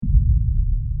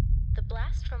The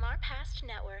Blast from Our Past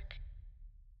Network.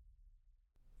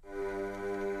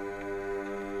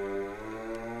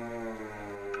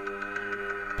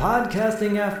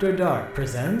 Podcasting After Dark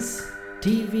presents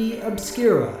TV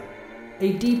Obscura,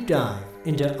 a deep dive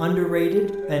into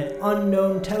underrated and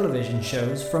unknown television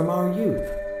shows from our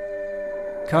youth.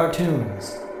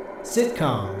 Cartoons,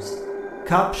 sitcoms,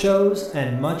 cop shows,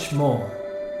 and much more.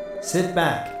 Sit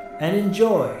back and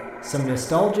enjoy some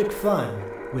nostalgic fun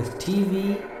with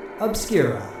TV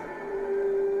Obscura.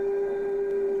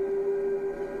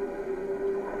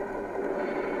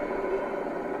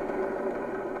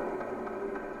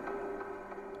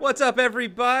 What's up,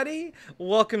 everybody?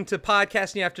 Welcome to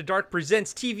Podcasting After Dark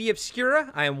presents TV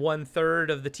Obscura. I am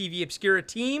 1/3 of the TV Obscura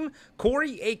team,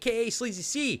 Corey, a.k.a. Sleazy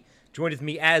C. Joined with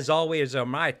me, as always, are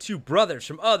my two brothers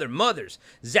from other mothers,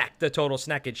 Zach, the Total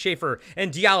Snackhead Schaefer,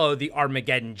 and Diallo, the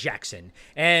Armageddon Jackson.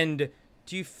 And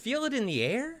do you feel it in the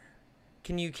air?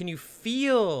 Can you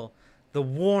feel the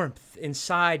warmth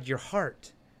inside your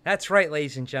heart? That's right,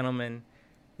 ladies and gentlemen.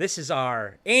 This is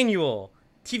our annual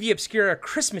TV Obscura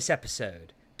Christmas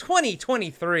episode.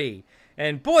 2023,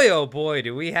 and boy oh boy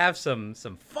do we have some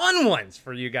fun ones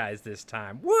for you guys this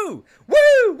time. Woo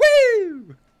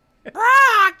woo,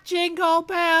 Rock, jingle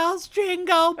bells,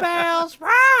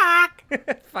 rock.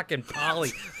 Fucking Polly.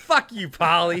 Fuck you,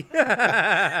 Polly.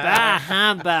 Bah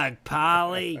humbug,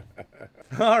 Polly.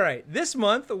 All right, this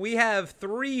month we have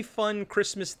 3 fun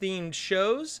Christmas-themed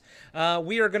shows.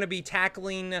 We are going to be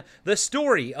tackling the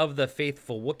story of the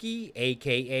faithful Wookiee,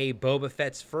 a.k.a. Boba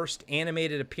Fett's first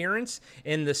animated appearance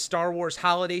in the Star Wars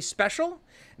Holiday Special.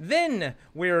 Then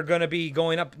we're going to be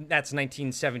going up, that's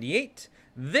 1978.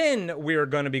 Then we're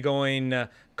going to be going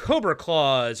Cobra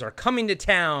Claws are Coming to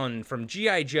Town from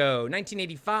G.I. Joe,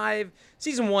 1985,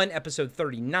 Season 1, Episode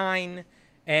 39.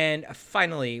 And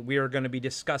finally, we are going to be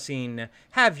discussing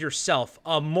Have Yourself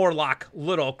a Morlock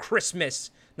Little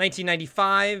Christmas,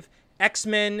 1995,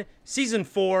 X-Men, Season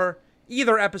 4,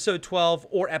 either Episode 12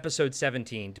 or Episode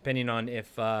 17, depending on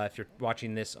if you're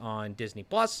watching this on Disney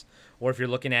Plus or if you're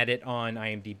looking at it on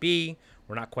IMDb.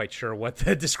 We're not quite sure what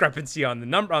the discrepancy on the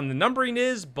numbering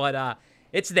is, but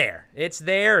it's there. It's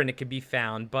there, and it can be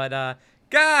found. But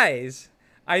guys,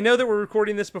 I know that we're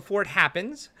recording this before it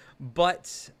happens,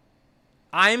 but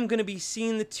I'm going to be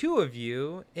seeing the two of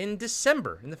you in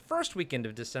December, in the first weekend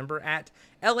of December at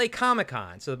LA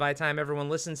Comic-Con. So by the time everyone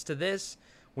listens to this,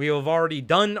 we have already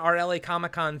done our LA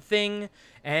Comic-Con thing,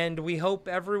 and we hope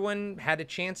everyone had a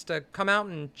chance to come out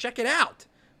and check it out.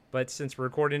 But since we're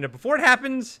recording it before it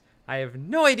happens, I have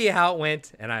no idea how it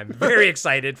went, and I'm very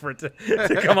excited for it to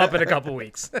come up in a couple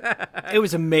weeks. It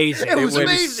was amazing. It was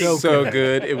amazing. So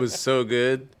good. It was so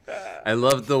good. I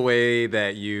loved the way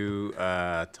that you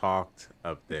talked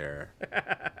up there.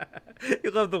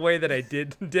 You love the way that I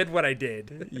did what I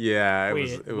did. Yeah,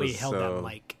 we was held so, that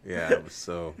mic. Yeah, it was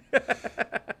so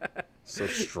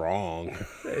strong.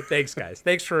 Thanks, guys.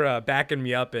 Thanks for backing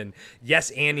me up and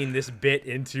yes-anding this bit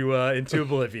into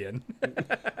oblivion.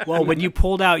 Well, when you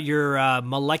pulled out your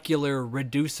molecular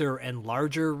reducer and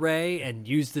larger ray and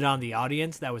used it on the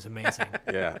audience, that was amazing.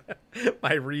 Yeah.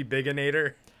 My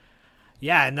rebiginator.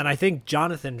 Yeah, and then I think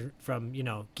Jonathan from,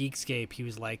 Geekscape, he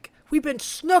was like, "We've been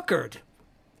snookered.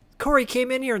 Corey came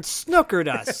in here and snookered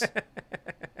us."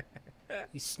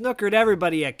 He snookered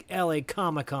everybody at LA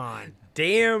Comic-Con.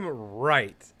 Damn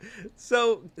right.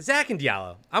 So, Zach and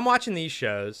Diallo, I'm watching these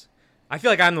shows. I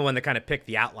feel like I'm the one that kind of picked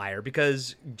the outlier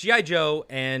because G.I. Joe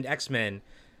and X-Men,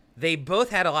 they both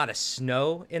had a lot of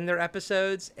snow in their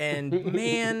episodes, and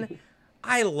man,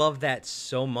 I love that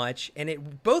so much.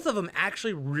 And both of them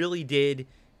actually really did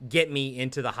get me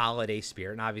into the holiday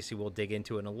spirit, and obviously we'll dig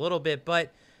into it in a little bit,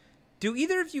 but do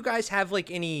either of you guys have like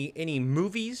any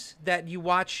movies that you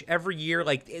watch every year?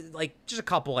 Like just a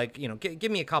couple,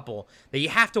 give me a couple that you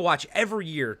have to watch every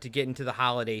year to get into the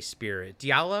holiday spirit.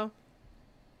 Diallo?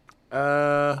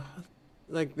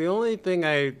 Like the only thing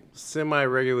I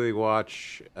semi-regularly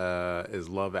watch is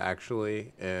Love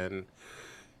Actually, and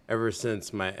ever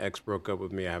since my ex broke up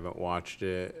with me, I haven't watched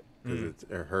it because it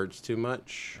hurts too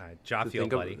much. Jaw feel,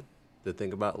 buddy. To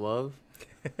think about love.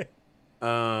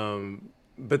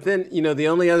 But then, the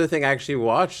only other thing I actually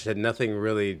watched had nothing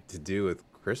really to do with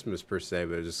Christmas per se,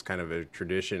 but it was just kind of a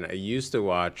tradition. I used to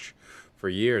watch, for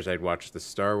years, I'd watch the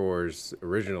Star Wars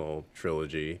original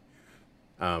trilogy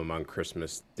on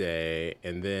Christmas Day,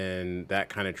 and then that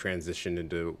kind of transitioned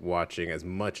into watching as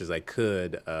much as I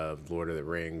could of Lord of the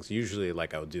Rings. Usually,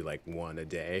 I would do one a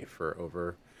day for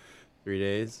over 3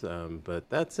 days, but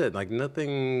that's it.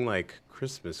 Nothing like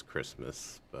Christmas,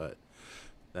 but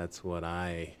that's what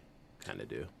I kind of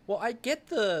do. Well, I get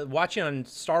the watching on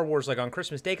Star Wars like on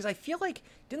Christmas Day because I feel like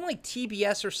didn't like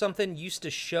TBS or something used to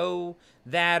show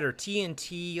that, or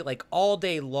TNT, like all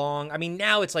day long. I mean,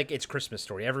 now it's like it's Christmas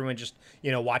Story. Everyone just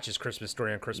watches Christmas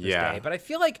Story on Christmas Day. But I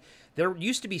feel like there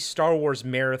used to be Star Wars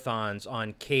marathons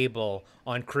on cable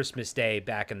on Christmas Day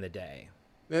back in the day.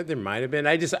 There might have been.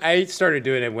 I started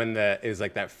doing it when it was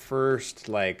like that first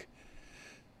like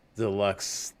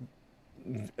deluxe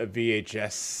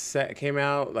VHS set came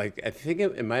out. Like I think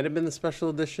it might have been the special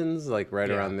editions, like right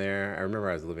around there. I remember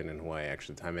I was living in Hawaii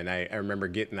actually at the time, and I remember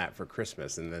getting that for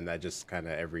Christmas, and then that just kind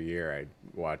of every year I'd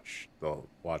watch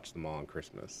them all on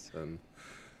Christmas.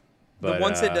 The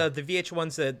ones that the VH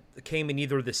ones that came in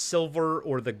either the silver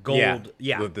or the gold.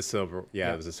 The silver.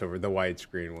 Yeah, it was the silver, the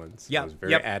widescreen ones. Yeah, I was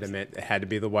very adamant. It had to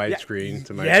be the widescreen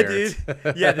to my yeah, parents.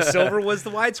 Dude. Yeah, the silver was the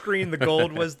widescreen, the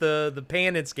gold was the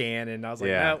pan and scan, and I was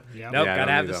like, nope,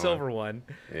 gotta have the silver one.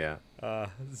 Yeah.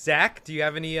 Zach, do you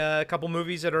have any couple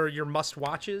movies that are your must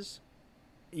watches?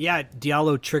 Yeah,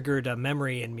 Diallo triggered a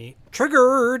memory in me.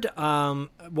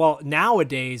 Well,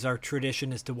 nowadays our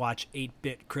tradition is to watch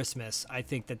 8-Bit Christmas. I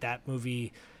think that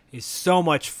movie is so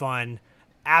much fun.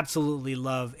 Absolutely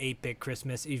love 8-Bit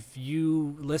Christmas. If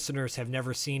you listeners have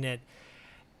never seen it,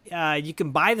 you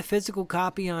can buy the physical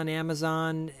copy on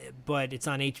Amazon, but it's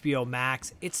on HBO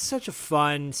Max. It's such a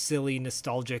fun, silly,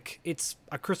 nostalgic. It's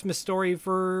a Christmas story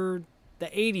for the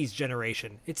 80s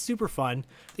generation. It's super fun.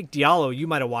 I think Diallo, you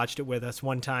might have watched it with us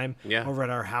one time over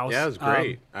at our house. Yeah, it was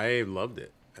great. I loved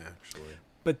it, actually.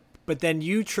 But then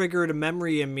you triggered a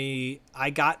memory in me.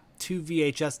 I got 2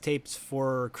 VHS tapes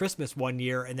for Christmas one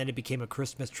year, and then it became a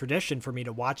Christmas tradition for me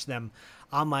to watch them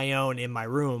on my own in my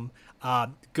room.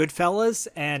 Goodfellas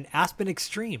and Aspen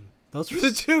Extreme. Those were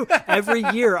the two. Every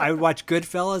year I would watch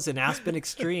Goodfellas and Aspen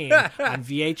Extreme on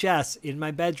VHS in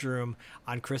my bedroom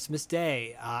on Christmas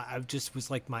Day. I just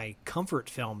was like my comfort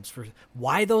films. For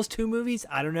why those two movies,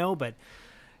 I don't know, but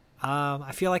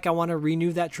I feel like I want to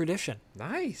renew that tradition.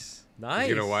 Nice. Are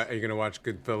you gonna watch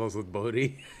Goodfellas with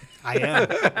Bodhi? I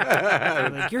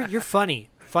am. Like, you're funny.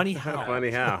 Funny how?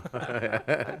 Funny how?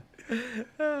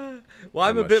 Well,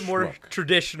 I'm a bit more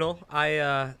traditional.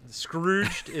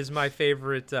 Scrooged is my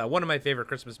favorite, one of my favorite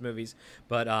Christmas movies.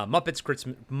 But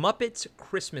Muppets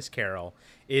Christmas Carol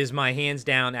is my hands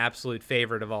down absolute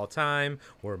favorite of all time.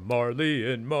 Or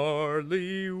Marley and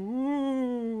Marley,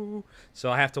 woo. So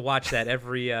I have to watch that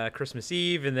every Christmas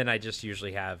Eve, and then I just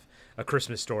usually have A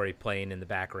Christmas Story playing in the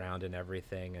background and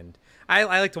everything. And I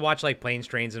like to watch like Planes,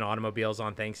 Trains, and Automobiles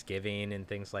on Thanksgiving and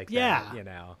things like that.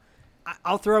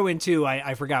 I'll throw in too,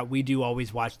 I forgot, we do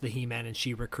always watch the He-Man and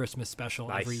She-Ra Christmas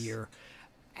special every year.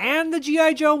 And the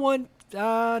G.I. Joe one,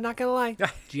 not gonna lie,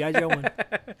 G.I. Joe one.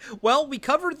 Well, we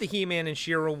covered the He-Man and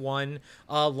She-Ra one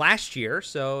last year,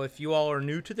 so if you all are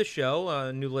new to the show,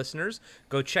 new listeners,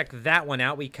 go check that one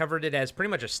out. We covered it as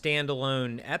pretty much a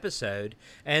standalone episode.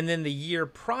 And then the year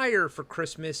prior for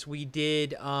Christmas, we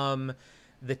did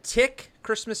the Tick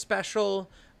Christmas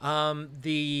special,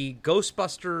 the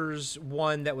Ghostbusters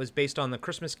one that was based on the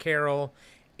Christmas Carol,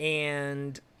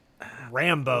 and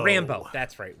Rambo.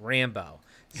 That's right, Rambo.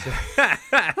 So,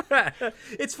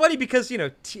 it's funny because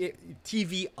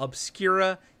TV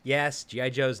Obscura. Yes, G.I.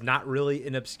 Joe's not really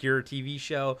an obscure TV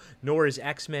show, nor is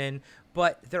X-Men,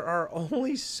 but there are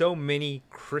only so many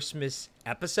Christmas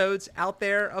episodes out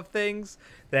there of things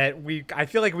that I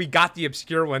feel like we got the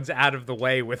obscure ones out of the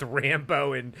way with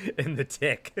Rambo and the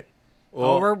Tick.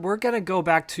 Well, we're gonna go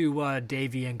back to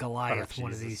Davy and Goliath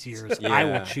one of these years. Yeah. I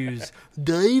will choose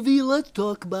Davy. Let's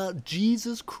talk about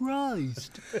Jesus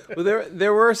Christ. Well,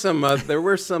 there were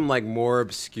some like more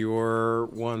obscure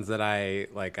ones that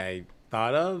I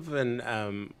thought of, and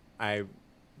I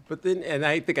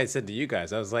think I said to you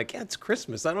guys, I was like, yeah, it's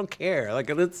Christmas. I don't care. Like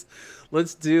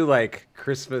let's do like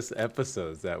Christmas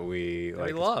episodes that we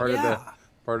like. love.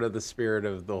 Part of the spirit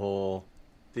of the whole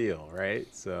deal, right?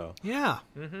 So yeah.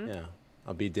 Yeah.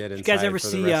 I'll be dead inside. You guys ever for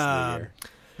see? the rest of the year.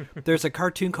 There's a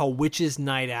cartoon called Witch's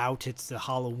Night Out. It's the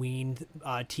Halloween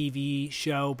TV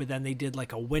show, but then they did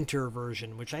like a winter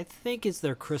version, which I think is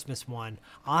their Christmas one.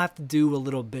 I'll have to do a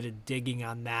little bit of digging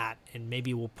on that, and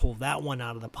maybe we'll pull that one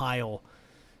out of the pile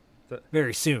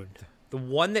very soon. The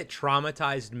one that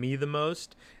traumatized me the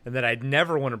most and that I'd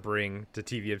never want to bring to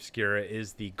TV Obscura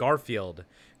is the Garfield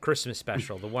Christmas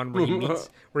special, the one where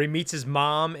he meets his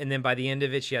mom, and then by the end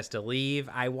of it she has to leave.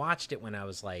 I watched it when I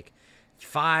was like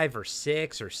 5 or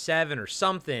 6 or 7 or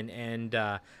something, and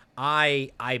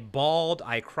I bawled.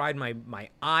 I cried my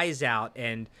eyes out,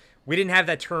 and we didn't have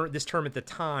this term at the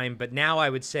time, but now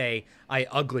I would say I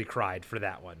ugly cried for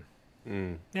that one.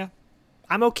 Yeah.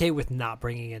 I'm okay with not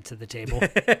bringing it to the table.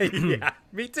 Yeah,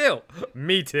 me too.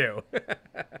 Me too. All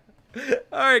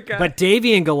right, guys. But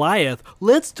Davy and Goliath,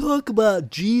 let's talk about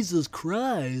Jesus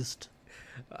Christ.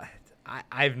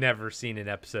 I've never seen an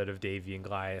episode of Davy and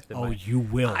Goliath. You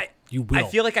will. You will. I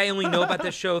feel like I only know about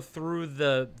this show through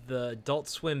the Adult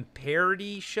Swim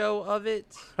parody show of it.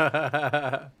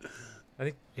 I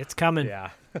think it's coming. Yeah.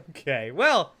 Okay.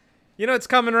 Well, you know what's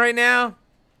coming right now?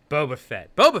 Boba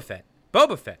Fett. Boba Fett.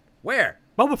 Boba Fett. Where?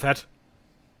 Boba Fett.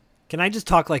 Can I just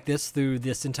talk like this through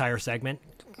this entire segment?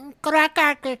 What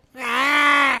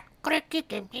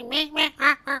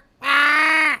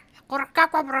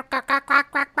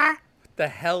the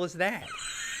hell is that?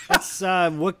 That's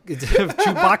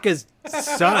Chewbacca's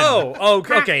son. Oh,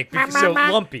 okay. So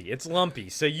Lumpy. It's Lumpy.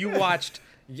 So you watched.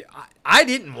 I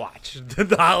didn't watch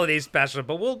the holiday special,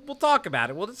 but we'll talk about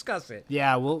it. We'll discuss it.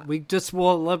 Yeah,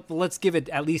 let's give it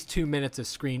at least 2 minutes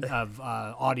of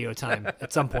audio time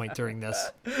at some point during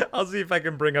this. I'll see if I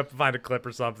can find a clip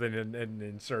or something and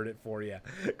insert it for you.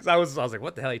 Because I was like,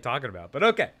 what the hell are you talking about? But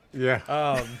okay. Yeah.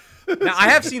 Now I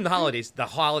have seen the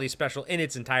holiday special in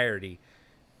its entirety.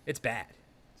 It's bad.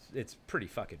 It's pretty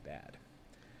fucking bad.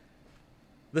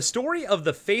 The Story of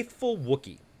the Faithful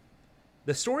Wookiee.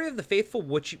 The Story of the Faithful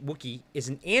Wookiee is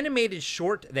an animated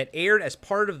short that aired as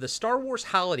part of the Star Wars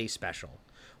Holiday Special,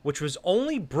 which was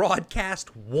only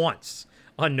broadcast once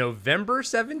on November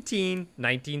 17,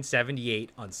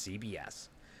 1978 on CBS.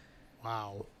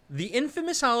 Wow. The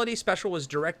infamous Holiday Special was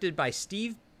directed by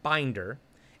Steve Binder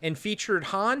and featured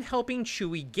Han helping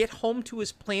Chewie get home to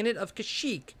his planet of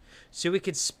Kashyyyk so he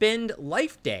could spend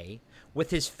Life Day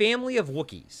with his family of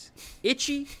Wookiees,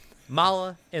 Itchy,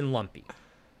 Mala, and Lumpy.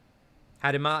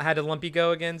 How did Lumpy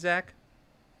go again, Zach?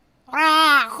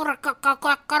 I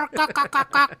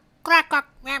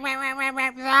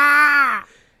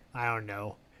don't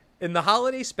know. In the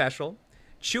holiday special,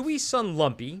 Chewie's son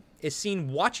Lumpy is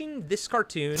seen watching this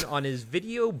cartoon on his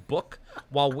video book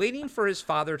while waiting for his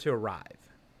father to arrive.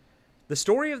 The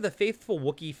Story of the Faithful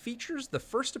Wookiee features the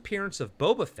first appearance of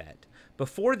Boba Fett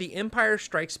before the Empire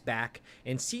strikes back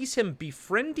and sees him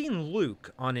befriending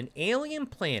Luke on an alien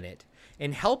planet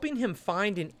and helping him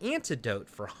find an antidote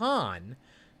for Han,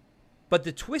 but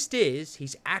the twist is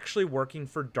he's actually working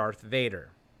for Darth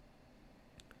Vader.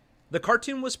 The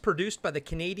cartoon was produced by the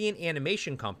Canadian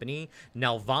animation company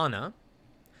Nelvana.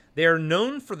 They are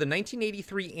known for the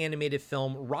 1983 animated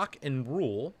film Rock and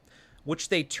Rule, which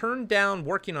they turned down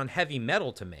working on Heavy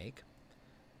Metal to make,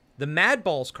 the Mad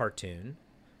Balls cartoon,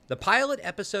 the pilot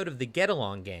episode of the Get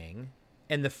Along Gang,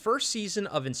 and the first season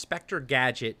of Inspector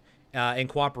Gadget in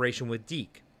cooperation with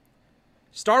Deke.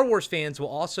 Star Wars fans will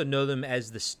also know them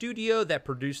as the studio that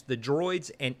produced the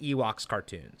Droids and Ewoks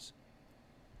cartoons.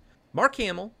 Mark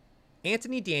Hamill,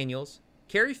 Anthony Daniels,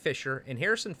 Carrie Fisher, and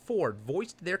Harrison Ford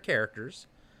voiced their characters,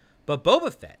 but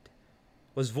Boba Fett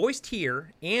was voiced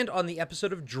here and on the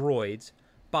episode of Droids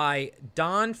by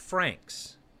Don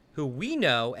Franks, who we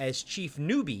know as Chief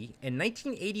Newbie in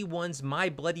 1981's My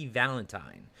Bloody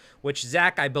Valentine, which,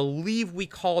 Zach, I believe we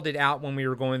called it out when we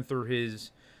were going through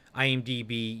his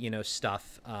IMDb,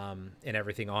 stuff and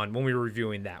everything on when we were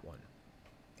reviewing that one.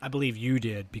 I believe you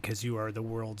did because you are the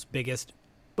world's biggest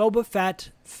Boba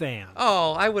Fett fan.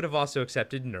 Oh, I would have also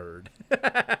accepted nerd.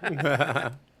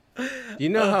 You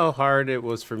know how hard it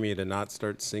was for me to not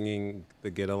start singing the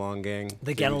Get Along Gang?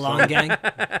 The Get Along Gang.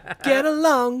 Get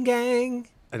Along Gang.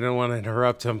 I don't want to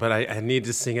interrupt him, but I need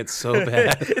to sing it so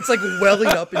bad. It's like welling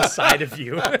up inside of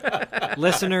you.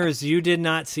 Listeners, you did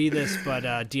not see this, but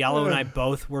Diallo and I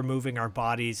both were moving our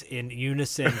bodies in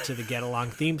unison to the Get Along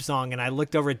theme song, and I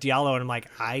looked over at Diallo and I'm like,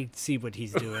 I see what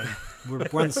he's doing. We're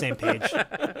on the same page.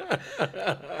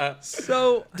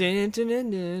 So It's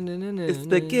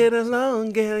the Get Along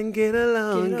Gang, Get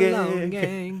Along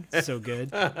Gang. So good.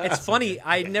 It's funny.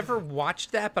 I never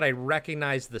watched that, but I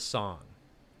recognize the song.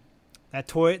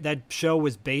 That show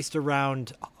was based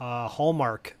around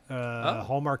Hallmark.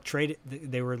 Hallmark trade.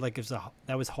 They were like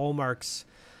that was Hallmark's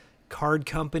card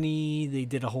company. They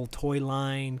did a whole toy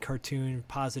line, cartoon,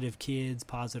 positive kids,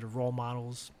 positive role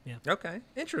models. Yeah. Okay,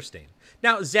 interesting.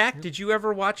 Now, Zach, did you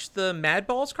ever watch the Mad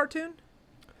Balls cartoon?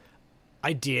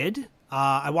 I did.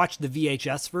 I watched the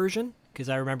VHS version because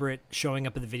I remember it showing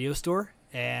up at the video store,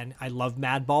 and I love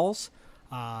Mad Balls.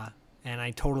 And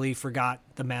I totally forgot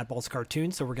the Mad Balls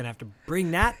cartoon, so we're going to have to bring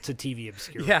that to TV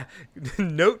Obscura. Yeah.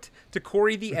 Note to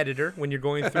Corey, the editor, when you're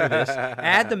going through this,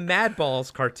 add the Mad Balls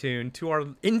cartoon to our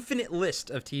infinite list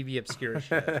of TV Obscura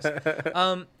shows.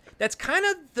 That's kind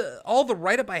of all the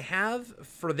write-up I have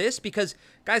for this because,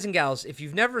 guys and gals, if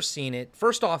you've never seen it,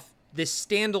 first off, this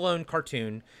standalone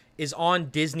cartoon is on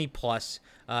Disney Plus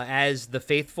as The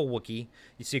Faithful Wookiee,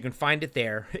 so you can find it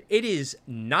there. It is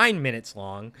 9 minutes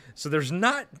long, so there's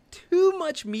not too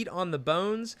much meat on the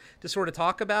bones to sort of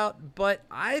talk about, but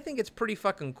I think it's pretty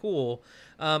fucking cool.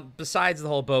 Besides the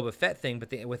whole Boba Fett thing,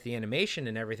 but with the animation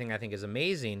and everything, I think is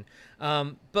amazing.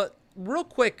 But real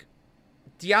quick,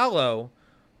 Diallo,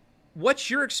 what's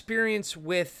your experience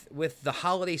with the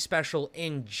holiday special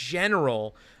in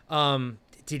general?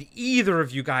 Did either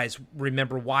of you guys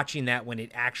remember watching that when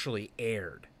it actually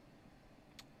aired?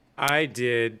 I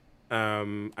did.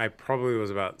 I probably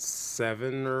was about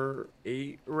 7 or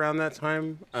 8 around that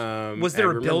time. Was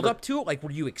there a build up to it? Like,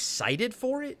 were you excited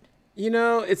for it?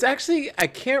 It's actually, I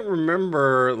can't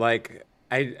remember, like,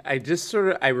 I just sort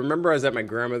of, I remember I was at my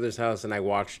grandmother's house and I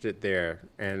watched it there.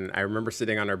 And I remember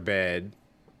sitting on her bed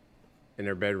in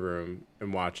her bedroom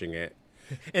and watching it.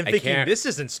 And thinking, this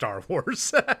isn't Star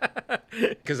Wars.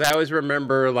 Because I always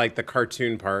remember, like, the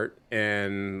cartoon part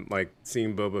and, like,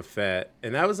 seeing Boba Fett.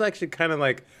 And that was actually kind of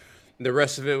like, the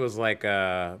rest of it was like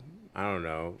I don't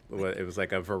know. It was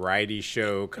like a variety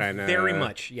show kind of. Very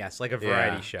much, yes, like a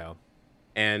variety show.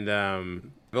 And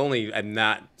I've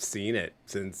not seen it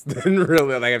since then,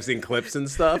 really. Like, I've seen clips and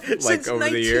stuff, like, Since over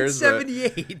the years.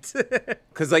 1978.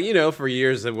 Because, like, for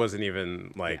years it wasn't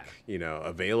even, like,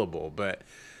 available. But,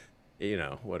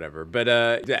 whatever. But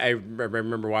I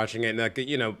remember watching it, and, like,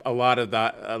 a lot of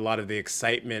the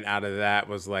excitement out of that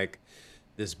was, like,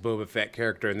 this Boba Fett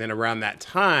character. And then around that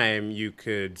time, you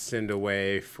could send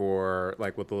away for,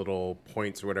 like, with the little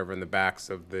points or whatever in the backs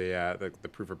of the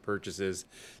proof of purchases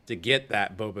to get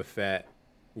that Boba Fett,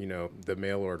 the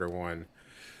mail order one.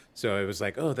 So it was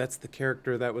like, oh, that's the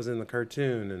character that was in the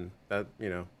cartoon. And that,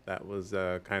 that was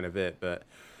kind of it. But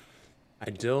I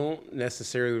don't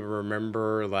necessarily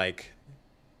remember, like,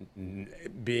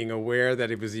 being aware that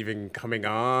it was even coming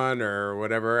on or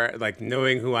whatever. Like,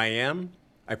 knowing who I am,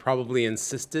 I probably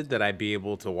insisted that I be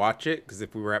able to watch it, because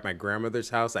if we were at my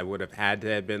grandmother's house, I would have had to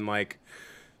have been like,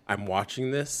 I'm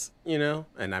watching this, and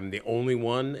I'm the only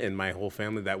one in my whole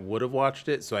family that would have watched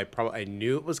it. So I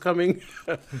knew it was coming,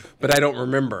 but I don't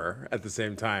remember at the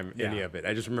same time any of it.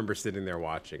 I just remember sitting there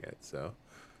watching it. So,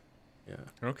 yeah.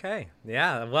 Okay.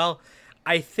 Yeah. Well,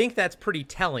 I think that's pretty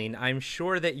telling. I'm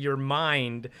sure that your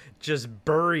mind just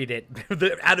buried it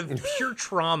out of pure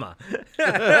trauma.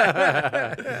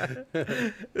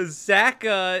 Zach,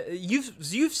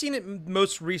 you've seen it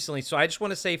most recently, so I just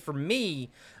want to say, for me,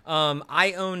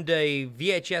 I owned a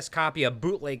VHS copy, a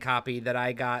bootleg copy that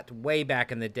I got way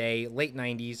back in the day, late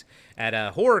 90s, at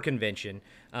a horror convention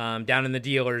down in the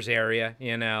dealers area,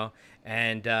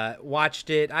 and watched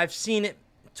it. I've seen it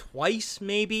twice,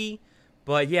 maybe,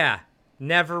 but yeah.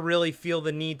 Never really feel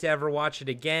the need to ever watch it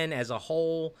again as a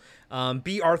whole.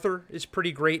 B. Arthur is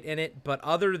pretty great in it, but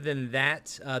other than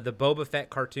that, the Boba Fett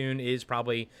cartoon is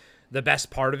probably the best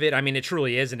part of it. I mean, it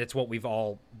truly is, and it's what we've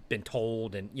all been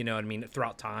told, and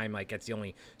throughout time, like, that's the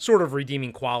only sort of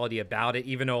redeeming quality about it,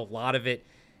 even though a lot of it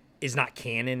is not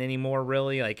canon anymore,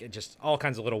 really. Like, just all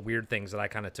kinds of little weird things that I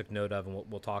kind of took note of, and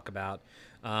we'll talk about.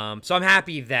 So I'm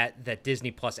happy that Disney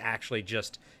Plus actually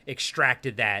just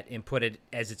extracted that and put it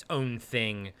as its own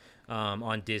thing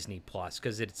on Disney Plus,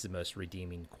 because it's the most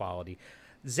redeeming quality.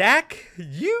 Zach,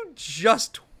 you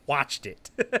just watched it.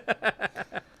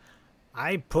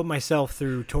 I put myself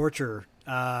through torture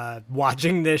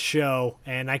watching this show,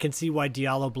 and I can see why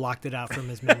Diallo blocked it out from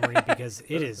his memory, because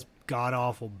it is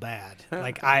god-awful bad.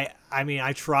 Like, I mean,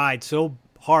 I tried so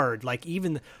hard. Like,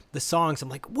 even the songs, I'm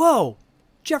like, whoa,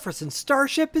 Jefferson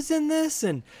Starship is in this,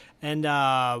 and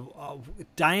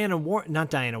Diana Warren, not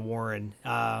Diana Warren,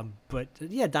 but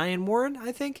yeah, Diane Warren,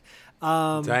 I think.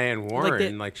 Diane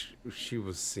Warren, like she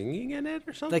was singing in it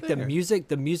or something. Like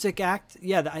the music act,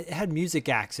 yeah, it had music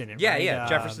acts in it. Yeah, right? yeah.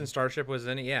 Jefferson Starship was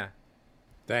in it. Yeah.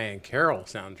 Diane Carroll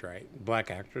sounds right.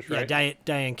 Black actress, right? Yeah,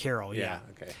 Diane Carroll. Yeah.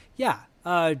 Okay. Yeah.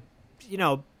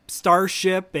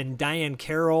 Starship and Diane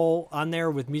Carroll on there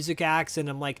with music acts, and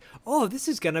I'm like, oh, this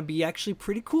is gonna be actually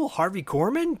pretty cool. Harvey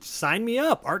Korman, sign me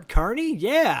up. Art Carney,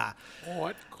 yeah.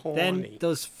 What corny? Then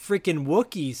those freaking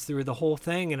Wookiees through the whole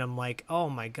thing, and I'm like, oh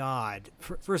my god.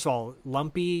 First of all,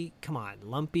 Lumpy, come on,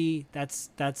 Lumpy. That's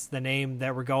the name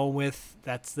that we're going with.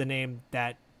 That's the name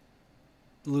that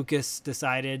Lucas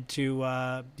decided to.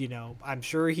 I'm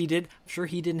sure he did. I'm sure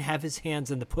he didn't have his hands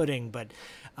in the pudding, but.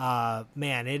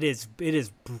 Man, it is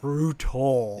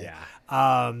brutal.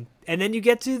 Yeah. And then you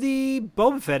get to the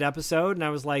Boba Fett episode, and I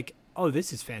was like, oh,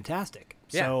 this is fantastic.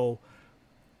 Yeah. So,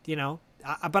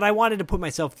 but I wanted to put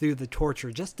myself through the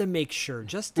torture just to make sure,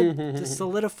 just to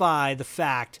solidify the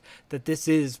fact that this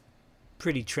is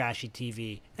pretty trashy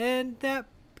TV, and that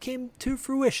came to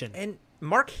fruition. And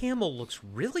Mark Hamill looks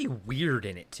really weird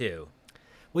in it too.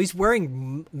 Well, he's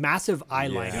wearing massive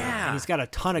eyeliner, Yeah. and he's got a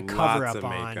ton of cover Lots up of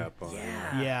on. makeup on.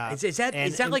 Yeah. Is that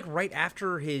And- like right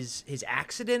after his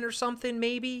accident or something?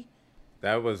 Maybe.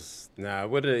 That was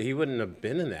he wouldn't have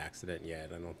been in the accident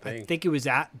yet. I don't think. I think it was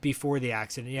before the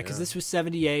accident. Yeah, because this was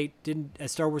 78.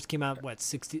 Star Wars came out, what,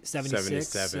 76?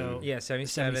 77. So, Yeah,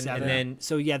 77. 77. And then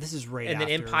So, yeah, this is right after.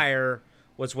 Empire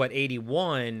was what,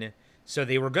 81. So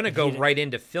they were going to go right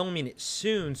into filming it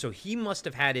soon. So he must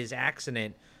have had his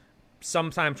accident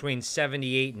sometime between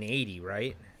 78 and 80,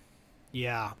 right?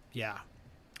 Yeah.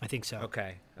 I think so.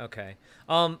 Okay.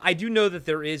 I do know that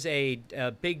there is a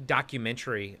big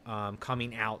documentary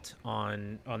coming out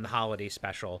on the holiday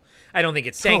special. I don't think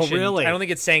it's sanctioned. Oh, really? I don't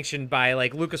think it's sanctioned by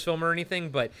like Lucasfilm or anything,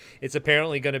 but it's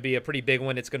apparently going to be a pretty big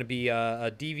one. It's going to be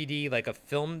a DVD, like a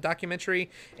film documentary,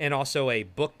 and also a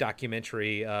book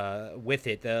documentary with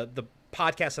it. The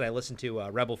podcast that I listen to,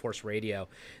 Rebel Force Radio,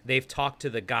 they've talked to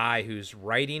the guy who's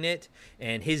writing it,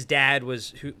 and his dad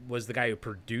was the guy who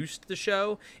produced the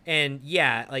show. And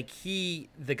yeah, like the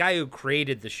guy who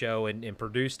created the show and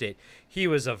produced it, he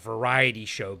was a variety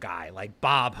show guy, like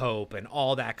Bob Hope and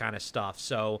all that kind of stuff.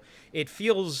 So it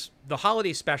feels, the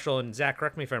holiday special, and Zach,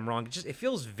 correct me if I'm wrong, it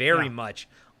feels very much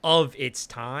of its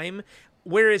time.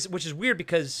 Whereas, which is weird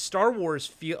because Star Wars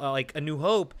feel like A New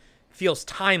Hope feels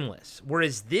timeless,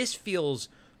 whereas this feels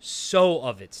so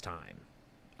of its time.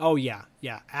 Oh, yeah,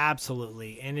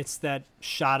 absolutely. And it's that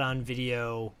shot on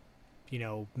video,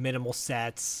 minimal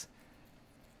sets,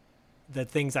 the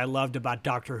things I loved about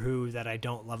Doctor Who that I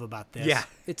don't love about this. Yeah.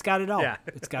 It's got it all. Yeah.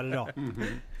 It's got it all.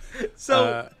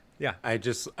 So, yeah. I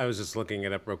was just looking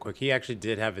it up real quick. He actually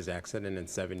did have his accident in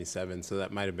 77, so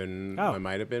that might have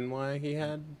been why he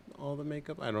had all the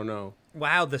makeup. I don't know.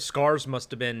 Wow, the scars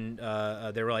must have been,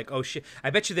 they were like, oh shit.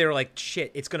 I bet you they were like,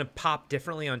 shit, it's going to pop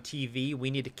differently on TV.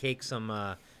 We need to cake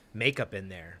some makeup in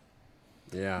there.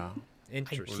 Yeah.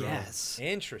 Interesting. Yes.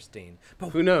 Interesting. But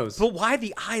Who knows? But why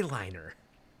the eyeliner?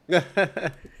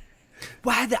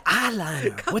 Why the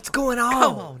eyeliner? What's going on?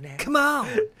 Come on now. Come on.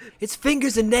 It's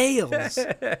fingers and nails.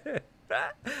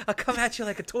 I'll come at you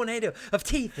like a tornado of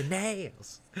teeth and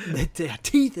nails.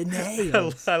 Teeth and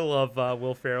nails. I love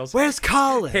Will Ferrell's Where's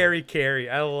Colin? Harry Carey.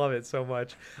 I love it so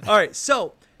much. All right,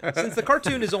 so since the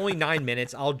cartoon is only 9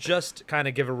 minutes, I'll just kind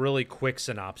of give a really quick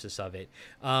synopsis of it.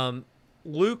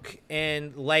 Luke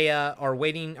and Leia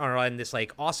are on this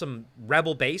like awesome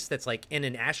rebel base that's like in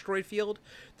an asteroid field.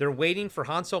 They're waiting for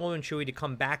Han Solo and Chewie to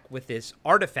come back with this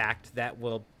artifact that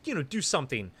will, do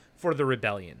something for the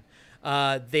rebellion.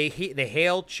 They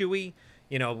hail Chewie.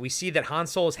 We see that Han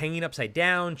Solo is hanging upside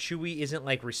down. Chewie isn't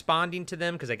like responding to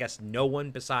them because I guess no one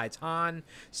besides Han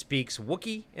speaks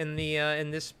Wookiee in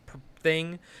this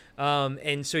thing.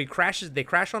 And so they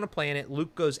crash on a planet.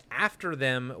 Luke goes after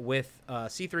them with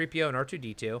C-3PO and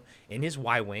R2-D2 in his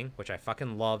Y-Wing, which I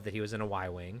fucking love that he was in a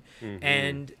Y-Wing. Mm-hmm.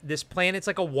 And this planet's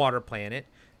like a water planet.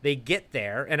 They get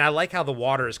there, and I like how the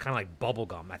water is kind of like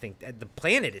bubblegum. I think the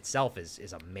planet itself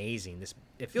is amazing.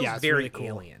 It feels very really cool.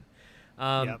 alien.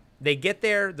 They get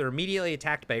there, they're immediately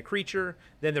attacked by a creature,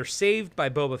 then they're saved by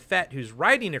Boba Fett, who's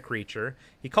riding a creature.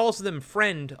 He calls them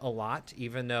friend a lot,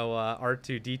 even though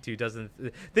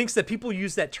R2-D2 thinks that people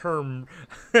use that term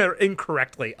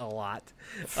incorrectly a lot.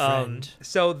 Friend.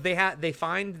 So they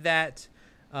find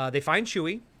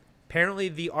Chewie. Apparently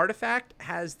the artifact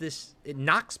has it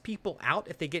knocks people out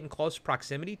if they get in close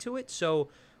proximity to it. So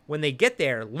when they get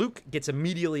there, Luke gets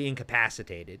immediately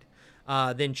incapacitated.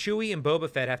 Then Chewie and Boba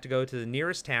Fett have to go to the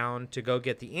nearest town to go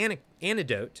get the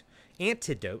antidote.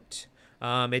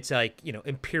 It's like,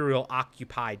 Imperial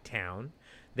occupied town.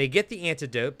 They get the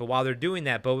antidote, but while they're doing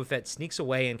that, Boba Fett sneaks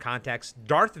away and contacts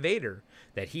Darth Vader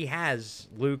that he has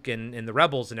Luke and the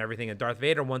rebels and everything, and Darth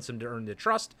Vader wants him to earn the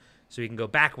trust so he can go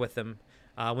back with them.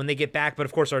 When they get back, but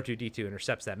of course R2-D2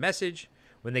 intercepts that message.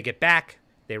 When they get back,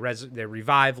 they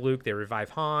revive Luke, they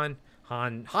revive Han.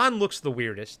 Han looks the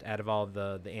weirdest out of all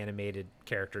the animated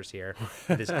characters here,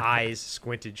 with his eyes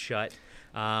squinted shut.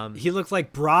 He looked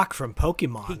like Brock from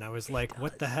Pokemon. I was like,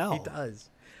 what the hell? He does.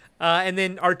 And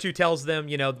then R2 tells them,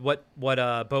 what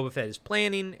Boba Fett is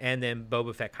planning, and then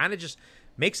Boba Fett kind of just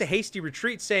makes a hasty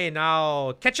retreat, saying,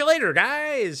 "I'll catch you later,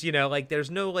 guys." There's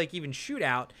no even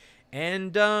shootout.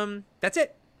 And that's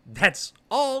it. That's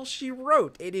all she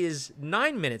wrote. It is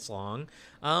 9 minutes long,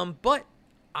 but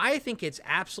I think it's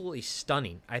absolutely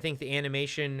stunning. I think the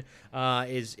animation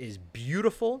is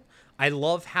beautiful. I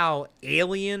love how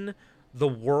alien the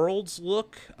worlds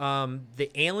look.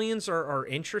 The aliens are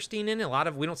interesting in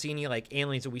it. We don't see any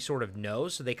aliens that we sort of know,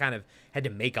 so they kind of had to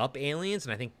make up aliens,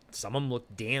 and I think some of them look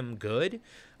damn good.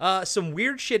 Some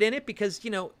weird shit in it because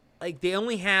they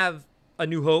only have A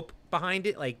New Hope behind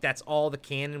it. Like that's all the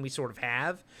canon we sort of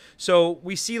have. So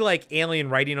we see like alien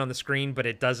writing on the screen, but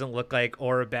it doesn't look like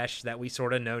Aurebesh that we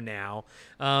sort of know now.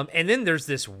 And then there's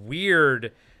this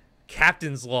weird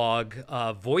captain's log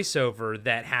voiceover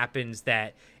that happens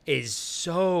that is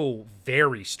so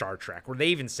very Star Trek, where they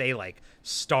even say like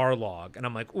Star Log, and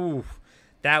I'm like, ooh,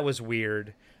 that was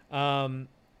weird. And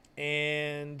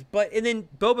then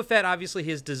Boba Fett, obviously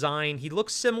his design, he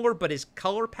looks similar, but his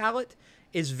color palette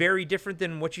is very different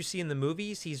than what you see in the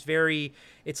movies.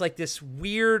 It's like this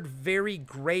weird, very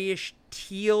grayish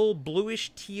teal,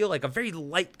 bluish teal, like a very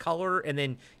light color, and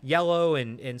then yellow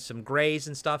and some grays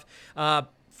and stuff.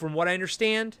 From what I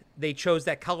understand, they chose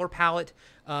that color palette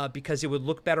because it would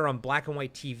look better on black and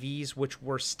white TVs, which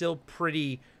were still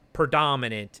pretty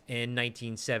predominant in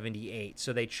 1978.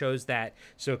 So they chose that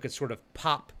so it could sort of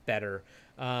pop better.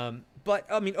 But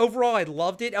I mean, overall, I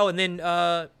loved it. Oh,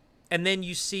 and then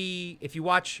you see, if you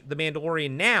watch The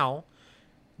Mandalorian now,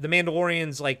 the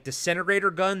Mandalorian's like disintegrator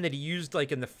gun that he used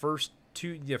like in the first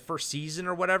season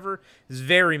or whatever is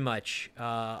very much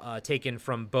taken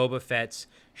from Boba Fett's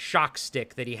shock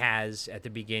stick that he has at the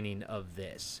beginning of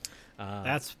this.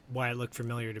 That's why it looked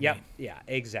familiar to Yep, me. yeah,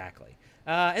 exactly.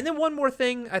 And then one more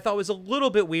thing I thought was a little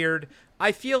bit weird.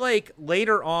 I feel like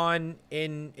later on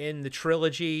in the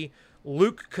trilogy,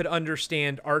 Luke could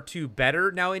understand R2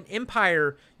 better. Now in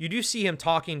Empire, you do see him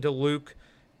talking to Luke,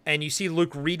 and you see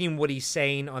Luke reading what he's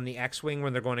saying on the X-Wing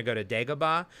when they're going to go to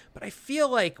Dagobah. But I feel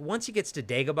like once he gets to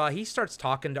Dagobah, he starts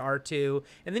talking to R2.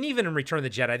 And then even in Return of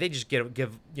the Jedi, they just give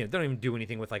they don't even do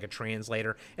anything with like a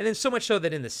translator. And then so much so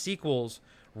that in the sequels,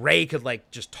 Rey could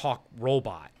like just talk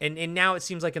robot. And now it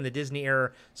seems like in the Disney era,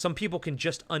 some people can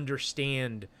just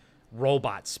understand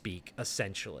robot speak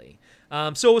essentially.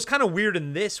 So it was kind of weird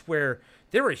in this where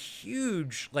there were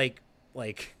huge like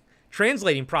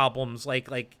translating problems,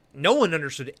 like no one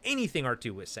understood anything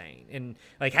R2 was saying, and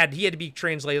like he had to be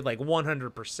translated like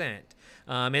 100%.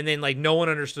 And then like no one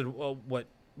understood what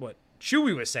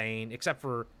Chewie was saying except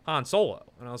for Han Solo.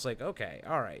 And I was like, okay,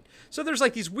 all right. So there's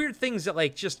like these weird things that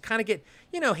like just kind of get,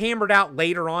 hammered out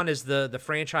later on as the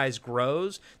franchise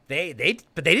grows. But they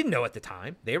didn't know at the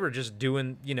time. They were just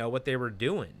doing, what they were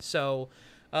doing. So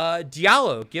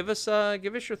Diallo, give us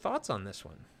your thoughts on this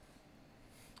one.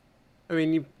 I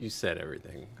mean, you said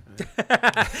everything.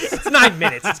 It's 9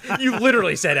 minutes. You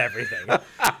literally said everything.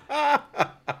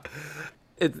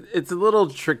 It's a little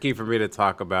tricky for me to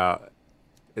talk about.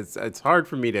 It's hard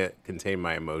for me to contain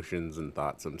my emotions and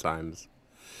thoughts sometimes.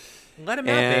 Let him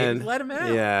out, babe. Let him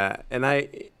out. Yeah, and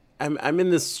I'm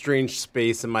in this strange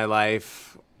space in my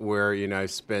life where I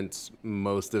spent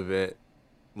most of it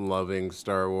loving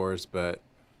Star Wars, but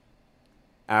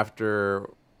after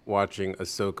watching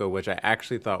Ahsoka, which I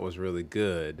actually thought was really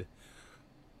good,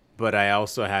 but I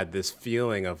also had this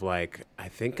feeling of like, I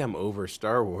think I'm over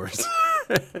Star Wars.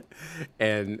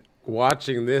 And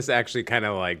watching this actually kind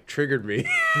of like triggered me.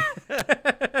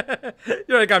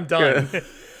 You're like, I'm done.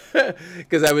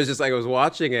 Because I was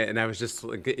watching it and I was just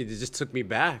like, it just took me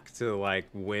back to like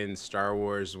when Star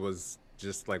Wars was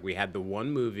just like, we had the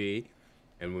one movie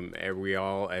and when we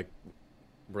all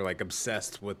were like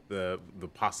obsessed with the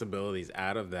possibilities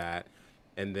out of that.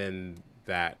 And then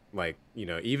that like,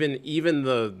 even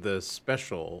the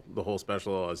special, the whole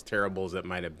special, as terrible as it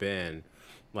might have been,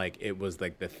 like it was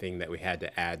like the thing that we had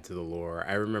to add to the lore.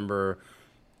 I remember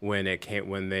when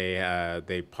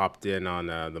they popped in on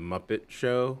the Muppet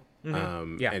Show.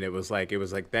 Mm-hmm. Yeah. And it was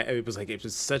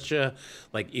such a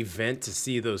like event to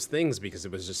see those things because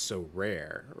it was just so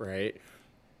rare, right?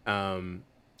 And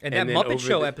that Muppet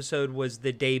Show episode was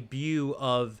the debut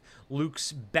of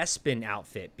Luke's Bespin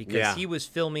outfit because he was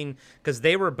filming, because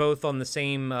they were both on the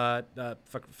same,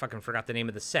 fucking forgot the name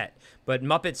of the set, but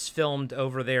Muppets filmed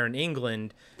over there in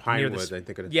England. Pinewood, I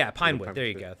think it is. Yeah, Pinewood. There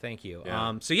you go. Thank you.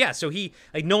 Yeah. So he,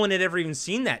 like, no one had ever even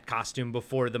seen that costume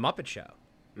before the Muppet Show.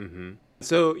 Mm-hmm.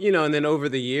 So, and then over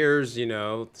the years,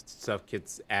 stuff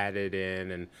gets added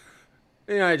in and,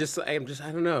 I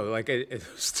don't know, like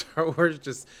Star Wars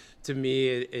just, to me,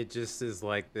 it just is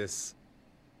like this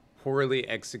poorly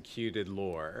executed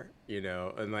lore,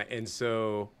 and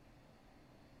so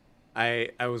I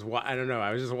was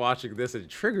just watching this and it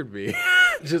triggered me.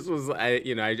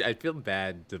 I feel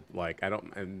bad to like,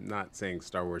 I'm not saying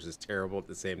Star Wars is terrible at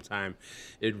the same time.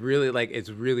 It really it's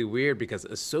really weird because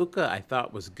Ahsoka I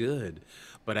thought was good,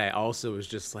 but I also was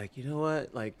just like, you know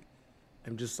what, like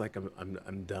I'm just like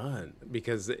I'm done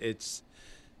because it's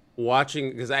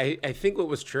watching, because I think what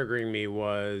was triggering me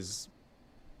was,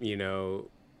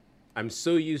 I'm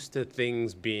so used to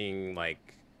things being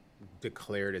like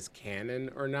declared as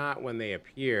canon or not when they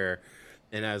appear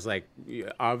And I was like,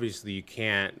 obviously you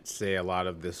can't say a lot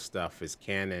of this stuff is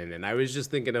canon. And I was just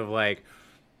thinking of like,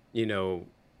 you know,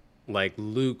 like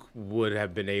Luke would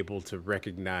have been able to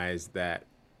recognize that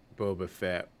Boba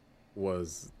Fett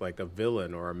was like a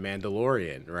villain or a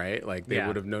Mandalorian, right? Like they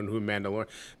would have known who Mandalorian,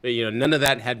 but you know, none of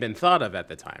that had been thought of at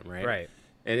the time, right? Right.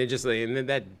 And it just like, and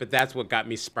then but that's what got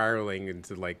me spiraling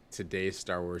into like today's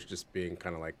Star Wars just being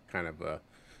kind of a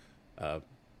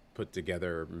put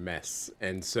together mess.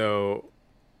 And so,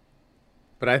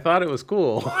 but I thought it was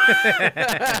cool.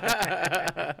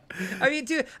 I mean,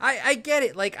 dude, I get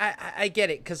it. Like, I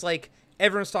get it. Because, like,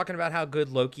 everyone's talking about how good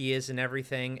Loki is and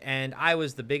everything. And I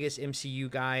was the biggest MCU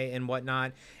guy and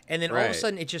whatnot. And then all of a Right.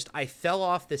 sudden, I fell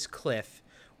off this cliff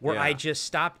where I Yeah. just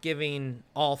stopped giving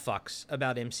all fucks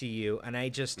about MCU. And I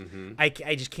just, I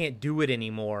just can't do it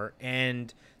anymore.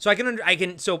 And so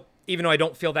so even though I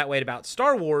don't feel that way about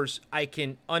Star Wars, I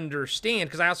can understand.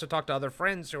 Because I also talked to other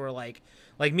friends who are like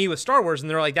me with Star Wars, and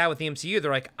they're like that with the MCU.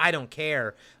 They're like, I don't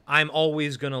care. I'm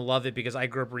always going to love it because I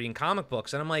grew up reading comic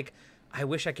books. And I'm like, I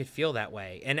wish I could feel that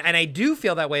way. And I do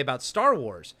feel that way about Star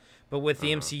Wars. But with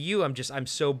the MCU, I'm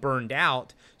so burned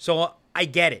out. So I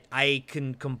get it. I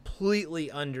can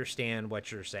completely understand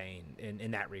what you're saying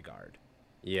in that regard.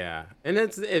 Yeah,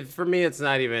 and for me, it's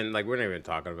not even like we're not even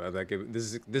talking about like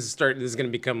this is going to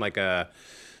become like a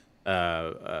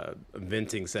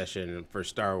venting session for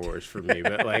Star Wars for me.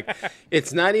 But like,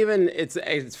 it's not even it's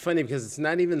funny because it's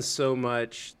not even so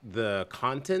much the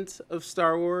content of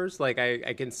Star Wars. Like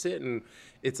I can sit and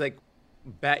it's like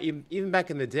even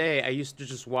back in the day, I used to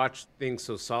just watch things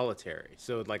so solitary.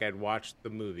 So like I'd watch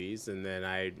the movies and then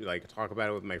I'd like talk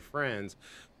about it with my friends,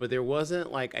 but there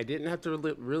wasn't like I didn't have to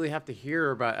really have to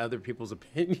hear about other people's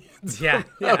opinions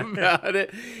about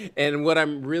it. And what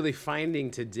I'm really finding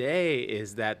today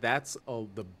is that that's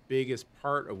the biggest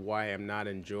part of why I'm not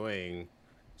enjoying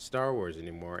Star Wars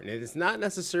anymore. And it's not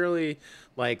necessarily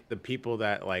like the people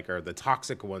that like are the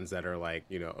toxic ones that are like,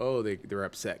 you know, oh, they're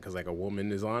upset because like a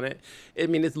woman is on it. I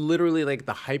mean, it's literally like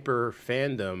the hyper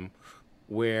fandom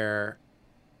where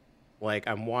like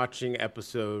I'm watching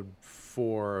episode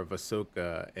 4 of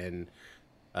Ahsoka and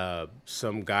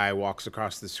some guy walks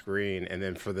across the screen, and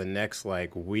then for the next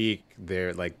like week,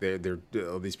 they're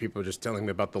these people are just telling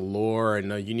me about the lore,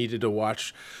 and you needed to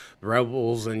watch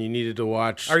Rebels, and you needed to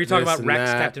watch. Are you talking this about and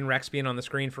Rex, that. Captain Rex being on the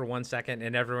screen for 1 second,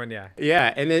 and everyone,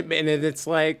 Yeah, and it's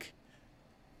like,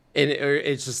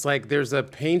 it's just like there's a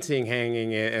painting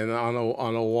hanging and on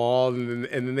a wall, and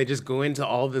then they just go into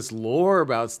all this lore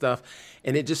about stuff,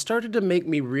 and it just started to make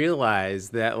me realize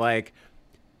that like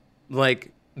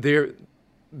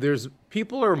there's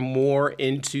people are more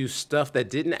into stuff that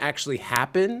didn't actually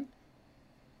happen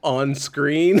on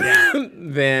screen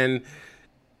than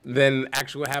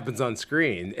actually what happens on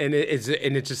screen. And it's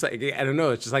just like, I don't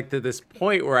know, it's just like to this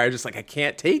point where I just like, I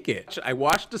can't take it. I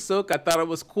watched Ahsoka, I thought it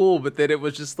was cool, but then it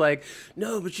was just like,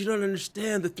 no, but you don't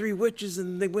understand the 3 witches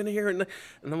and they went here and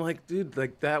I'm like, dude,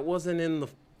 like that wasn't in the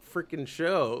freaking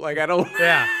show. Like I don't,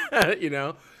 you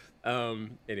know?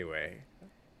 Anyway.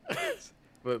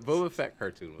 But Boba Fett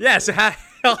cartoon was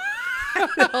cool.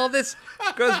 All this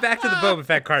goes back to the Boba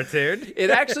Fett cartoon.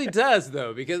 It actually does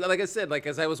though, because like I said, like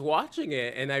as I was watching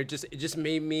it, and it just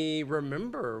made me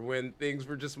remember when things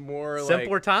were just more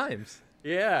Simpler like times.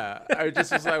 Yeah, I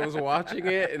was watching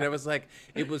it, and it was like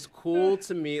it was cool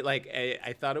to me. Like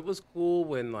I thought it was cool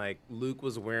when like Luke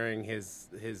was wearing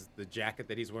the jacket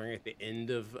that he's wearing at the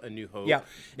end of A New Hope.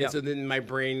 And so then my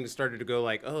brain started to go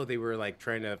like, oh, they were like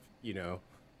trying to, you know.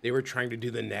 They were trying to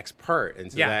do the next part,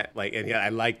 and so that like, and I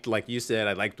liked, like you said,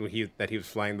 I liked when that he was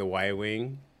flying the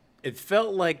Y-wing. It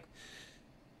felt like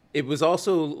it was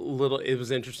also it was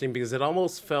interesting because it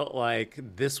almost felt like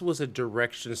this was a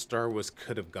direction Star Wars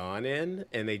could have gone in,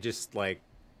 and they just like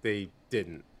they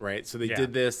didn't, right? So they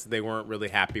did this, they weren't really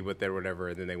happy with it or whatever,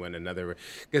 and then they went another,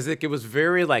 because it was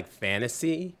very like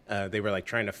fantasy. They were like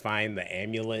trying to find the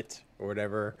amulet or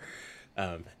whatever.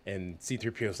 And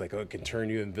C-3PO was like, oh, it can turn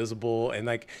you invisible, and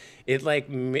like it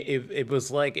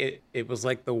was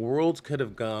like the world could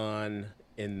have gone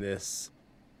in this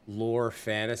lore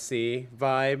fantasy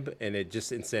vibe, and it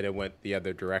just instead it went the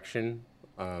other direction,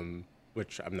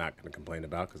 which I'm not going to complain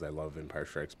about because I love Empire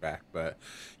Strikes Back, but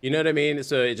you know what I mean.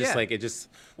 So it just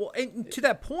Well, and to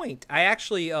that point, I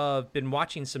actually been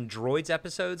watching some Droids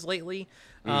episodes lately,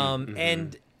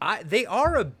 and They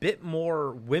are a bit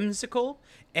more whimsical,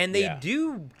 and they Yeah.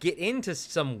 do get into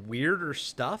some weirder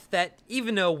stuff that,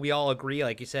 even though we all agree,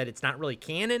 like you said, it's not really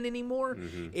canon anymore,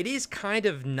 it is kind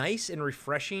of nice and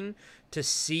refreshing to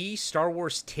see Star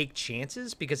Wars take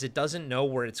chances because it doesn't know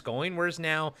where it's going, whereas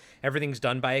now everything's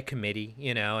done by a committee,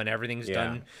 and everything's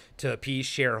done to appease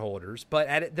shareholders.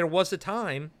 But there was a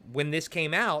time when this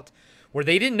came out where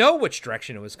they didn't know which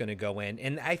direction it was going to go in,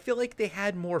 and I feel like they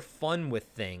had more fun with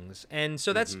things. And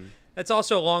so that's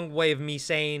also a long way of me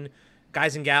saying,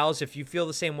 guys and gals, if you feel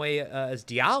the same way as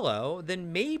Diallo,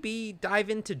 then maybe dive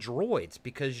into droids,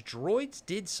 because droids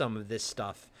did some of this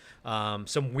stuff,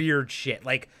 some weird shit.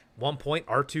 Like, one point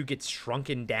R2 gets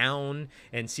shrunken down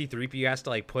and C3PO has to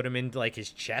like put him into like his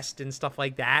chest and stuff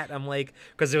like that. I'm like,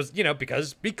 because it was,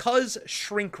 because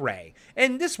shrink ray.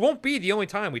 And this won't be the only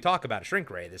time we talk about a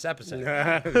shrink ray this episode.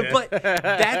 But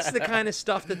that's the kind of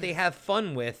stuff that they have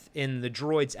fun with in the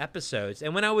droids episodes.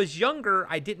 And when I was younger,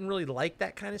 I didn't really like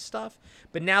that kind of stuff.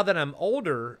 But now that I'm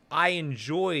older, I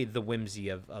enjoy the whimsy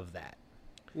of that.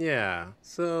 Yeah.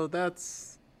 So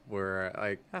that's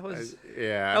where That was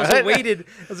yeah. a very weighted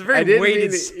I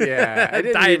didn't even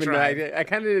know. diatribe. I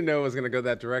kind of didn't know it was going to go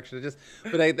that direction.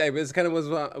 But it was kind of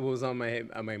was on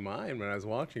my mind when I was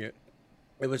watching it.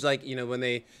 It was like, when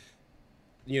they,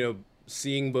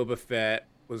 seeing Boba Fett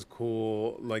was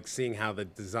cool. Like seeing how the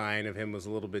design of him was a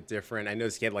little bit different. I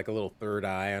noticed he had like a little third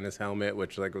eye on his helmet,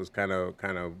 which like was kind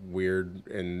of weird.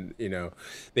 And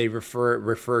they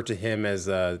refer to him as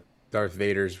Darth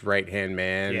Vader's right hand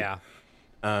man. Yeah.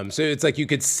 So it's like you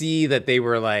could see that they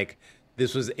were like,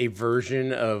 this was a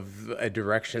version of a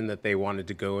direction that they wanted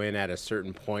to go in at a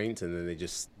certain point, and then they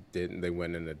just didn't. They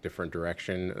went in a different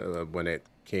direction when it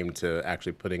came to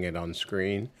actually putting it on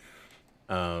screen.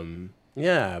 But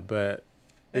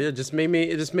it just made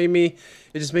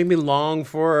me long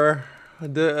for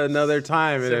another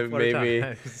time, and it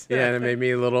made me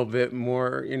a little bit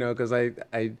more, because I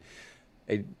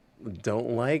don't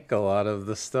like a lot of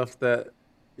the stuff that.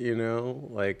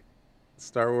 Like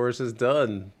Star Wars has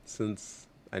done since.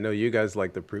 I know you guys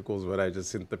like the prequels, but I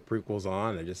just think the prequels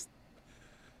on.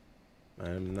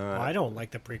 I'm not. Oh, I don't like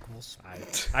the prequels.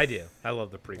 I do. I love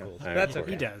the prequels. That's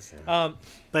okay. He does. Yeah.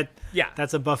 But yeah,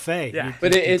 that's a buffet. Yeah.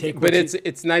 But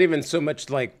it's not even so much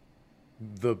like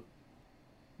the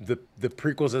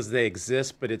prequels as they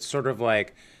exist, but it's sort of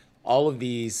like all of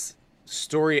these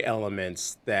story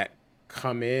elements that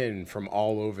come in from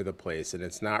all over the place, and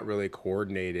it's not really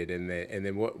coordinated, and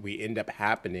then what we end up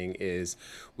happening is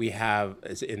we have,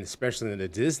 especially in the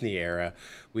Disney era,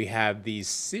 we have these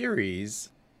series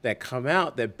that come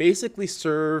out that basically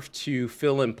serve to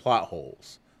fill in plot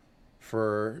holes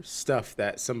for stuff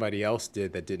that somebody else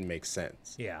did that didn't make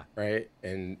sense. Yeah. Right.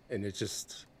 And it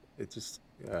just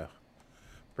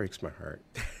breaks my heart.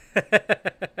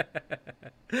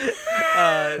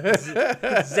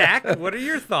 Zach, what are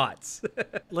your thoughts?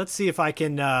 Let's see if I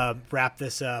can wrap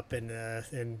this up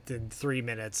in 3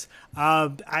 minutes.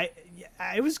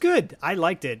 It was good. I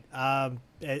liked it.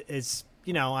 It's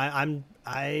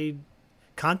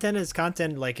content is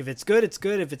content. Like if it's good, it's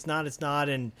good. If it's not, it's not.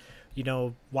 And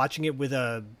watching it with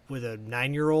a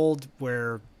 9-year-old,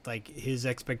 where like his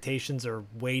expectations are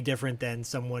way different than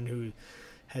someone who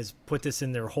has put this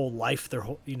in their whole life.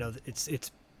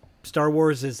 It's Star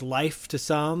Wars is life to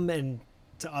some, and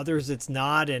to others it's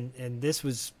not. And this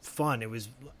was fun. It was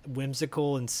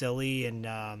whimsical and silly, and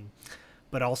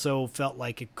but also felt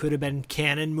like it could have been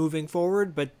canon moving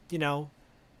forward. But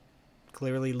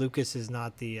clearly Lucas is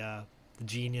not the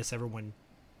genius everyone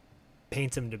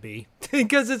paints him to be,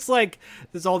 because it's like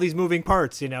there's all these moving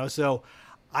parts. So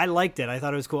I liked it. I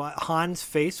thought it was cool. Han's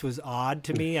face was odd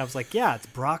to me. I was like, yeah, it's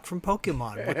Brock from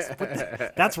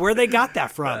Pokemon. That's where they got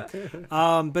that from.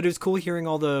 But it was cool hearing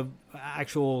all the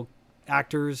actual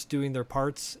actors doing their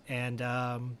parts. And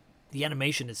the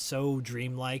animation is so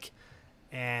dreamlike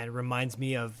and reminds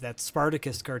me of that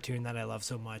Spartacus cartoon that I love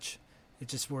so much.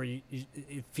 It's just where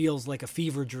it feels like a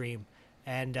fever dream.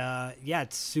 And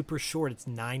it's super short. It's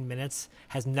 9 minutes.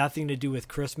 Has nothing to do with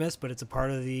Christmas, but it's a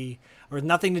part of or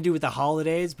nothing to do with the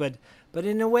holidays. But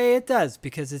in a way, it does,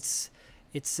 because it's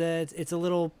a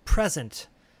little present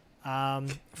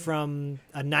from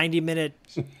a 90-minute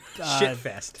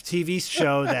shitfest TV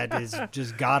show that is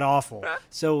just god awful.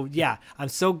 So yeah,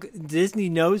 Disney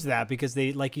knows that, because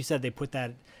they, like you said, they put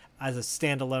that as a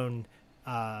standalone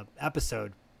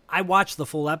episode. I watched the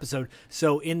full episode.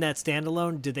 So in that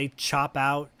standalone, did they chop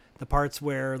out the parts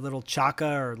where little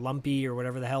Chaka or Lumpy or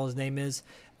whatever the hell his name is?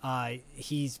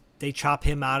 They chop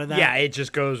him out of that. Yeah, it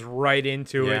just goes right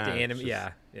into it. Yeah,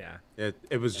 The yeah.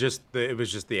 It was just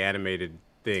the animated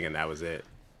thing, and that was it.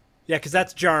 Yeah, because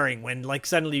that's jarring when like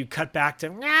suddenly you cut back to.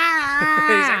 I'm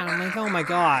like, oh my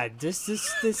god, this is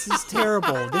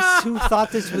terrible. Who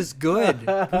thought this was good? Who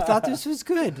thought this was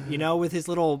good? You know, with his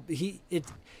little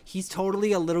he's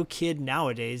totally a little kid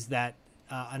nowadays. That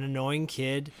an annoying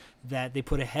kid that they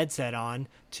put a headset on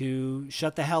to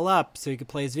shut the hell up so he can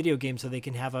play his video game so they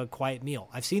can have a quiet meal.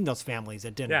 I've seen those families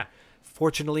at dinner. Yeah.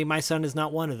 Fortunately, my son is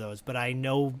not one of those, but I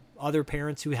know other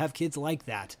parents who have kids like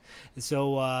that.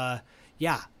 So,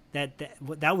 yeah.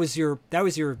 That was your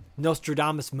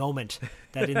Nostradamus moment,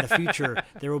 that in the future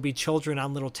there will be children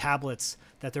on little tablets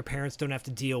that their parents don't have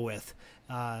to deal with.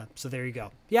 So there you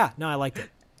go. Yeah, no, I liked it.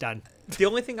 Done. The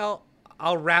only thing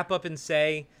I'll wrap up and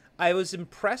say, I was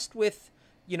impressed with,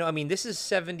 I mean, this is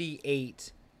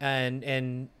 78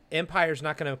 and Empire's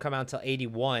not going to come out until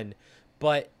 81,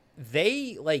 but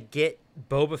they like get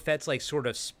Boba Fett's like sort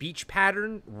of speech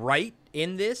pattern right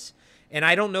in this. And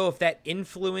I don't know if that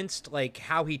influenced like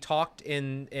how he talked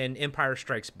in Empire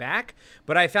Strikes Back,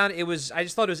 but I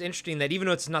just thought it was interesting that even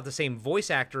though it's not the same voice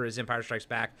actor as Empire Strikes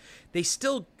Back, he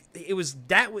sounds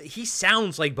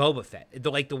like Boba Fett,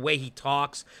 like the way he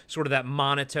talks, sort of that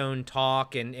monotone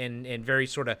talk and very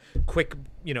sort of quick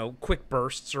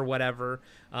bursts or whatever.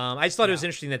 I just thought it was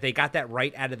interesting that they got that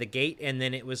right out of the gate, and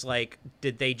then it was like,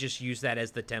 did they just use that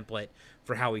as the template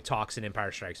for how he talks in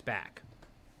Empire Strikes Back?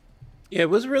 Yeah, it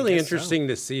was really interesting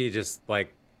to see. Just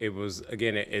like it was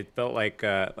again, it felt like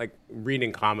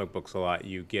reading comic books a lot.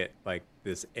 You get like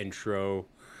this intro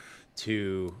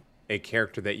to a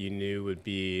character that you knew would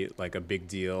be like a big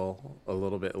deal a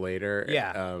little bit later.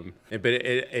 Yeah. But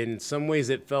in some ways,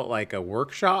 it felt like a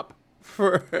workshop.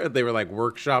 They were like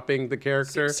workshopping the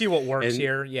character. See what works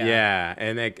here. Yeah. Yeah,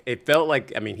 and it felt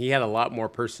like, I mean, he had a lot more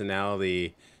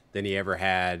personality than he ever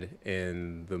had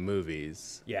in the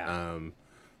movies. Yeah.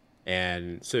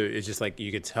 And so it's just like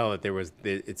you could tell that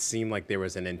it seemed like there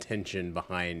was an intention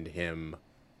behind him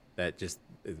that just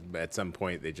at some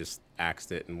point they just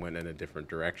axed it and went in a different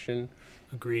direction.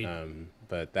 Agreed.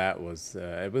 But that was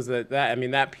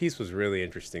that piece was really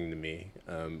interesting to me.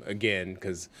 Again,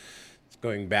 because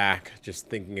going back, just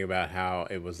thinking about how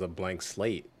it was a blank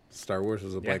slate. Star Wars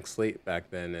was a blank slate back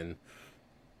then, and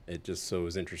it just so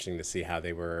was interesting to see how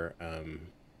they were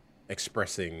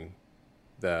expressing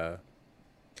that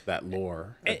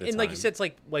lore at the and time. like you said, it's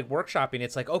like workshopping.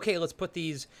 It's like, okay, let's put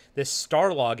this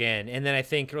star log in, and then I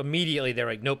think immediately they're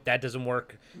like, nope, that doesn't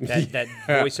work. That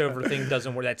voiceover thing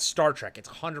doesn't work. That's Star Trek. It's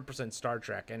 100% Star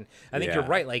Trek. And I think you're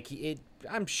right. Like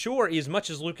I'm sure as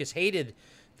much as Lucas hated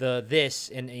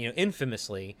this and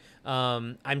infamously,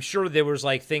 I'm sure there was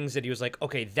like things that he was like,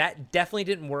 okay, that definitely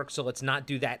didn't work, so let's not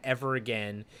do that ever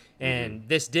again. And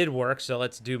this did work, so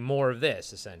let's do more of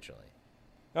this essentially.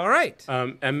 All right.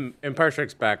 Empire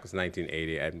Strikes Back was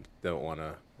 1980. I don't want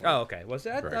to. Oh, okay. Was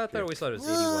that? I thought we thought it was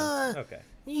 81. Okay.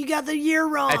 You got the year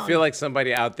wrong. I feel like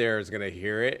somebody out there is gonna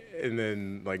hear it and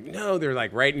then like, no, they're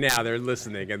like right now they're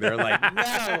listening and they're like,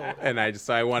 no, and I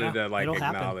wanted to like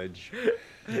acknowledge.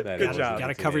 That Good job. You got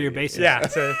to cover your bases. Yeah.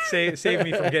 So save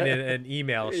me from getting an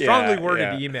email, strongly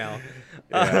worded email.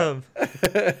 Yeah.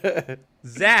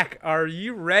 Zach, are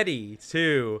you ready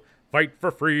to fight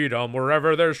for freedom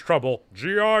wherever there's trouble?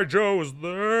 G.I. Joe's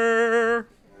there.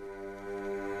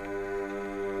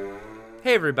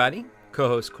 Hey, everybody.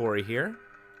 Co-host Corey here.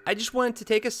 I just wanted to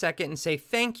take a second and say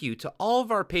thank you to all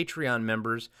of our Patreon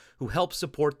members who help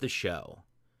support the show.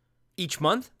 Each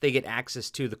month, they get access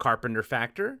to The Carpenter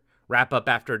Factor, Wrap Up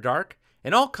After Dark,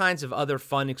 and all kinds of other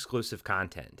fun exclusive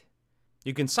content.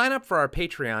 You can sign up for our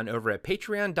Patreon over at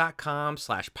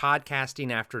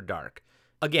patreon.com/podcastingafterdark.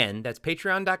 Again, that's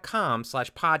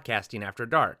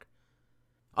patreon.com/podcastingafterdark.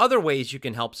 Other ways you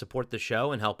can help support the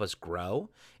show and help us grow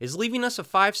is leaving us a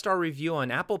 5-star review on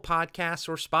Apple Podcasts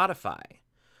or Spotify.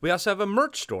 We also have a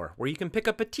merch store where you can pick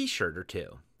up a t-shirt or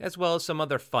two, as well as some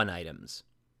other fun items.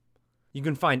 You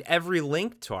can find every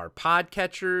link to our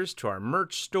podcatchers, to our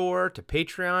merch store, to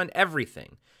Patreon,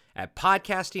 everything at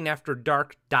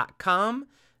podcastingafterdark.com.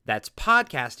 That's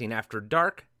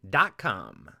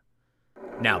podcastingafterdark.com.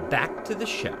 Now back to the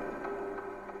show.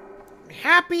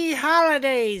 Happy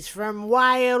holidays from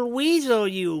Wild Weasel,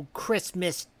 you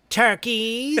Christmas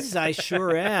turkeys. I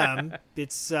sure am.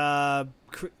 It's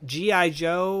G.I.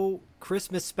 Joe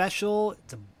Christmas special.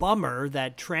 It's a bummer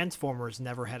that Transformers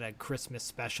never had a Christmas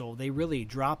special. They really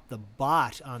dropped the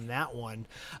bot on that one.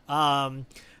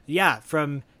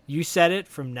 You said it,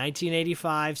 from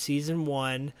 1985, season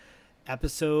 1.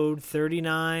 Episode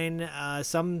 39,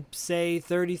 some say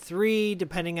 33,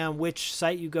 depending on which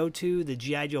site you go to, the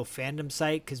G.I. Joe fandom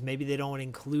site, because maybe they don't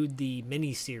include the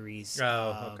miniseries.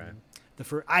 Oh, okay.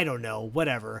 I don't know,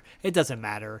 whatever. It doesn't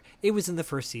matter. It was in the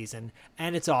first season,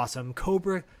 and it's awesome.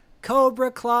 Cobra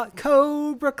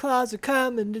Claws are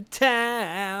coming to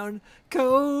town.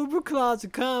 Cobra Claws are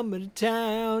coming to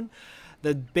town.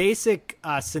 The basic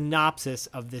synopsis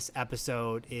of this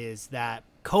episode is that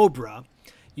Cobra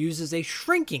uses a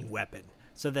shrinking weapon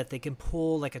so that they can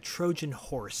pull like a Trojan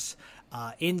horse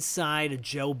inside a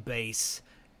Joe base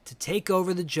to take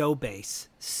over the Joe base,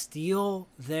 steal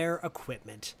their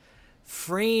equipment,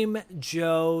 frame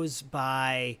Joe's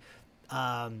by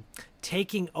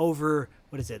taking over,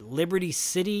 what is it, Liberty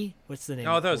City? What's the name?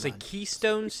 Oh, that was like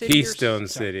Keystone City. Keystone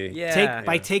City. Yeah.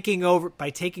 By taking over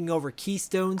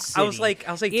Keystone City. I was like,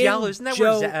 Diallo, isn't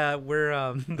that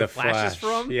where the Flash is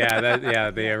from? Yeah,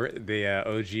 the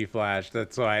OG Flash.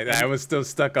 That's why I was still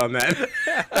stuck on that.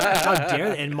 How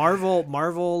dare they? And Marvel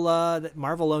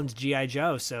owns GI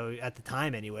Joe, so at the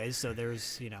time, anyways. So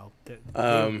there's they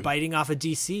were biting off of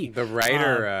DC. The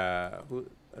writer,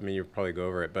 I mean, you'll probably go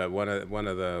over it, but one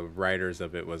of the writers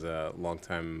of it was a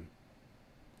longtime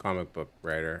comic book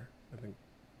writer, I think.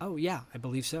 Oh yeah, I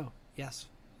believe so. Yes,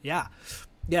 yeah.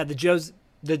 The Joes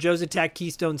attack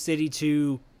Keystone City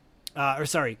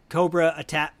Cobra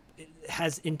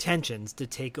has intentions to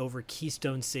take over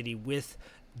Keystone City with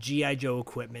GI Joe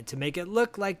equipment to make it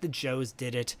look like the Joes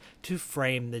did it, to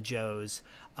frame the Joes.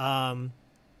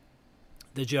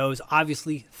 The Joes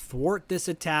obviously thwart this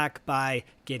attack by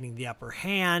getting the upper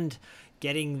hand,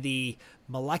 getting the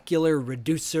molecular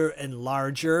reducer and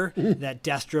enlarger that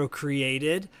Destro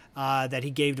created, that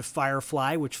he gave to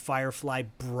Firefly, which Firefly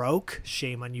broke.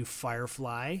 Shame on you,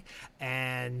 Firefly.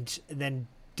 And then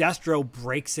Destro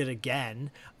breaks it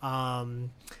again. And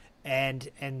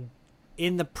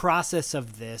in the process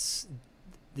of this,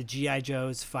 the G.I.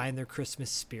 Joes find their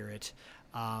Christmas spirit.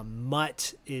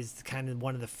 Mutt is kind of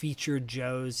one of the featured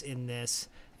Joes in this,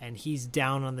 and he's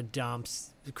down on the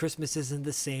dumps. Christmas isn't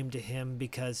the same to him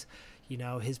because,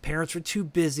 his parents were too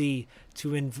busy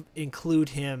to include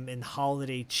him in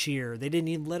holiday cheer. They didn't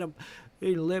even let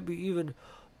me even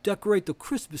decorate the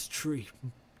Christmas tree.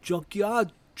 Junkie.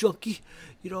 He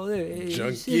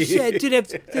said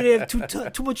didn't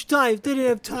have too much time. They didn't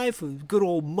have time for good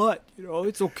old Mutt.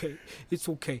 It's okay.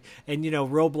 And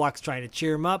Roblox trying to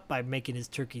cheer him up by making his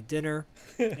turkey dinner.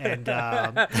 And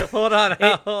hold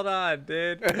on,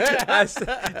 dude.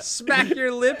 Smack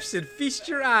your lips and feast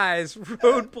your eyes.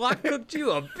 Roadblock cooked you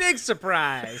a big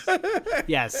surprise.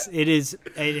 Yes, it is,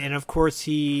 and of course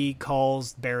he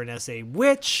calls Baroness a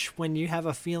witch when you have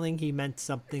a feeling he meant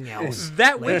something else.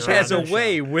 That witch has a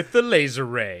way with the laser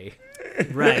ray.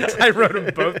 Right. I wrote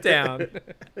them both down.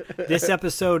 This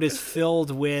episode is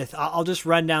filled with, I'll just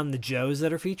run down the Joes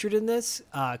that are featured in this.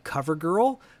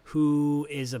 CoverGirl, who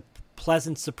is a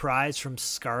pleasant surprise from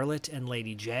Scarlet and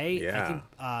Lady J. Yeah.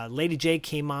 I think Lady J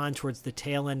came on towards the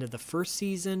tail end of the first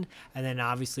season and then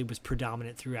obviously was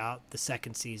predominant throughout the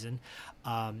second season.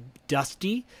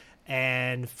 Dusty,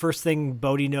 and first thing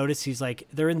Bodhi noticed, he's like,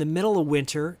 they're in the middle of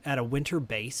winter at a winter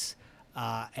base,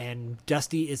 and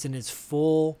Dusty is in his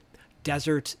full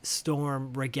Desert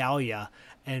Storm regalia,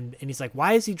 and he's like,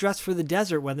 why is he dressed for the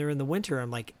desert when they're in the winter? I'm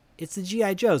like, it's the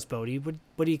G.I. Joes, Bodhi. What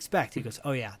do you expect? He goes,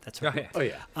 oh yeah, that's right. Oh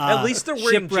yeah. At least they're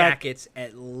wearing Shipwreck. jackets,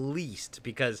 at least,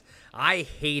 because I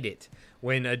hate it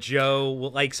when a Joe,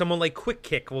 like someone like Quick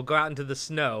Kick, will go out into the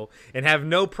snow and have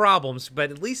no problems,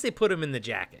 but at least they put him in the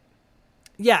jacket.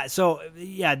 Yeah, so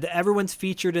everyone's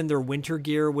featured in their winter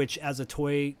gear, which as a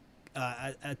toy,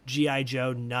 a G.I.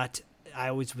 Joe nut, I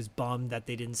always was bummed that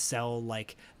they didn't sell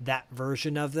like that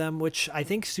version of them, which I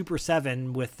think Super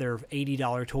 7 with their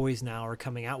 $80 toys now are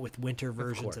coming out with winter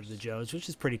versions of the Joes, which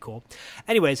is pretty cool.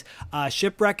 Anyways,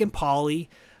 Shipwreck and Polly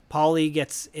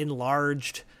gets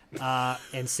enlarged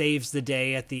and saves the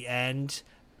day at the end.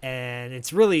 And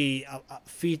it's really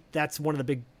that's one of the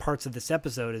big parts of this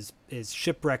episode is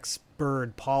Shipwreck's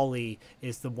bird, Polly,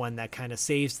 is the one that kind of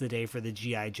saves the day for the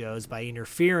G.I. Joes by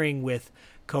interfering with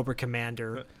Cobra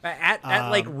Commander. At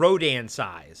like Rodan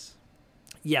size.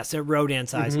 Yes, at Rodan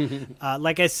size.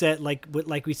 Like I said, like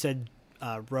we said,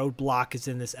 Roadblock is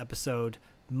in this episode.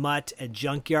 Mutt and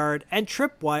Junkyard and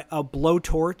Tripwire,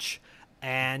 Blowtorch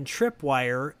and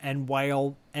Tripwire and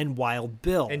Wild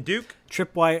Bill. And Duke?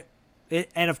 Tripwire,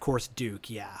 and of course Duke,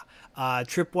 yeah.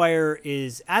 Tripwire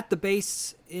is at the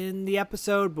base in the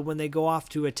episode, but when they go off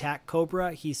to attack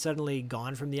Cobra, he's suddenly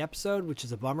gone from the episode, which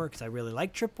is a bummer because I really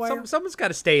like Tripwire. Someone's got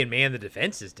to stay and man the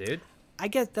defenses, dude. I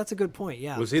guess that's a good point,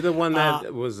 yeah. Was he the one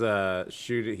that was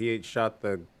shooting? He shot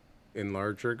the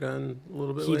enlarger gun a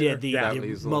little bit He later? did the That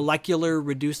was- molecular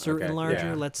reducer Okay, enlarger.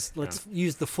 yeah. Let's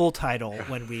use the full title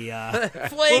when we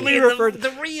Flaying we in referred- the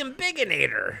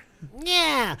reimbiginator.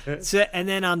 yeah. So, and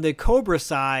then on the Cobra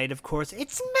side, of course,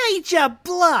 it's Major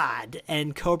Blood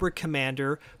and Cobra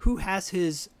Commander, who has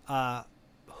his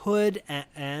hood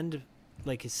and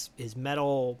like his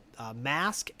metal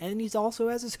mask, and he's also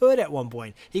has his hood at one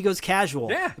point. He goes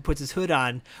casual. Yeah. He puts his hood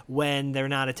on when they're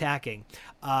not attacking.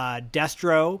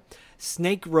 Destro,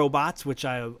 snake robots, which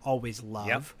I always love.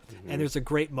 Yep. And there's a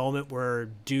great moment where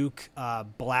Duke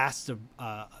blasts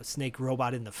a snake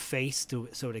robot in the face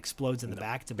so it explodes in the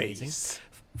back. It's amazing. Face.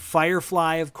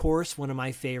 Firefly, of course, one of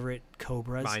my favorite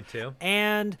Cobras. Mine too.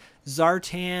 And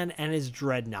Zartan and his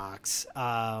Dreadnoks.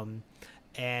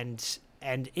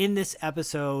 And in this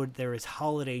episode, there is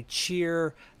holiday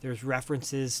cheer. There's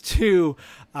references to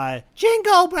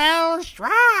Jingle Bells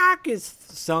Rock is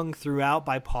sung throughout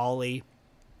by Pauly.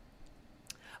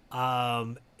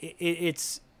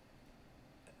 It's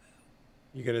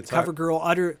You gonna talk?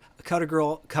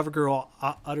 CoverGirl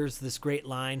utters this great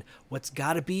line, "What's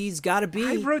gotta be's gotta be."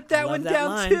 I wrote that love one down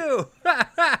line. too.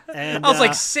 And, I was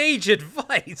like, sage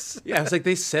advice. Yeah, I was like,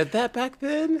 they said that back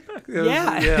then. It was-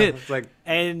 Yeah. it's like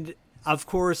And of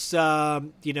course,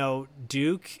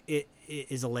 Duke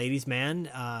is a ladies' man.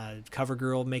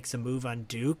 CoverGirl makes a move on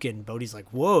Duke, and Bodhi's like,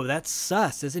 "Whoa, that's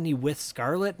sus! Isn't he with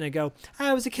Scarlet?" And I go,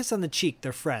 "It was a kiss on the cheek.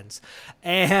 They're friends."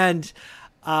 And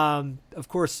of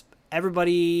course,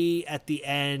 everybody at the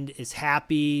end is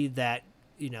happy that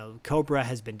Cobra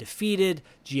has been defeated.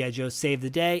 G.I. Joe saved the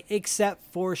day, except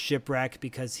for Shipwreck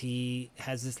because he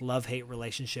has this love-hate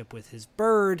relationship with his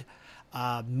bird.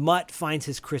 Mutt finds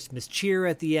his Christmas cheer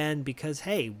at the end because,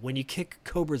 hey, when you kick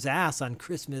Cobra's ass on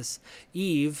Christmas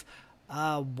Eve,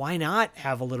 why not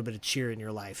have a little bit of cheer in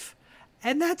your life?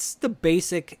 And that's the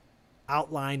basic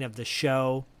outline of the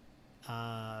show.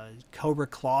 Cobra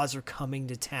Claws are coming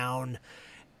to town.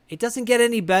 It doesn't get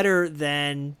any better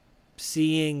than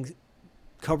seeing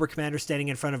Cobra Commander standing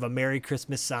in front of a Merry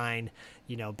Christmas sign,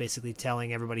 basically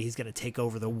telling everybody he's going to take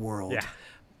over the world. Yeah.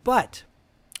 But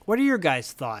what are your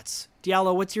guys' thoughts?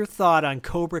 Diallo, what's your thought on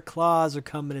Cobra Claws are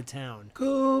coming to town?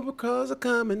 Cobra Claws are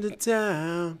coming to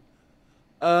town.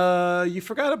 You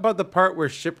forgot about the part where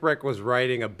Shipwreck was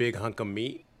riding a big hunk of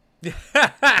meat. Oh,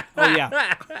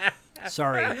 yeah.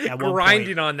 Sorry. At one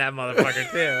Grinding on that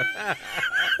motherfucker too. point,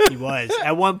 he was.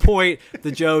 At one point,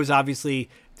 the Joes, obviously,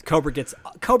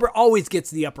 Cobra always gets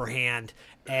the upper hand,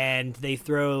 and they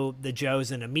throw the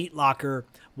Joes in a meat locker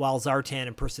while Zartan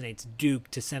impersonates Duke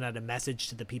to send out a message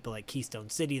to the people at Keystone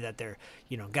City that they're,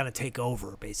 gonna take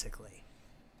over, basically.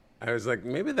 I was like,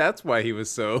 maybe that's why he was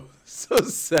so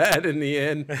sad in the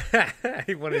end.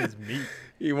 He wanted his meat.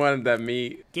 He wanted that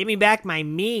meat. Give me back my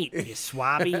meat, you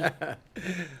swabby.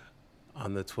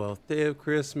 On the 12th day of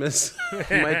Christmas,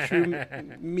 my true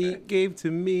meat gave to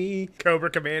me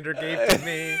Cobra Commander gave to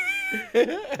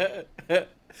me.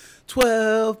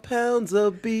 12 pounds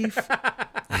of beef.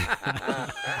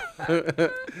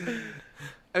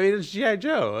 I mean, it's G.I.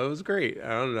 Joe. It was great. I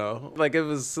don't know. Like, it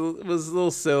was a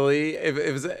little silly.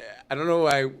 It was. I don't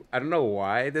know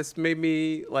why this made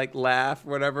me like laugh or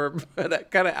whatever. But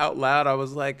kind of out loud, I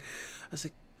was like,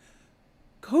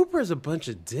 Cobra's a bunch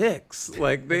of dicks.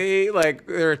 Like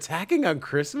they're attacking on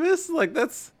Christmas. Like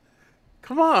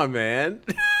come on, man.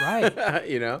 Right. But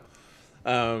yeah,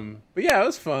 it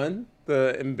was fun.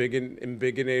 The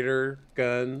Embiginator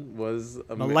gun was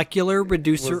Molecular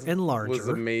reducer enlarger. was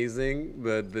amazing.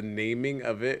 The naming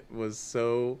of it was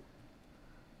so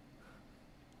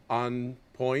on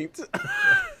point.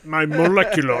 My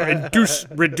molecular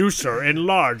reducer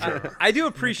enlarger. I do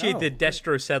appreciate that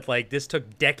Destro said like this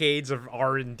took decades of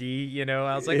R&D.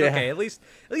 I was like, Yeah. okay, at least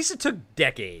it took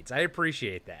decades. I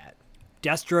appreciate that.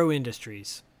 Destro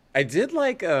Industries. I did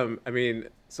like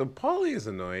so Pauly is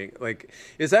annoying. Like,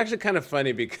 it's actually kind of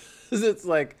funny because it's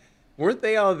like, weren't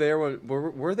they all there when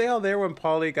were they all there when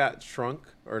Pauly got shrunk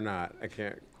or not? I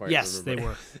can't quite Yes,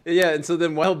 remember. they were. Yeah, and so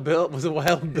then Wild Bill was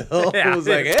Yeah. was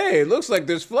like, hey, it looks like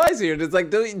there's flies here. And it's like,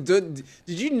 did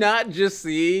you not just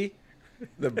see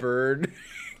the bird?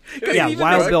 Yeah, even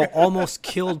Wild makes- Bill almost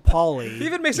killed Pauly. He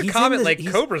even makes a He's in comment the- like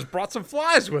he's- Cobra's brought some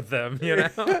flies with them. Yeah,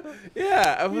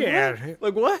 I was Yeah.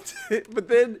 like what?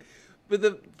 But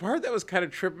the part that was kind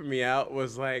of tripping me out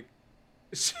was like,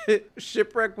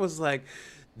 Shipwreck was like,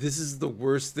 this is the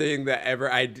worst thing that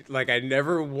ever I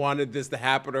never wanted this to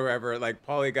happen or ever. Like,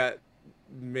 Pauly got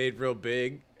made real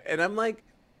big, and I'm like,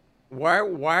 why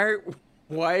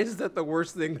is that the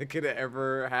worst thing that could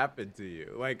ever happen to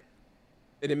you? Like,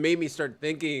 And it made me start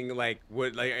thinking, like,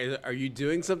 what, like, are you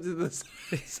doing something to this,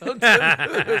 something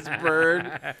to this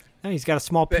bird No, he's got a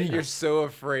small that you're penis. so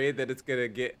afraid that it's gonna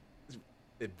get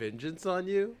vengeance on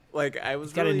you? Like, I was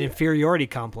He's got really, an inferiority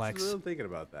complex. I'm thinking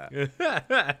about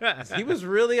that. He was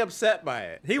really upset by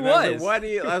it. He And I was. like, why do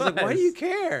you? I was like, why do was. you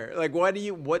care? Like, what do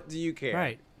you care?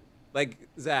 Right. Like,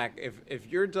 Zach, if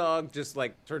your dog just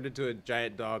like turned into a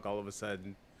giant dog all of a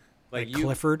sudden, like you,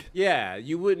 Clifford. yeah,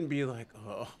 you wouldn't be like,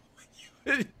 oh,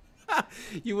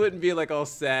 you wouldn't be like all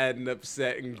sad and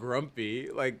upset and grumpy,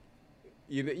 like,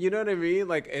 you know what I mean?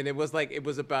 Like, and it was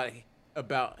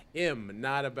about him,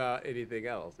 not about anything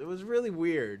else. It was really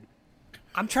weird.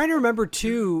 I'm trying to remember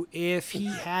too if he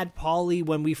had Polly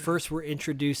when we first were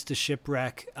introduced to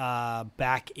Shipwreck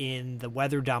back in the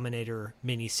Weather Dominator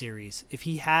miniseries. If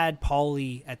he had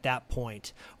Polly at that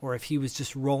point, or if he was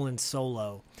just rolling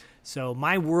solo. So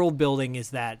my world building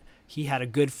is that he had a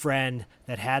good friend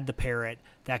that had the parrot.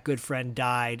 That good friend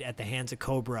died at the hands of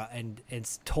Cobra and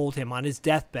told him on his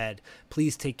deathbed,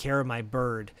 please take care of my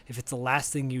bird. If it's the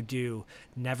last thing you do,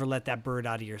 never let that bird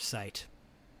out of your sight.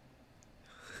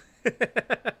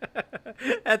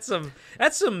 That's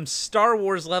some Star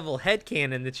Wars level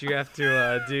headcanon that you have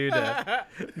to do to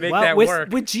make that work.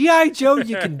 With G.I. Joe,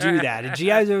 you can do that. And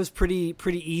G.I. Joe is pretty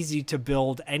easy to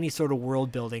build any sort of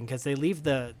world building because they leave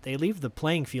the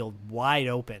playing field wide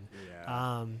open.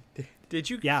 Yeah. Did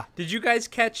you? Yeah. Did you guys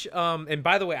catch? And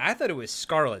by the way, I thought it was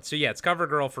Scarlet. So yeah, it's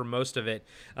CoverGirl for most of it,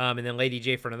 and then Lady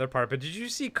J for another part. But did you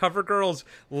see CoverGirl's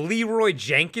Leroy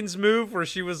Jenkins move where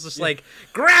she was just like,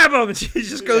 grab him, and she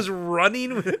just goes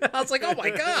running? I was like, oh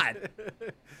my god.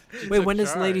 Wait, when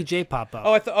does Lady J pop up?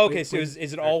 Oh, okay. So is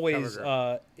it always?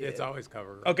 It's always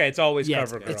CoverGirl. Okay, it's always Yeah,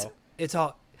 CoverGirl. it's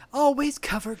always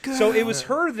CoverGirl. So it was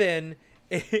her then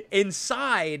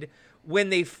inside when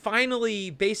they finally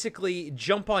basically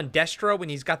jump on Destro when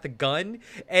he's got the gun,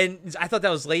 and I thought that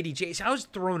was Lady J. So I was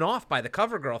thrown off by the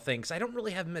CoverGirl thing because I don't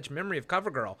really have much memory of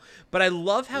CoverGirl, but I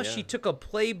love how she took a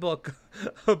playbook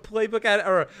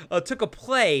out, or took a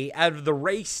play out of the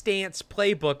Ray Stantz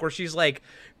playbook where she's like,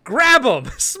 grab him,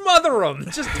 smother him,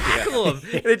 just tackle him.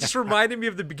 And it just reminded me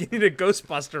of the beginning of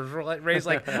Ghostbusters where Ray's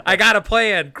like, I got a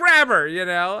plan, grab her, you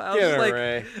know? I was like,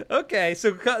 Ray. okay,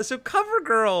 so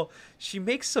CoverGirl, she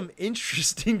makes some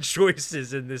interesting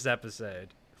choices in this episode.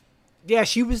 Yeah,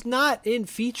 she was not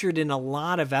featured in a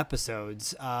lot of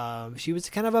episodes. She was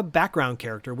kind of a background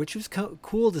character, which was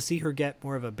cool to see her get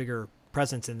more of a bigger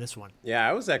presence in this one. Yeah,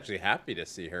 I was actually happy to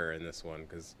see her in this one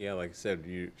because, yeah, like I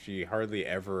said, she hardly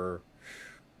ever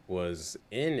was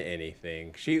in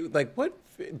anything. She, like, what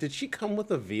did she come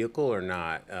with a vehicle or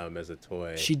not as a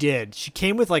toy? She did. She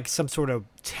came with like some sort of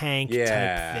tank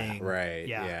type thing. Right.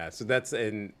 Yeah. Yeah. So that's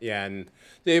and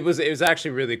it was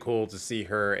actually really cool to see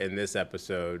her in this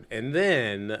episode. And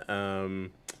then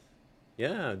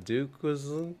Duke was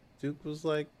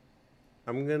like,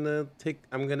 I'm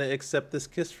gonna accept this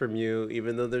kiss from you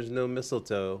even though there's no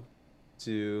mistletoe,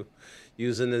 to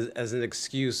use it as an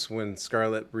excuse when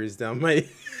Scarlet breathes down my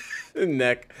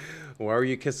neck. Why were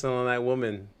you kissing on that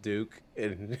woman, Duke?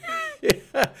 And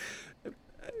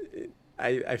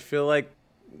I feel like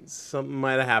something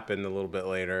might have happened a little bit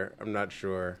later. I'm not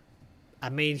sure. I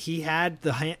mean, he had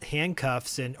the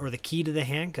handcuffs or the key to the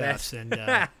handcuffs, and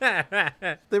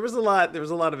There was a lot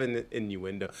of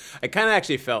innuendo. I kind of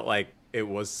actually felt like it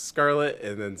was Scarlet,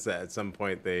 and then at some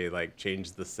point they like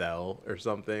changed the cell or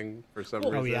something for some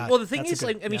reason. yeah. Well, the thing That's is, a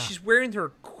good- like, I mean, yeah. she's wearing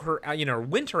her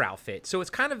winter outfit, so it's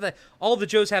kind of all the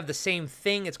Joes have the same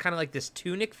thing. It's kind of like this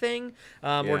tunic thing,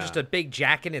 or just a big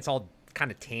jacket. And it's all kind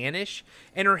of tannish,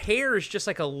 and her hair is just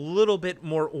like a little bit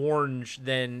more orange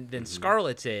than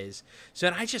Scarlett's is. So,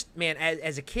 and I just, man,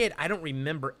 as a kid, I don't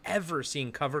remember ever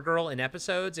seeing CoverGirl in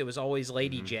episodes. It was always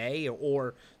Lady J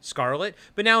or Scarlett.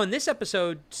 But now in this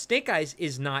episode, Snake Eyes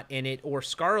is not in it, or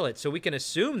Scarlett, so we can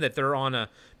assume that they're on a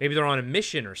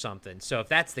mission or something. So if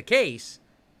that's the case,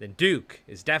 then Duke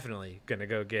is definitely gonna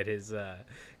go get his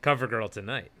CoverGirl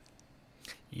tonight.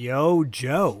 Yo,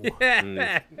 Joe. And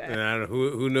I don't know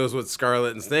who knows what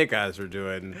Scarlet and Snake Eyes are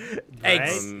doing.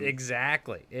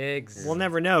 Exactly. We'll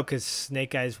never know because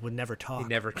Snake Eyes would never talk. He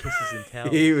never kisses and tells.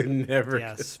 He would never.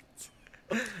 Yes.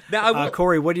 Now, I will,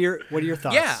 Corey, what are your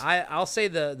thoughts? yeah, I'll say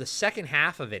the second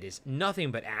half of it is nothing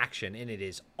but action, and it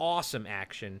is awesome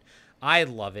action. I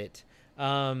love it.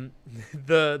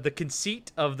 The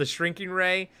conceit of the shrinking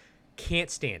ray, can't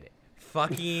stand it.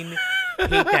 Fucking hate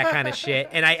that kind of shit.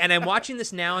 And I'm watching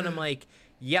this now, and I'm like,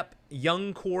 yep,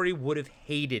 young Corey would have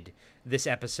hated this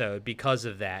episode because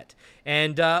of that.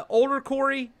 And older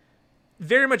Corey,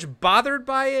 very much bothered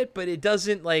by it, but it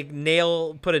doesn't like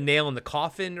put a nail in the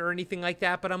coffin or anything like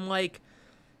that. But I'm like,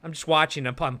 I'm just watching.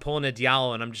 I'm pulling a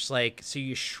Diallo, and I'm just like, so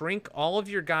you shrink all of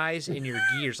your guys in your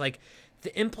gears, like.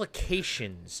 The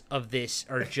implications of this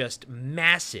are just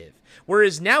massive.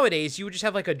 Whereas nowadays, you would just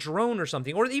have like a drone or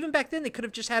something. Or even back then, they could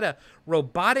have just had a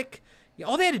robotic.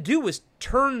 All they had to do was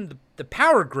turn the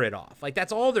power grid off. Like,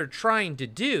 that's all they're trying to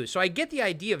do. So I get the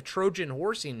idea of Trojan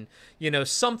horsing,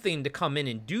 something to come in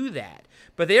and do that.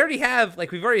 But they already have,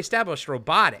 like, we've already established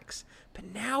robotics.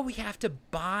 But now we have to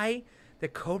buy the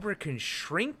Cobra can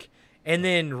shrink and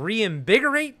then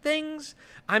reinvigorate things.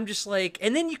 I'm just like,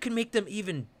 and then you can make them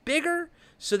even bigger,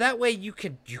 so that way you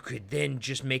could then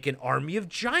just make an army of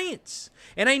giants.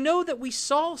 And I know that we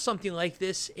saw something like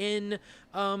this in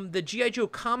the G.I. Joe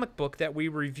comic book that we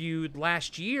reviewed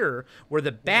last year, where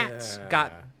the bats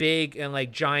got big and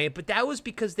like giant, but that was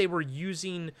because they were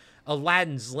using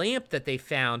Aladdin's lamp that they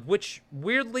found, which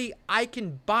weirdly I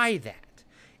can buy that.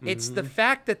 It's the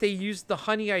fact that they used the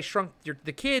Honey I Shrunk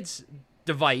the Kids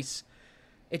device.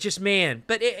 It's just, man,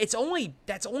 but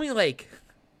that's only like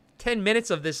 10 minutes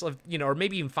of this, or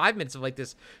maybe even 5 minutes of like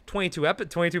this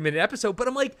 22-minute episode. But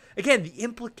I'm like, again, the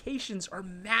implications are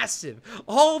massive.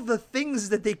 All the things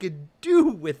that they could do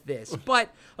with this.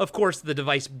 But of course, the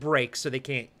device breaks, so they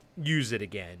can't use it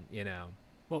again,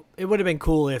 Well, it would have been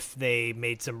cool if they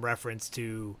made some reference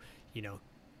to,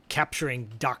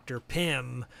 capturing Dr.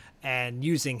 Pym and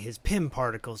using his Pym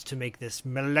particles to make this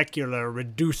molecular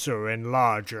reducer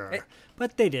enlarger.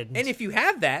 But they didn't. And if you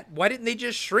have that, why didn't they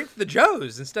just shrink the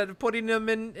Joes instead of putting them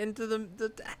into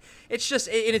the it's just,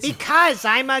 and it's because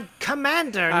I'm a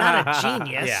commander, not a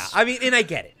genius. Yeah, I mean, and I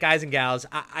get it, guys and gals.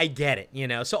 I get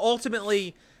it, So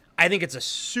ultimately, I think it's a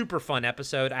super fun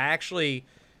episode. I actually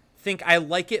think I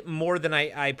like it more than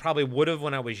I probably would have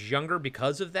when I was younger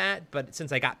because of that. But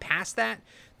since I got past that,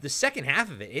 the second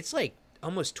half of it, it's like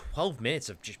almost 12 minutes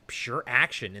of just pure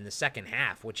action in the second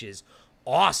half, which is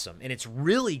awesome. And it's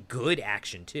really good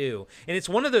action too. And it's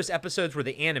one of those episodes where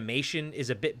the animation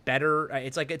is a bit better.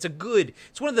 It's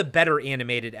one of the better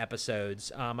animated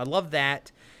episodes. I love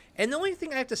that. And the only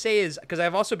thing I have to say is, because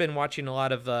I've also been watching a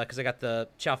lot of, because I got the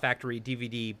Chow Factory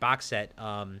DVD box set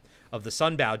of the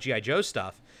Sunbow G.I. Joe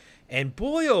stuff. And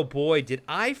boy, oh boy, did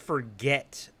I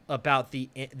forget about the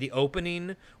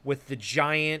opening with the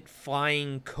giant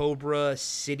flying Cobra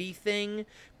city thing,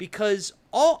 because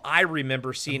all I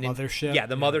remember seeing the mothership,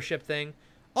 mothership thing,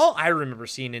 all I remember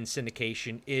seeing in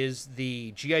syndication is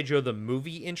the G.I. Joe the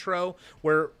movie intro,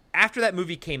 where after that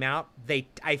movie came out,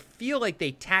 I feel like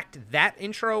they tacked that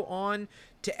intro on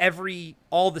to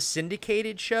all the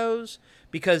syndicated shows,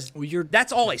 because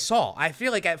that's all I saw. I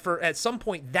feel like at some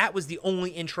point that was the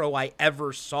only intro I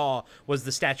ever saw, was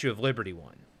the Statue of Liberty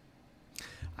one.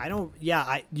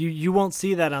 You won't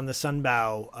see that on the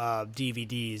Sunbow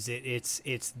DVDs.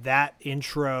 It's that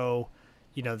intro.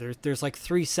 There's like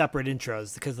 3 separate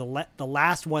intros, because the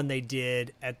last one they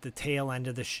did at the tail end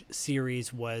of the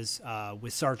series was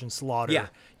with Sergeant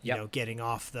Slaughter. Getting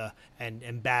off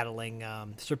and battling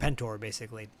Serpentor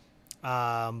basically.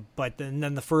 But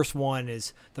then the first one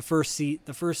is the first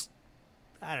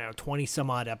I don't know, 20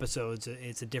 some odd episodes.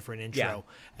 It's a different intro,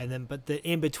 and then but the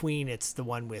in between, it's the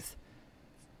one with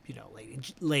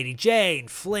Lady J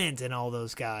and Flint and all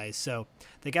those guys. So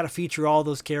they got to feature all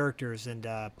those characters, and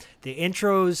the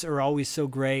intros are always so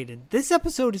great. And this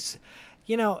episode is,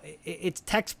 it's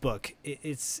textbook.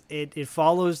 It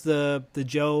follows the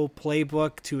Joe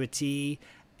playbook to a T,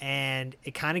 and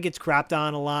it kind of gets crapped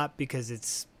on a lot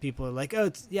because people are like, oh,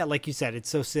 it's, like you said, it's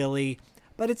so silly,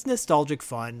 but it's nostalgic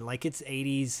fun. Like, it's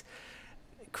 80s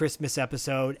Christmas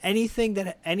episode.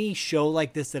 Any show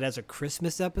like this that has a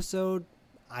Christmas episode,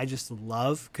 I just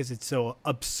love, because it's so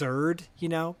absurd,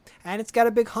 and it's got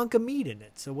a big hunk of meat in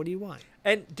it. So what do you want?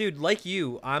 And dude, like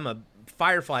you,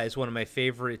 Firefly is one of my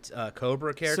favorite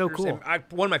Cobra characters. So cool. And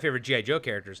one of my favorite G.I. Joe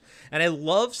characters. And I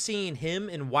love seeing him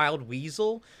and Wild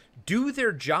Weasel do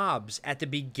their jobs at the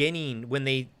beginning when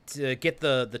they get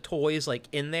the toys like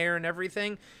in there and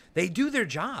everything. They do their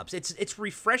jobs. It's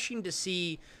refreshing to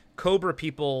see Cobra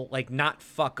people like not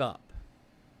fuck up.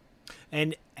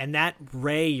 And that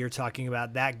ray you're talking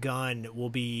about, that gun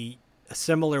will be a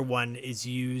similar one is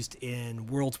used in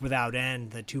Worlds Without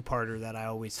End, the 2-parter that I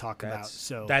always talk about.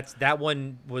 So that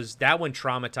one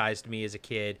traumatized me as a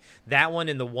kid. That one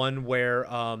and the one where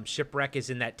Shipwreck is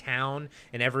in that town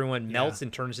and everyone melts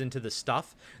and turns into the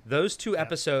stuff. Those 2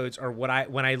 episodes are when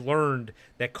I learned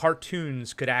that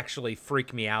cartoons could actually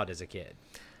freak me out as a kid.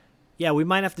 Yeah, we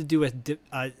might have to do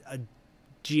a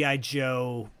G.I.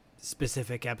 Joe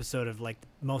specific episode of like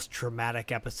most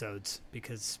traumatic episodes,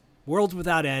 because Worlds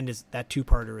Without End is that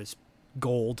 2-parter is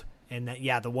gold, and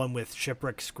that the one with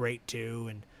Shipwreck's great too,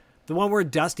 and the one where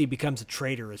Dusty becomes a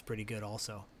traitor is pretty good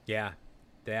also. Yeah.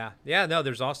 Yeah. No,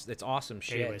 it's awesome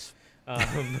shit. Anyways. But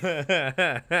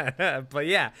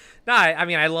yeah, no, I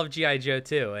mean, I love G.I. Joe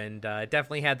too, and it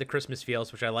definitely had the Christmas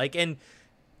feels, which I like. And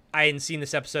I hadn't seen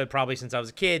this episode probably since I was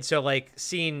a kid, so like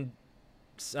seeing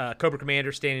Cobra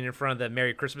Commander standing in front of the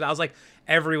Merry Christmas, I was like,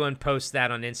 everyone posts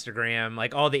that on Instagram,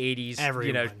 like all the 80s,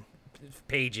 Everyone.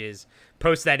 pages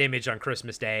post that image on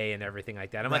Christmas Day and everything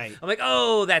like that. I'm Right. like,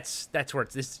 oh, that's where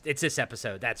it's this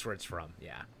episode. That's where it's from.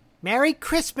 Yeah. Merry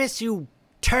Christmas, you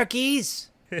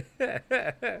turkeys.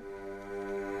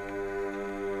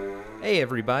 Hey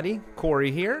everybody,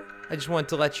 Corey here. I just wanted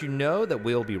to let you know that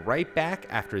we'll be right back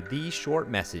after these short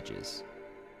messages.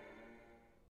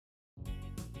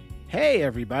 Hey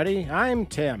everybody, I'm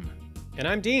Tim. And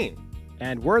I'm Dean.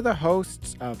 And we're the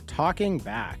hosts of Talking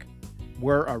Back.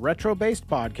 We're a retro-based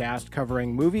podcast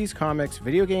covering movies, comics,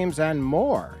 video games, and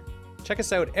more. Check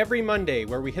us out every Monday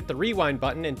where we hit the rewind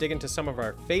button and dig into some of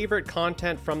our favorite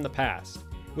content from the past.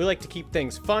 We like to keep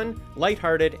things fun,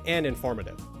 lighthearted, and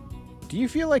informative. Do you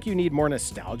feel like you need more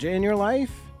nostalgia in your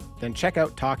life? Then check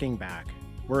out Talking Back.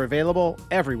 We're available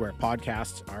everywhere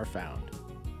podcasts are found.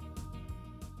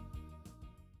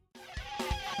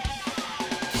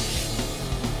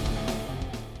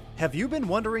 Have you been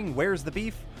wondering where's the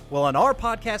beef? Well, on our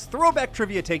podcast, Throwback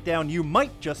Trivia Takedown, you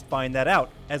might just find that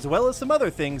out, as well as some other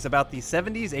things about the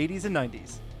 70s, 80s, and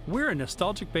 90s. We're a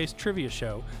nostalgic-based trivia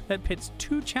show that pits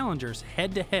two challengers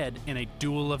head-to-head in a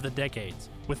duel of the decades,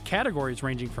 with categories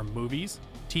ranging from movies,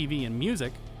 TV and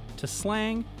music, to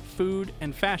slang, food,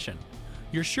 and fashion.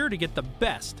 You're sure to get the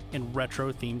best in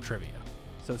retro-themed trivia.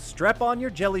 So strap on your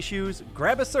jelly shoes,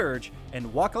 grab a Surge,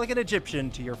 and walk like an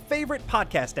Egyptian to your favorite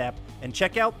podcast app and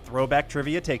check out Throwback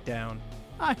Trivia Takedown.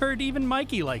 I heard even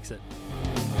Mikey likes it.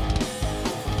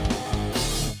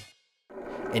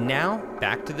 And now,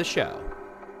 back to the show.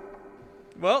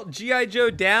 Well, G.I. Joe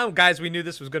down. Guys, we knew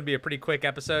this was going to be a pretty quick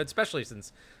episode, especially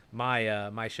since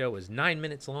my show was 9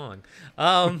 minutes long.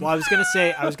 Well, I was gonna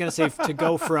say to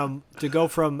go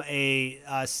from a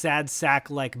sad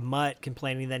sack like Mutt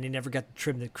complaining that he never got to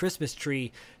trim the Christmas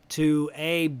tree to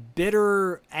a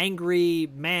bitter, angry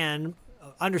man,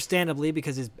 understandably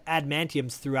because his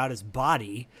adamantium's throughout his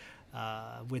body,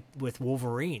 with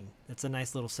Wolverine. That's a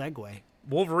nice little segue.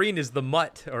 Wolverine is the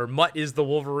Mutt, or Mutt is the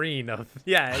Wolverine of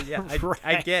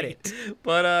I get it.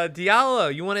 But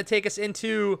Diallo, you want to take us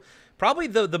into probably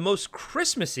the most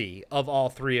Christmassy of all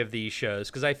three of these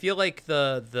shows, because I feel like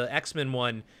the X-Men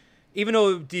one, even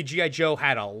though the G.I. Joe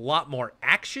had a lot more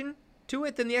action to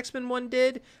it than the X-Men one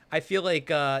did, I feel like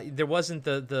there wasn't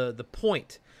the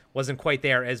point wasn't quite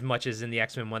there as much as in the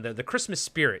X-Men one. The Christmas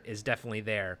spirit is definitely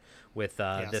there with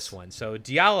this one. So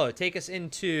Diallo, take us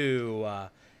into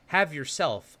Have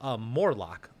Yourself a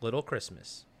Morlock Little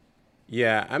Christmas.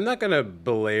 Yeah, I'm not going to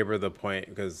belabor the point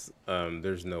because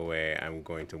there's no way I'm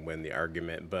going to win the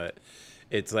argument, but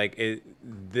it's like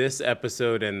this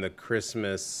episode and the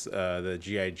Christmas, the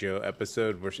G.I. Joe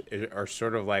episode are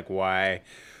sort of like why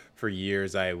for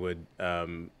years I would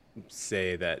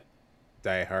say that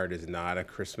Die Hard is not a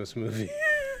Christmas movie.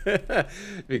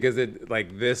 Because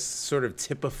this sort of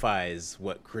typifies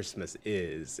what Christmas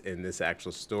is in this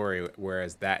actual story,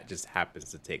 whereas that just happens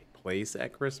to take place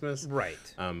at Christmas.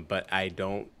 Right. But I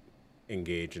don't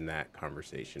engage in that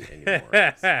conversation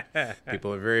anymore.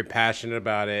 People are very passionate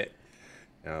about it.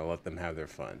 I'll let them have their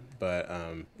fun. But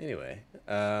anyway,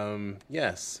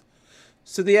 yes.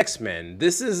 So the X-Men,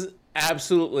 this is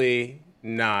absolutely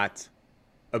not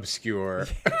obscure.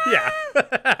 Yeah.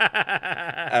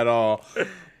 At all.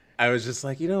 I was just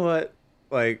like, you know what?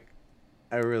 Like,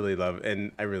 I really love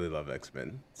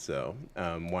X-Men. So,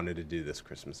 wanted to do this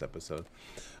Christmas episode.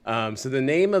 So the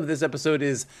name of this episode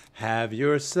is Have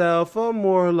Yourself a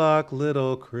Morlock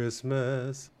Little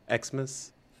Christmas.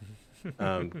 Xmas.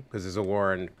 Because there's a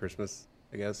war on Christmas,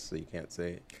 I guess, so you can't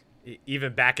say it.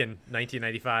 Even back in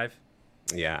 1995.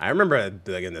 Yeah, I remember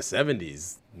like in the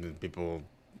 70s, people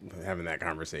having that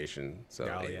conversation. So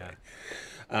anyway.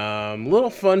 Little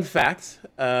fun fact: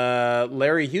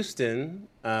 Larry Houston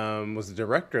was the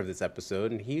director of this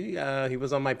episode, and he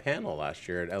was on my panel last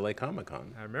year at LA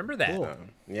Comic-Con. I remember that. Cool.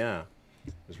 Yeah,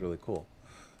 it was really cool.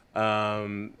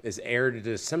 Is aired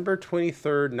December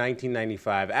 23rd,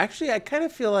 1995. Actually, I kind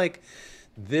of feel like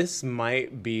this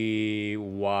might be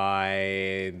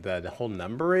why the whole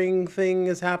numbering thing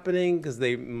is happening, because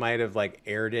they might have like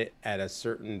aired it at a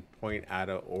certain point out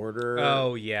of order.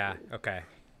 Oh yeah, okay.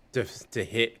 To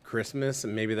hit Christmas,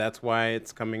 and maybe that's why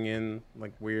it's coming in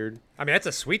like weird. I mean, that's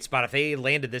a sweet spot. If they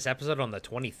landed this episode on the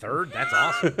 23rd, that's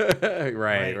awesome.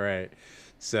 Right.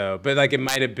 So, but like it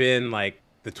might have been like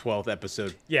the 12th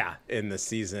episode Yeah. in the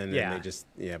season. Yeah. And they just,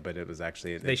 but it was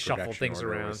actually They shuffled production things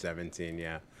order around. was 17.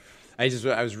 Yeah. I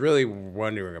was really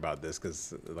wondering about this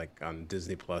because like on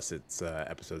Disney Plus, it's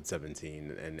episode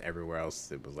 17 and everywhere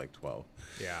else it was like 12.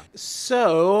 Yeah.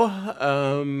 So,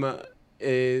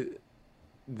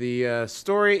 the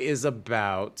story is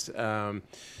about,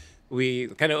 we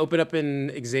kind of open up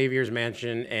in Xavier's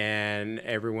mansion and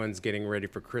everyone's getting ready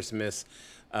for Christmas.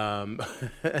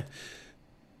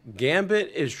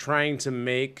 Gambit is trying to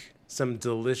make some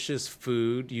delicious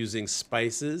food using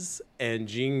spices, and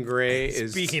Jean Grey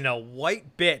is... Being a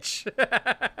white bitch.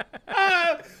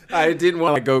 I didn't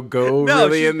want to go No,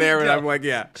 really she's in there, being- and no. I'm like,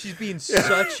 yeah. She's being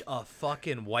such a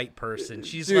fucking white person.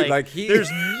 She's Dude, like he-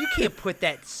 you can't put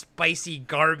that spicy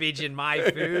garbage in my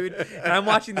food. And I'm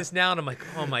watching this now, and I'm like,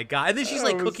 oh my god. And then she's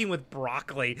like cooking with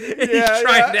broccoli. And he's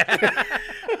trying to.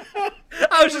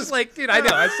 I was just like, dude, I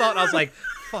know. I saw it. And I was like,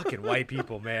 fucking white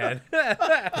people, man,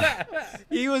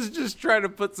 He was just trying to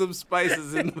put some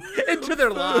spices in into their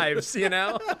lives, you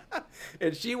know.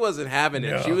 and she wasn't having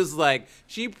it. No. She was like,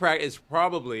 it's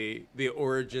probably the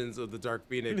origins of the Dark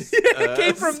Phoenix. It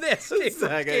came from this. Came from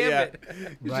saga, Gambit.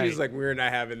 She was like, we're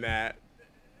not having that.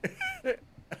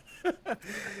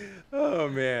 Oh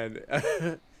man.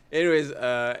 Anyways,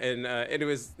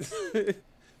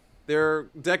 they're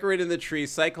decorating the tree.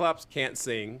 Cyclops can't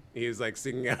sing. He was like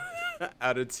singing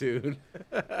out of tune.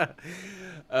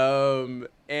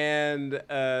 And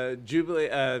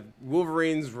Jubilee,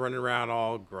 Wolverine's running around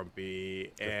all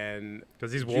grumpy, and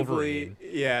 'Cause he's Jubilee, Wolverine.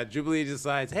 yeah, Jubilee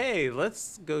decides, hey,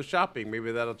 let's go shopping.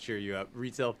 Maybe that'll cheer you up.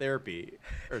 Retail therapy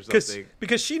or something.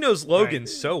 Because she knows Logan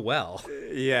so well.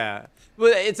 Yeah,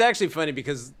 but it's actually funny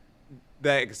because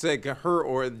it's like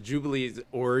Jubilee's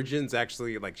origins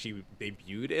actually, like, she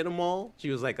debuted in a mall.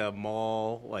 She was like a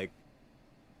mall like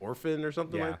orphan or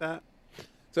something like that.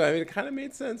 So I mean, it kind of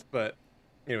made sense. But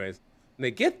anyways, when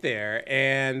they get there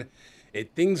and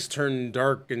things turn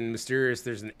dark and mysterious,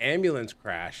 there's an ambulance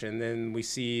crash, and then we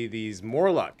see these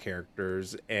Morlock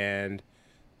characters, and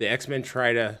the X-Men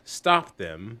try to stop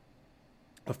them.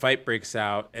 A fight breaks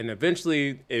out, and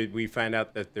eventually we find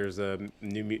out that there's a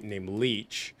new mutant named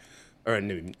Leech, or a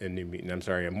new mutant, I'm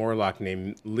sorry, a Morlock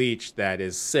named Leech that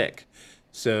is sick.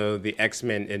 So the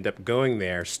X-Men end up going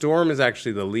there. Storm is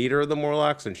actually the leader of the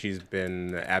Morlocks, and she's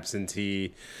been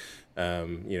absentee,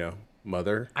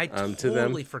 mother I to them.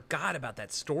 totally forgot about that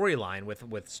storyline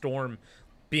with Storm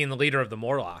being the leader of the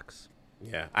Morlocks.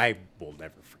 Yeah, I will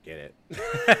never forget it.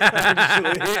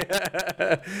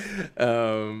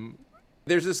 Actually.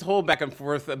 There's this whole back and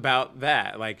forth about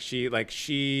that.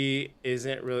 She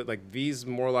isn't really, like, these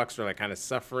Morlocks are like kind of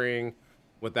suffering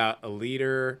without a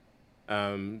leader.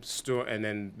 And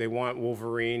then they want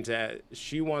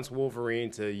she wants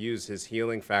Wolverine to use his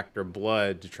healing factor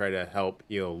blood to try to help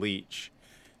heal Leech.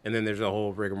 And then there's a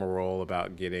whole rigmarole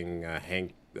about getting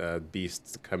Hank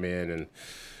Beast to come in and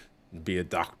be a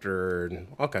doctor and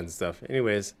all kinds of stuff.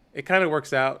 Anyways, it kind of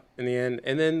works out in the end.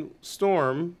 And then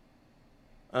Storm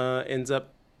ends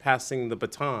up passing the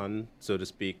baton, so to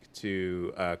speak,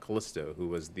 to Callisto, who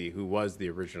was the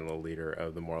original leader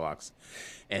of the Morlocks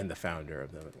and the founder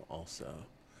of them also.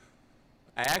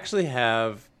 I actually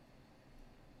have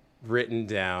written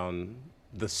down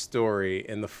the story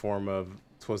in the form of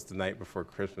 "'Twas the Night Before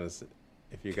Christmas,"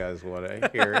 if you guys want to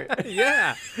hear it.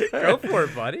 Yeah, go for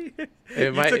it, buddy.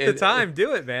 You took the time.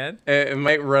 Do it, man. It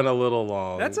might run a little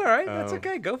long. That's all right. That's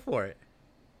okay. Go for it.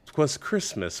 'Twas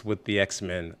Christmas with the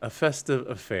X-Men, a festive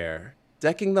affair,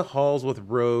 decking the halls with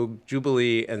Rogue,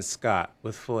 Jubilee, and Scott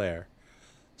with flair.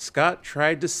 Scott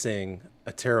tried to sing,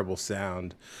 a terrible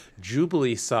sound.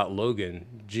 Jubilee sought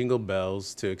Logan, jingle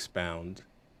bells to expound.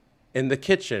 In the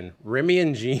kitchen, Remy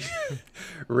and Jean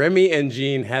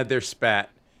had their spat.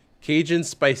 Cajun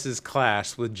spices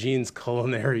clashed with Jean's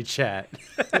culinary chat.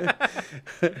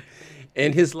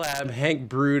 In his lab, Hank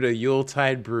brewed a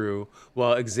Yuletide brew,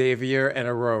 while Xavier and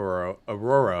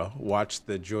Aurora watched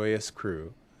the joyous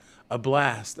crew. A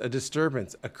blast, a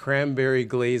disturbance, a cranberry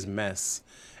glaze mess.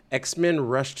 X-Men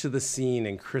rushed to the scene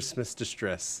in Christmas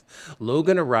distress.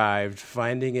 Logan arrived,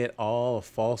 finding it all a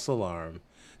false alarm.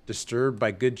 Disturbed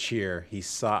by good cheer, he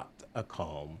sought a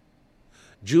calm.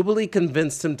 Jubilee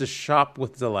convinced him to shop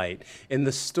with delight. In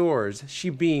the stores, she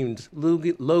beamed.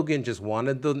 Logan just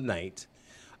wanted the night.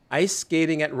 Ice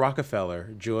skating at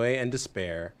Rockefeller, joy and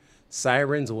despair.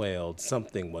 Sirens wailed,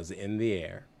 something was in the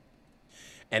air.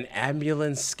 An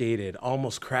ambulance skated,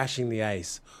 almost crashing the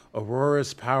ice.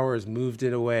 Aurora's powers moved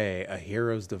it away, a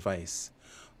hero's device.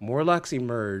 Morlocks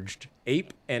emerged,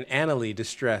 Ape and Annalie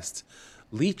distressed.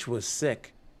 Leech was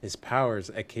sick, his powers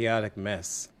a chaotic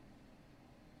mess.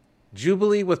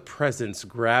 Jubilee with presents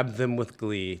grabbed them with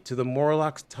glee. To the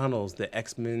Morlocks' tunnels the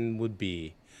X-Men would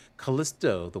be.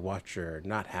 Callisto, the Watcher,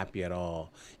 not happy at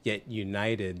all, yet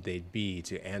united they'd be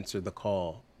to answer the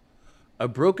call. A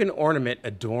broken ornament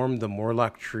adorned the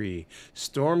Morlock tree.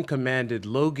 Storm commanded,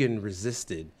 Logan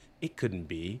resisted. It couldn't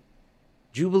be.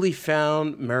 Jubilee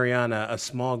found Mariana, a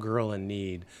small girl in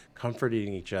need,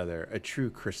 comforting each other, a true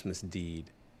Christmas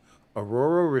deed.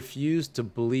 Aurora refused to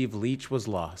believe Leech was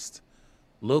lost.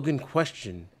 Logan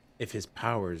questioned if his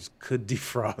powers could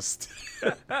defrost.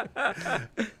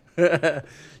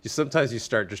 Sometimes you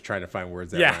start just trying to find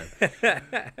words that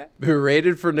rhyme.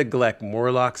 Berated for neglect,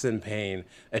 Morlocks in pain.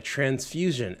 A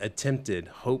transfusion attempted,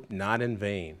 hope not in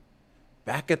vain.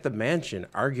 Back at the mansion,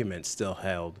 argument still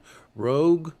held.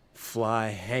 Rogue flew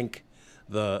Hank,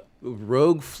 the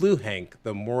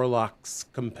Morlocks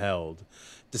compelled.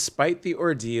 Despite the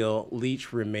ordeal,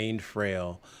 Leech remained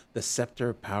frail, the scepter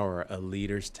of power a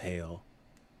leader's tale.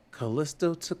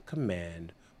 Callisto took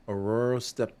command, Aurora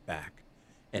stepped back,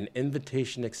 an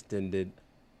invitation extended,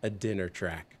 a dinner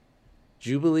track.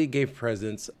 Jubilee gave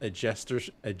presents, a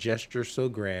gesture so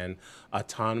grand,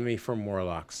 autonomy for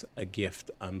Morlocks, a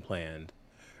gift unplanned.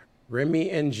 Remy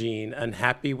and Jean,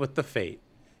 unhappy with the fate,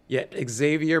 yet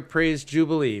Xavier praised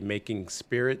Jubilee, making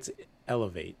spirits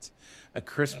elevate. A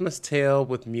Christmas tale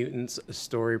with mutants, a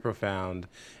story profound,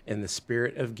 in the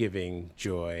spirit of giving,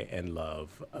 joy and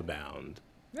love abound.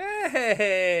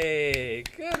 Hey,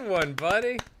 good one,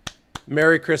 buddy.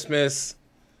 Merry Christmas.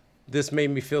 This made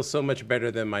me feel so much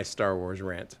better than my Star Wars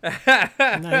rant.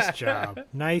 Nice job.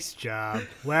 Nice job.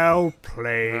 Well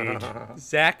played.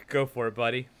 Zach, go for it,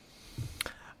 buddy.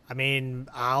 I mean,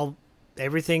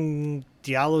 everything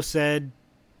Diallo said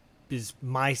is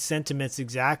my sentiments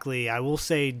exactly. I will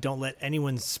say, don't let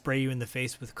anyone spray you in the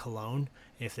face with cologne.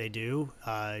 If they do,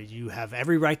 you have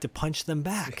every right to punch them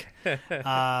back.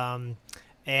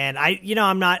 And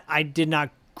I did not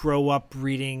grow up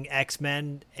reading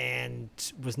X-Men and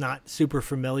was not super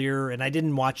familiar, and I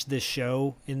didn't watch this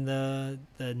show in the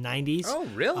 90s. Oh,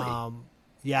 really?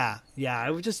 Yeah.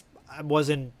 It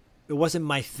wasn't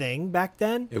my thing back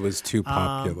then. It was too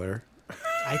popular.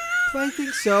 I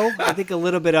think so. I think a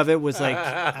little bit of it was like,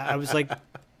 I was like,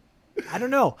 I don't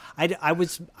know. I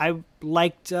was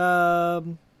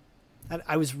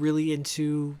really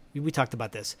into, we talked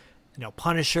about this,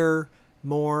 Punisher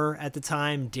more at the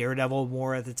time, Daredevil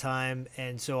more at the time.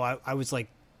 And so I was like,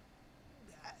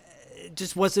 it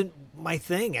just wasn't my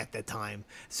thing at the time.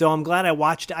 So I'm glad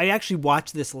I actually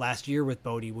watched this last year with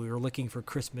Bodie. We were looking for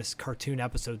Christmas cartoon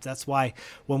episodes. That's why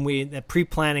when the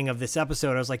pre-planning of this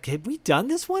episode, I was like, have we done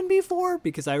this one before?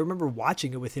 Because I remember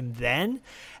watching it with him then,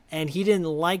 and he didn't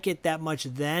like it that much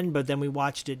then, but then we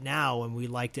watched it now and we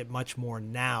liked it much more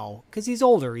now because he's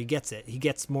older. He gets it. He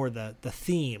gets more the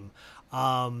theme.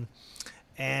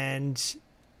 And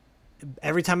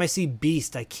every time I see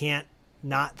Beast, I can't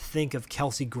not think of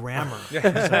Kelsey Grammer.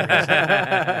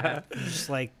 I'm just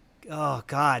like, oh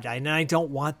God, I don't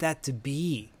want that to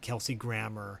be Kelsey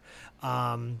Grammer.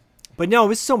 But no, it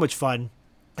was so much fun.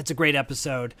 It's a great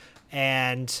episode,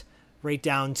 and right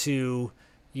down to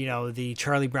the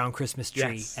Charlie Brown Christmas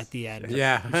tree at the end.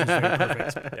 Yeah, which is very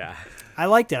perfect. Yeah, I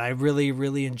liked it. I really,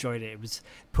 really enjoyed it. It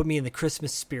put me in the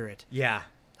Christmas spirit. Yeah.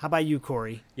 How about you,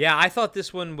 Corey? Yeah, I thought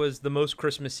this one was the most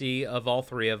Christmassy of all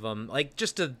three of them. Like,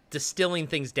 just distilling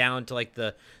things down to, like,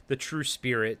 the true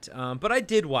spirit. But I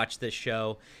did watch this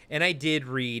show, and I did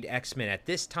read X-Men at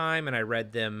this time, and I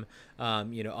read them,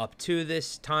 up to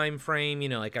this time frame.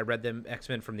 I read them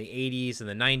X-Men from the 80s and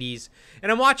the 90s.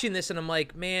 And I'm watching this, and I'm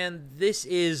like, man, this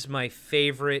is my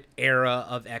favorite era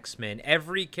of X-Men.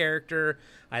 Every character,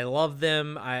 I love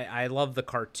them. I love the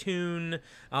cartoon.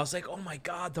 I was like, oh my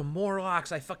God, the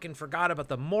Morlocks. I fucking forgot about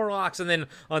the Morlocks. And then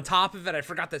on top of it, I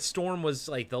forgot that Storm was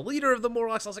like the leader of the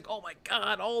Morlocks. I was like, oh my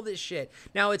God, all this shit.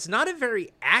 Now, it's not a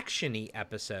very action-y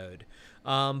episode,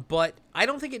 but I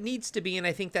don't think it needs to be, and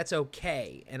I think that's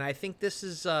okay. And I think this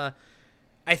is...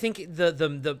 I think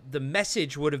the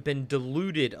message would have been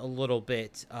diluted a little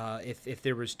bit if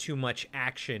there was too much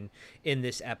action in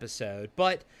this episode.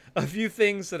 But a few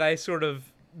things that I sort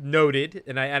of noted,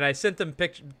 and I sent them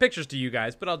pictures to you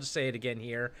guys, but I'll just say it again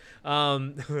here.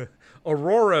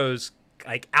 Aurora's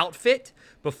like outfit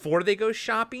before they go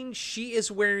shopping, she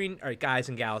is wearing, all right, guys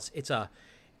and gals,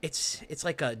 it's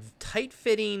like a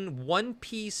tight-fitting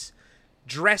one-piece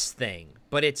dress thing,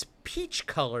 but it's peach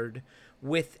colored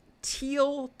with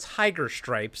teal tiger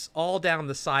stripes all down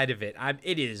the side of it.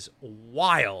 It is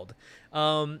wild.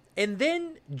 And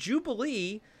then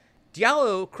Jubilee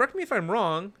Diallo, correct me if I'm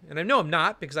wrong, and I know I'm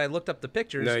not because I looked up the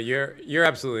pictures. No, you're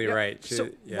absolutely right.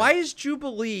 Why is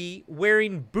Jubilee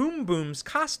wearing Boom Boom's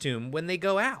costume when they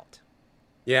go out?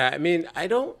 Yeah, I mean, I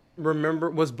don't remember.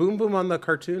 Was Boom Boom on the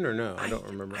cartoon or no? I don't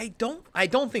remember. I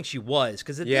don't think she was,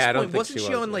 because at this I don't point, think wasn't she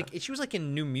she was, on yeah. like she was like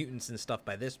in New Mutants and stuff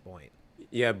by this point?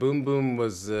 Yeah, Boom Boom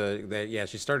was that. Yeah,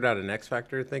 she started out in X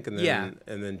Factor, I think, and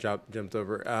then jumped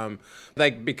over.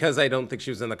 Like, because I don't think she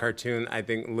was in the cartoon. I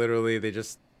think literally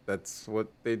that's what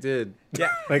they did. Yeah,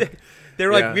 like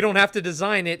they're like, we don't have to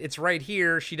design it. It's right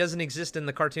here. She doesn't exist in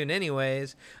the cartoon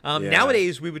anyways.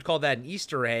 Nowadays, we would call that an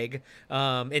Easter egg.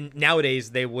 And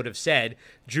nowadays, they would have said,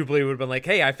 Jubilee would have been like,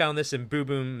 hey, I found this in Boo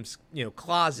Boom's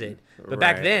closet. But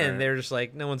back then, they're just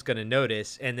like, no one's going to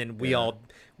notice. And then we all,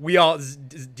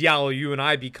 Diallo, you and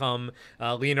I become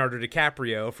Leonardo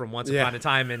DiCaprio from Once Upon a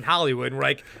Time in Hollywood. And we're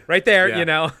like, right there,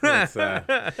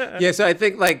 So I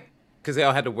think, like, because they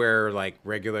all had to wear like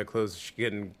regular clothes.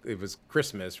 It was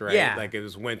Christmas, right? Yeah. Like it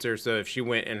was winter, so if she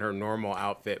went in her normal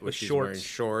outfit, which she's wearing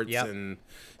shorts, and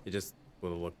it just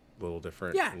would look a little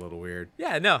different, a little weird.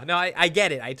 Yeah, no, I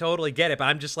get it. I totally get it. But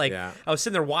I'm just like, I was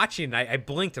sitting there watching, and I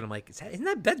blinked, and I'm like,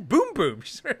 that's Boom Boom?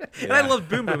 And I love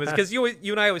Boom Boom, because you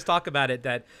and I always talk about it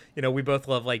that we both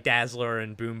love like Dazzler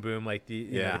and Boom Boom, like the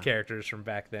the characters from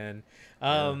back then.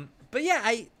 But yeah,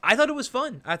 I thought it was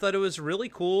fun. I thought it was really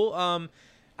cool.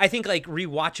 I think like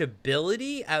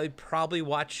rewatchability, I would probably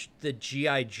watch the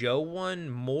G.I. Joe one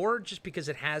more just because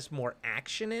it has more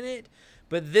action in it.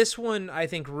 But this one, I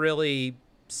think, really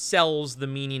sells the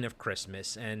meaning of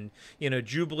Christmas. And,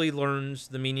 Jubilee learns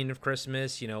the meaning of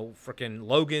Christmas. Frickin'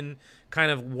 Logan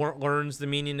kind of learns the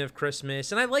meaning of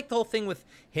Christmas. And I like the whole thing with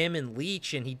him and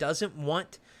Leech, and he doesn't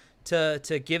want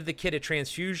to give the kid a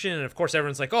transfusion. And, of course,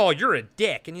 everyone's like, oh, you're a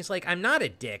dick. And he's like, I'm not a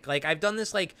dick. Like, I've done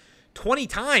this, like, 20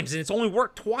 times and it's only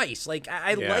worked twice. Like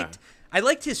I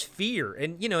liked his fear,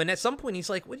 and and at some point he's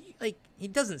like, what do you like, he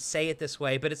doesn't say it this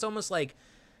way, but it's almost like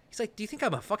he's like, do you think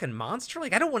I'm a fucking monster?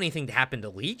 Like, I don't want anything to happen to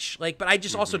Leech, like, but I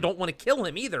just also don't want to kill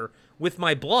him either with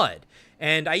my blood.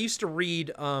 And I used to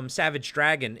read Savage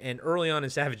Dragon, and early on in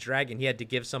Savage Dragon he had to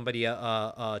give somebody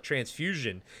a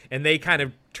transfusion, and they kind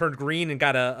of turned green and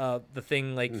got the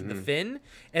thing, like the fin,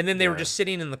 and then they were just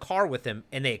sitting in the car with him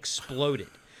and they exploded.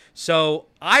 So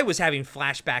I was having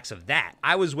flashbacks of that.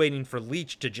 I was waiting for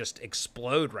Leech to just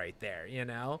explode right there,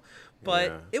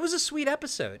 But it was a sweet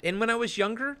episode. And when I was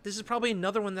younger, this is probably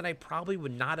another one that I probably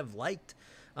would not have liked.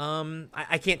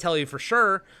 I can't tell you for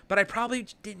sure, but I probably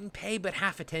didn't pay but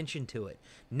half attention to it.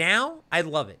 Now, I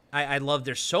love it. I love,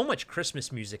 there's so much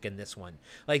Christmas music in this one.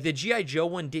 Like, the G.I. Joe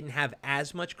one didn't have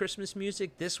as much Christmas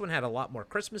music. This one had a lot more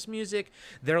Christmas music.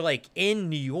 They're, like, in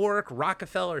New York,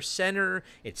 Rockefeller Center.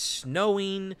 It's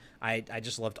snowing. I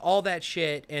just loved all that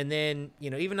shit. And then,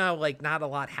 even though, like, not a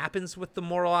lot happens with the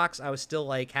Morlocks, I was still,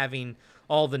 like, having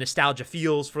all the nostalgia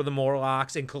feels for the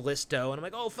Morlocks and Callisto. And I'm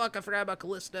like, oh, fuck, I forgot about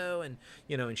Callisto, and,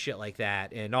 and shit like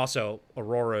that. And also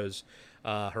Aurora's,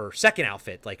 her second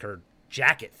outfit, like her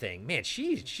jacket thing, man,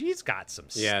 she's got some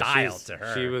style to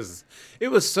her. It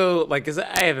was so, like, because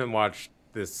I haven't watched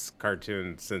this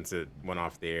cartoon since it went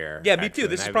off the air. Yeah, me too.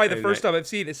 This is probably the first time I've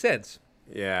seen it since.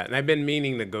 Yeah, and I've been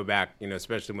meaning to go back,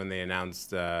 especially when they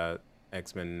announced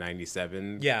X-Men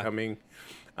 97 coming.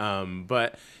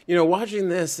 But watching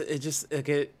this, it just like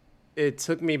it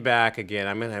took me back again.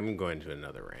 I'm going to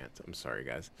another rant. I'm sorry,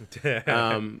 guys.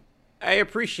 I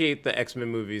appreciate the X-Men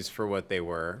movies for what they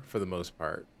were, for the most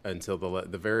part, until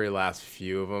the very last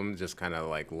few of them just kind of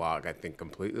like I think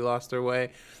completely lost their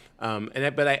way.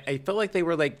 But I felt like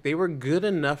they were good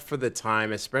enough for the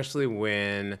time, especially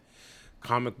when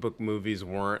comic book movies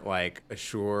weren't like a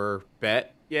sure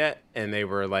bet yet, and they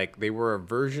were a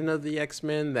version of the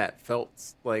X-Men that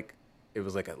felt like it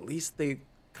was like at least they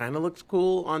kind of looked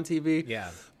cool on TV. Yeah.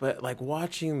 But like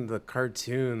watching the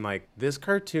cartoon, like this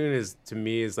cartoon is to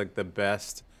me is like the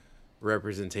best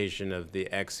representation of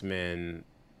the X-Men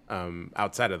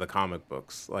outside of the comic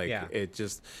books. Like it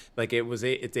just like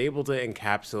it's able to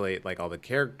encapsulate like all the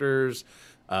characters,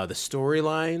 the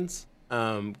storylines.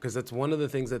 Because that's one of the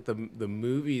things that the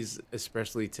movies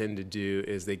especially tend to do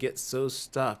is they get so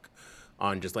stuck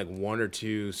on just like one or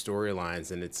two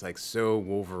storylines, and it's like so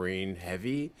Wolverine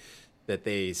heavy that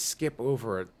they skip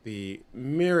over the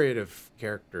myriad of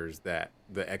characters that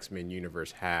the X-Men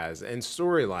universe has, and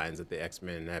storylines that the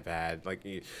X-Men have had, like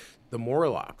the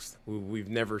Morlocks, who we've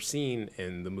never seen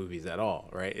in the movies at all,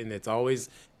 right? And it's always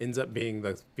ends up being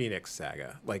the Phoenix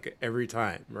Saga, like every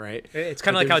time, right? It's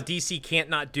kind of like how DC can't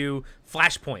not do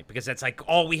Flashpoint because that's like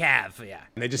all we have. Yeah,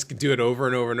 and they just do it over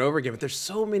and over and over again. But there's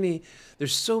so many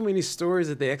stories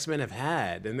that the X-Men have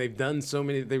had, and they've done so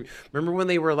many. They remember when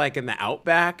they were like in the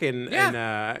Outback, and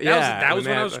that was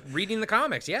when I was reading the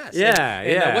comics. Yes,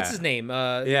 yeah. What's his name?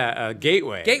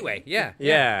 Gateway. Gateway.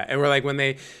 Yeah. And we're like when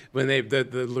they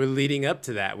the leading up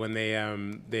to that, when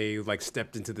they like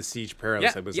stepped into the Siege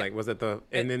Perilous. It was like, was it the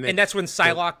and that's when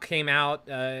Psylocke came out,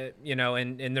 and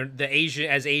the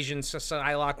Asian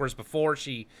Psylocke, whereas before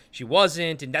she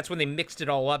wasn't, and that's when they mixed it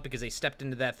all up because they stepped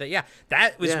into that thing. Yeah,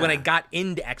 that was when I got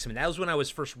into X-Men. That was when I was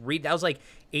first reading. That was like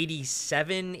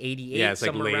 87, 88, it's like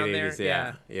somewhere late around 80s,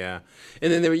 there. Yeah.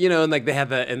 And then they were, and like they had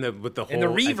with the whole and the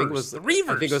Reavers. I think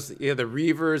it was the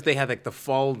Reavers. They had like the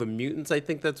Fall of the Mutants. I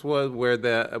think that's where with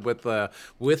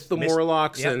the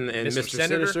Morlocks and Mr.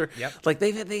 Sinister. Yep. Like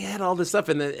they had all this stuff,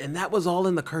 and that was all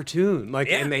in the cartoon. Like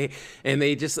and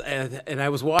they just and I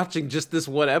was watching just this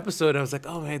one episode. I was like,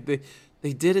 oh man,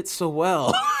 they did it so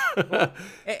well.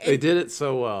 They did it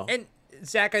so well. And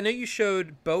Zach, I know you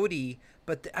showed Bodhi,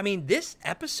 but this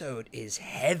episode is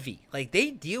heavy. Like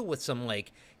they deal with some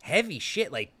like heavy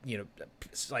shit, like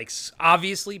like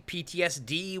obviously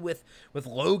PTSD with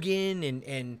Logan,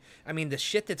 and the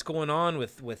shit that's going on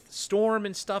with Storm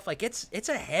and stuff. Like it's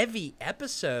a heavy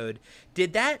episode.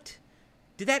 Did that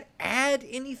add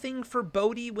anything for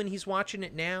Bodhi when he's watching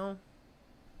it now?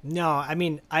 No,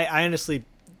 I honestly,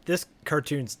 this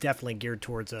cartoon's definitely geared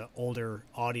towards an older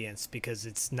audience because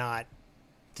it's not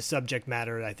the subject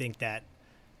matter. I think that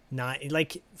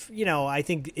I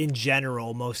think in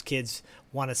general most kids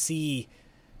want to see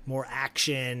more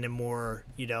action and more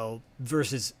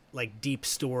versus like deep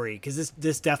story, because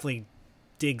this definitely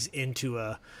digs into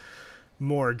a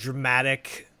more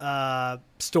dramatic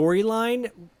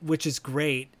storyline, which is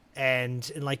great,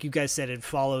 and like you guys said, it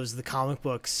follows the comic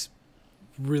books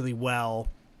really well,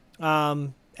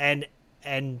 and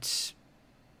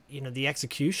the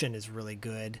execution is really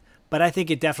good, but I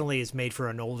think it definitely is made for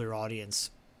an older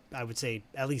audience. I would say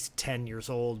at least 10 years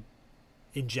old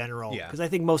in general, because I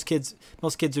think most kids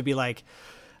would be like,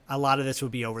 a lot of this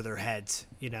would be over their heads,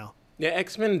 Yeah,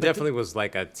 X-Men definitely was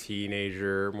like a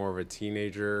teenager, more of a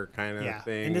teenager kind of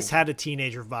thing. And this had a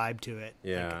teenager vibe to it.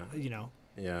 Yeah. Like,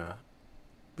 Yeah.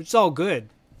 Which is all good.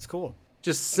 It's cool.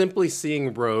 Just simply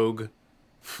seeing Rogue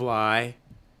fly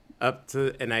up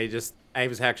to, and I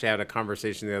was actually having a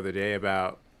conversation the other day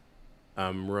about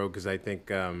Rogue, because I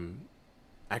think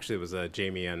actually it was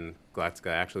Jamie and Glatzka,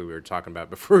 actually we were talking about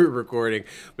before we were recording,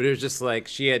 but it was just like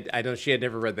she had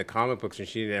never read the comic books, and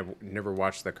she never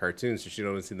watched the cartoons, so she'd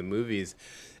only seen the movies,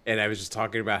 and I was just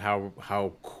talking about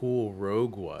how cool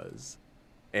Rogue was,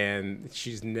 and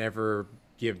she's never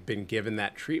been given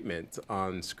that treatment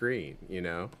on screen,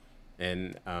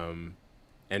 and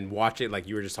watch it, like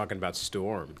you were just talking about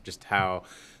Storm, just how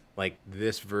like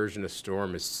this version of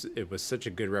Storm it was such a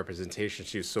good representation.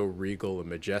 She was so regal and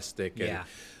majestic and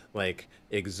like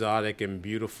exotic and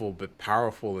beautiful, but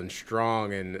powerful and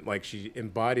strong, and like she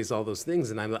embodies all those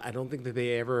things. And I don't think that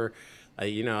they ever,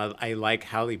 I like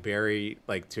Halle Berry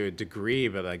like to a degree,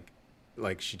 but like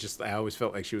I always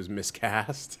felt like she was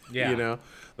miscast.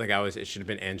 Like it should have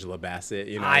been Angela Bassett.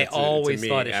 I always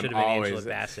thought it should have been Angela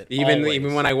Bassett.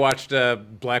 Even when I watched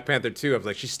Black Panther 2, I was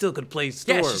like, she still could play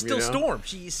Storm. Yeah, she's still Storm.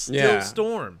 She's still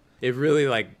Storm. It really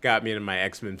like got me into my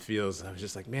X-Men feels. I was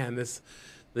just like, man, this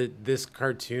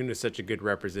cartoon is such a good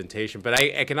representation. But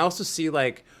I can also see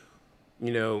like,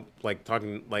 like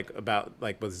talking like about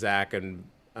like with Zach and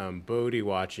Bodhi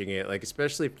watching it, like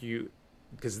especially if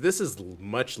because this is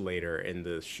much later in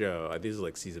the show. This is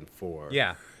like season 4.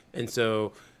 Yeah. And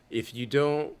so if you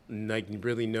don't like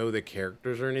really know the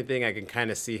characters or anything, I can kind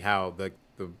of see how the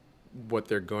what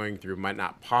they're going through might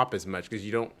not pop as much, because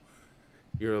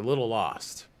you're a little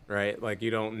lost, right? Like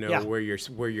you don't know where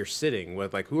you're sitting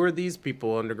with, like, who are these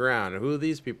people underground? Who are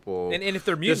these people? And if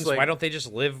they're mutants, why don't they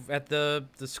just live at the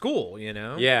school,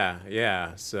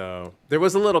 Yeah. So there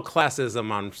was a little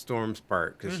classism on Storm's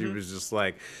part, because she was just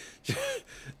like,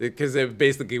 because it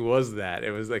basically was that. It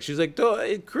was like she's like,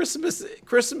 Christmas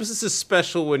is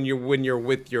special when you're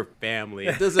with your family.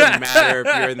 It doesn't matter if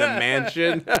you're in the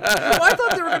mansion. Well, I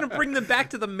thought they were going to bring them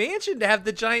back to the mansion to have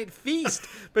the giant feast,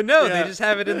 but no, they just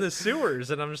have it in the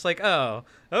sewers, and I'm just like, oh,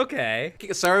 okay.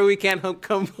 Sorry, we can't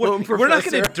come home. We're not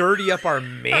going to dirty up our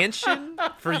mansion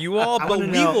for you all, but we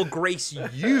will grace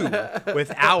you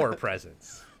with our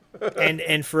presence.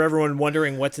 And for everyone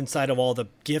wondering what's inside of all the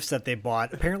gifts that they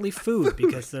bought, apparently food,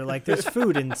 because they're like, there's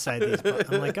food inside these.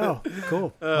 I'm like, oh,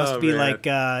 cool. Must be man.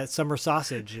 like summer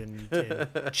sausage and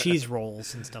cheese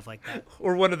rolls and stuff like that.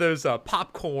 Or one of those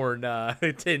popcorn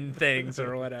tin things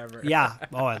or whatever. Yeah.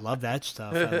 Oh, I love that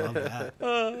stuff. I love that.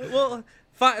 Well,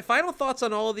 final thoughts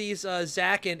on all these,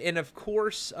 Zach, and of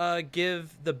course,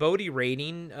 give the Bodhi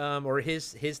rating or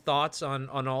his thoughts on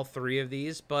all three of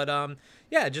these. But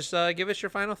yeah, just give us your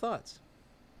final thoughts.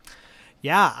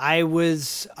 Yeah, I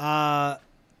was,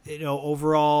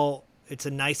 overall, it's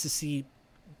nice to see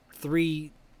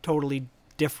three totally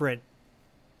different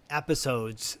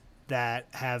episodes that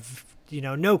have,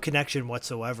 no connection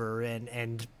whatsoever.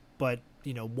 But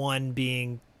one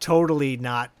being totally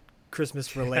not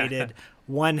Christmas related,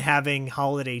 one having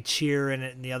holiday cheer in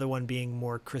it, and the other one being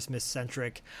more Christmas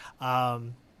centric.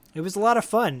 It was a lot of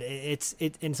fun.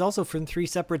 It's also from three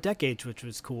separate decades, which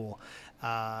was cool.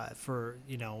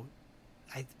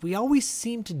 We always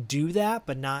seem to do that,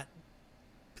 but not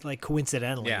like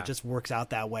coincidentally. Yeah. It just works out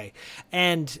that way.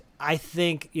 And I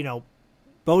think,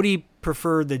 Bodhi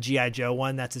preferred the G.I. Joe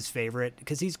one. That's his favorite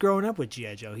because he's grown up with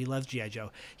G.I. Joe. He loves G.I.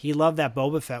 Joe. He loved that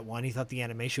Boba Fett one. He thought the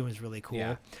animation was really cool.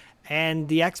 Yeah. And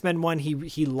the X-Men one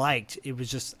he liked. It was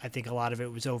just, I think a lot of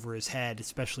it was over his head,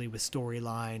 especially with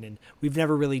storyline. And we've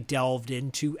never really delved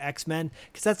into X-Men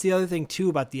because that's the other thing too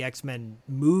about the X-Men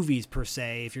movies per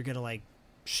se. If you're going to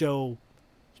you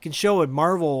can show a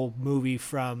Marvel movie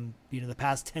from, the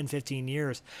past 10, 15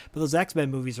 years, but those X-Men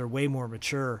movies are way more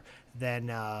mature than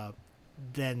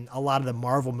a lot of the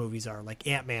Marvel movies are, like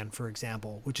Ant-Man, for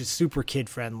example, which is super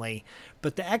kid-friendly.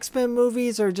 But the X-Men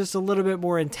movies are just a little bit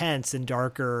more intense and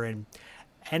darker, and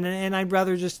I'd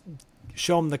rather just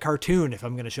show him the cartoon if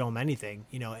I'm going to show him anything,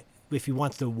 if he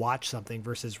wants to watch something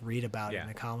versus read about it in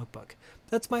a comic book.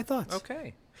 That's my thoughts.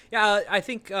 Okay. Yeah, I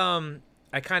think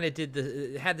I kind of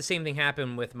had the same thing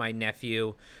happen with my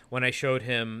nephew when I showed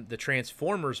him the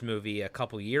Transformers movie a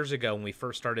couple years ago when we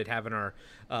first started having our,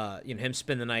 him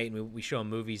spend the night and we show him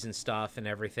movies and stuff and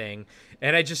everything.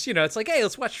 And I just, it's like, hey,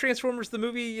 let's watch Transformers the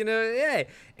movie, yeah.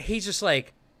 He's just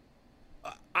like,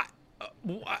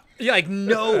 like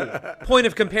no point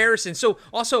of comparison. So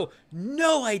also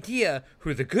no idea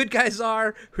who the good guys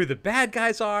are, who the bad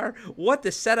guys are, what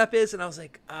the setup is. And I was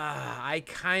like, I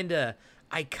kind of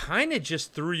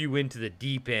just threw you into the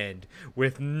deep end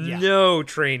with no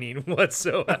training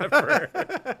whatsoever.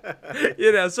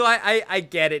 So I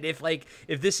get it.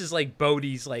 If this is like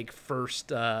Bodhi's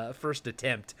first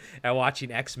attempt at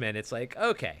watching X-Men, it's like,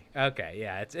 okay.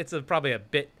 Yeah. It's probably a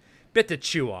bit to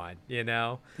chew on,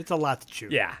 It's a lot to chew.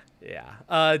 Yeah.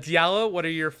 Diallo, what are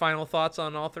your final thoughts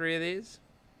on all three of these?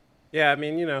 Yeah, I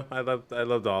mean, I loved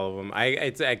all of them.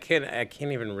 I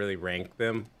can't even really rank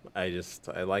them. I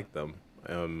like them.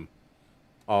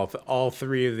 All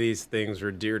three of these things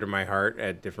were dear to my heart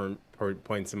at different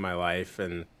points in my life,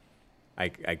 and I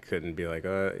couldn't be like,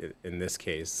 in this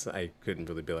case, I couldn't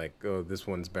really be like, oh, this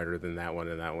one's better than that one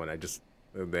and that one.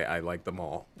 I like them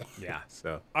all. Yeah.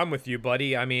 So I'm with you,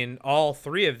 buddy. I mean, all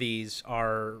three of these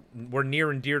were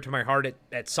near and dear to my heart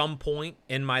at some point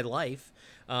in my life.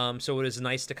 So it is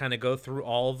nice to kind of go through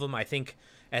all of them. I think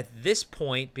at this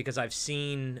point, because I've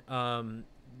seen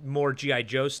more G.I.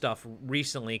 Joe stuff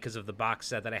recently because of the box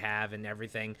set that I have and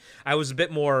everything, I was a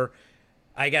bit more,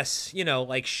 I guess,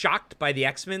 shocked by the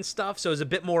X-Men stuff. So it was a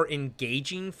bit more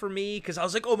engaging for me because I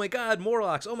was like, oh my God,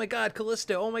 Morlocks, oh my God,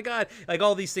 Callisto, oh my God. Like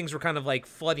all these things were kind of like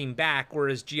flooding back.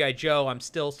 Whereas G.I. Joe, I'm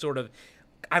still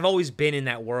I've always been in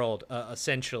that world,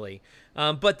 essentially.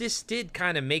 But this did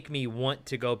kind of make me want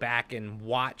to go back and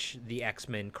watch the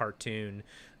X-Men cartoon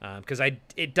because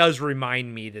it does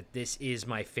remind me that this is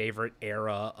my favorite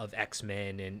era of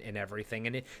X-Men and everything.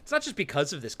 And it's not just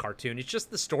because of this cartoon. It's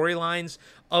just the storylines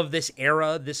of this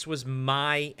era. This was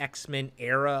my X-Men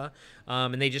era,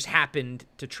 and they just happened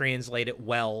to translate it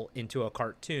well into a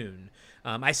cartoon.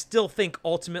 I still think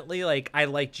ultimately, I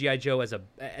like G.I. Joe as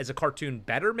a cartoon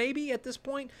better, maybe at this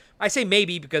point. I say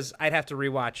maybe because I'd have to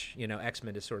rewatch,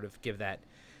 X-Men to sort of give that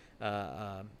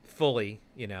fully,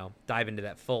 dive into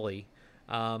that fully.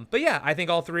 But yeah, I think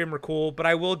all three of them are cool. But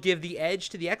I will give the edge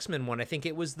to the X-Men one. I think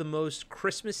it was the most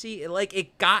Christmassy.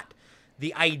 It got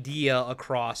the idea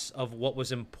across of what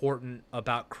was important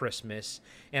about Christmas.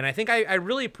 And I think I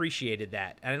really appreciated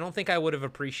that. And I don't think I would have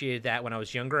appreciated that when I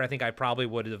was younger. I think I probably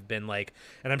would have been like,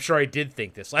 and I'm sure I did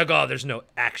think this, oh, there's no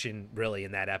action really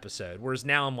in that episode. Whereas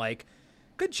now I'm like,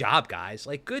 good job, guys.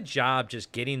 Good job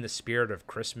just getting the spirit of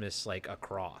Christmas,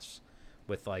 across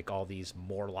with, all these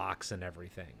Morlocks and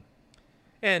everything.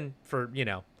 And for,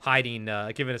 hiding,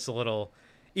 giving us a little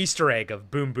Easter egg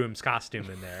of Boom Boom's costume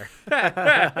in there.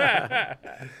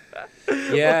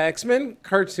 Yeah, X-Men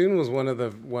cartoon was one of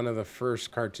the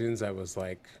first cartoons that was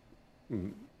like,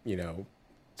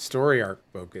 story arc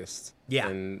focused. Yeah.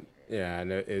 And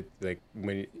it like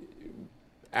when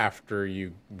after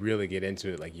you really get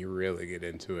into it, like you really get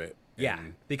into it. Yeah,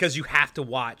 And because you have to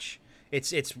watch.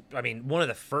 It's I mean, one of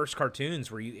the first cartoons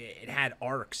where it had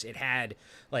arcs. It had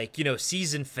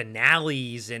season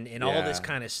finales and all this Yeah.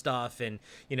 kind of stuff, and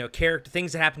character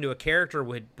things that happened to a character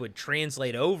would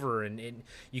translate over, and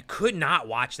you could not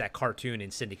watch that cartoon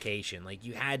in syndication. Like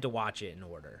you had to watch it in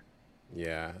order.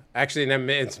 Yeah, actually, and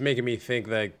it's making me think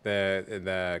like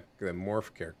the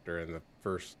morph character in the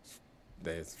first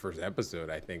episode.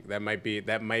 I think that might be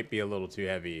a little too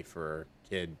heavy for a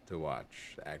kid to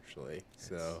watch. Actually,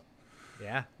 so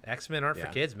Yeah, X-Men aren't Yeah.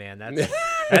 for kids, man.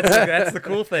 That's the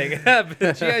cool thing. But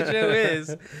G.I. Joe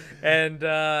is, and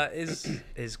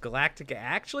is Galactica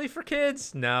actually for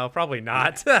kids? No, probably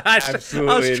not. I was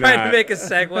Absolutely trying to not. make a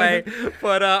segue,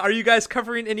 but are you guys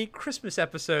covering any Christmas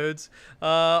episodes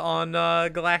on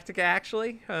Galactica?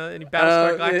 Actually, any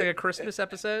Battlestar Galactica Christmas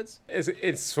episodes?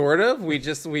 It's sort of. We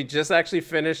just actually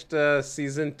finished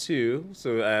season 2,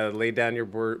 so Lay Down Your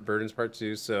Burdens Part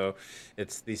 2. So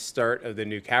it's the start of the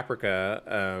new Caprica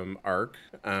arc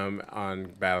on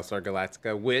Battlestar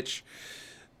Galactica, which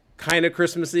kind of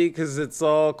Christmassy because it's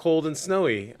all cold and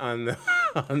snowy on the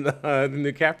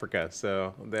new Caprica.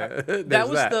 So that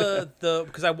was the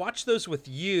because I watched those with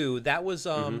you. That was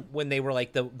when they were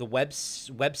like the web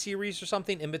series or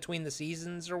something in between the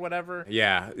seasons or whatever.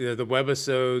 Yeah, the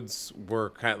webisodes were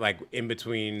kind of like in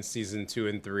between season 2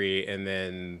 and 3, and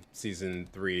then season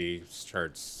 3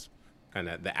 starts kind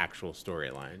of the actual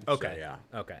storyline. Okay. So, yeah.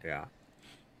 Okay. Yeah.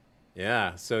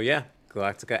 Yeah. So yeah,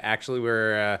 Galactica. Actually,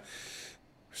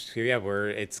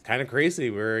 it's kind of crazy.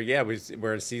 We're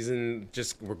in season.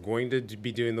 We're going to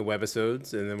be doing the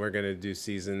webisodes, and then we're going to do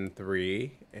season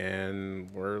 3, and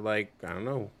we're like, I don't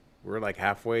know. We're like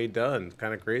halfway done.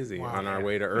 Kind of crazy on our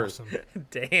way to Earth. Awesome.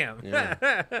 Damn.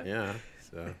 Yeah. Yeah.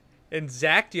 So. And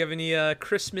Zach, do you have any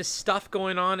Christmas stuff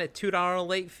going on at $2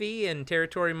 late fee and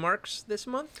Territory Marks this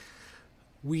month?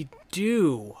 We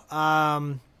do.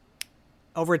 Over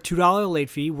at $2 late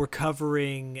fee, we're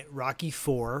covering Rocky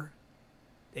IV,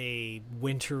 a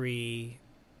wintry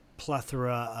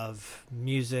plethora of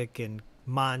music and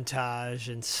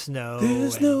montage and snow.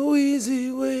 no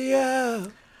easy way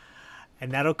out.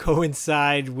 And that'll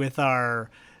coincide with our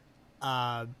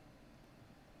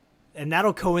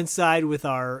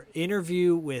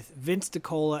interview with Vince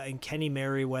DiCola and Kenny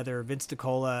Merriweather. Vince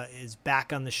DiCola is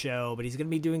back on the show, but he's going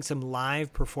to be doing some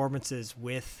live performances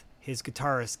with his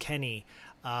guitarist Kenny,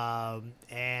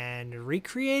 and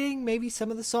recreating maybe some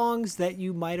of the songs that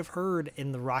you might have heard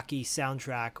in the Rocky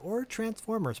soundtrack or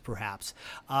Transformers perhaps.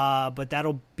 But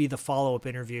that'll be the follow-up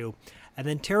interview. And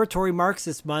then Territory Marks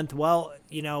this month. Well,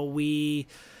 we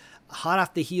hot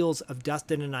off the heels of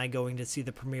Dustin and I going to see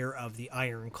the premiere of The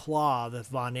Iron Claw, the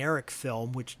Von Erich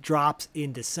film, which drops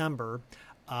in December.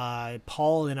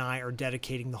 Paul and I are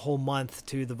dedicating the whole month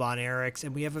to the Von Erichs,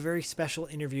 and we have a very special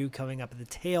interview coming up at the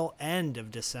tail end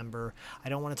of December. I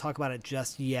don't want to talk about it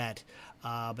just yet,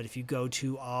 but if you go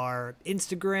to our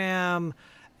Instagram,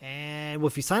 and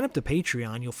if you sign up to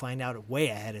Patreon, you'll find out way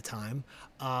ahead of time.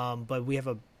 But we have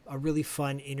a really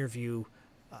fun interview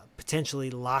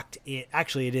potentially locked in.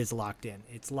 Actually, it is locked in.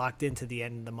 It's locked into the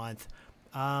end of the month.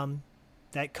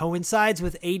 That coincides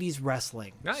with 80s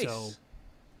wrestling. Nice. So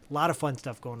a lot of fun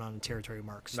stuff going on in Territory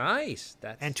Marks. Nice.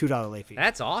 And $2 late fee.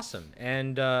 That's awesome.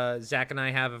 And Zach and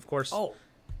I have, of course. Oh,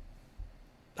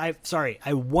 I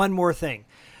have one more thing.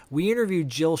 We interviewed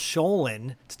Jill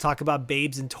Scholen to talk about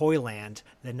Babes in Toyland,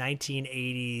 the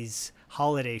 1980s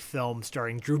holiday film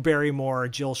starring Drew Barrymore,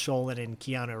 Jill Scholen, and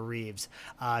Keanu Reeves.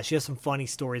 She has some funny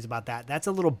stories about that. That's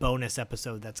a little bonus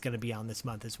episode that's going to be on this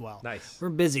month as well. Nice. We're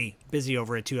busy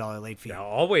over at $2 late fee. Yeah,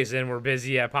 always, and we're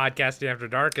busy at Podcasting After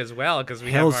Dark as well because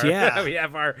we Hells have our yeah. we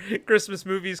have our Christmas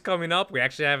movies coming up. We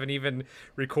actually haven't even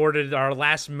recorded our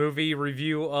last movie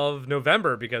review of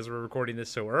November because we're recording this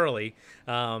so early.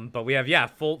 But we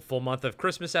have full month of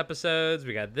Christmas episodes.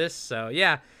 We got this, so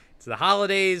yeah. So the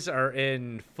holidays are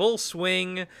in full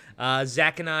swing.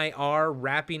 Zach and I are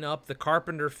wrapping up The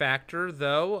Carpenter Factor,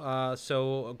 though.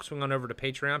 So swing on over to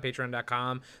Patreon,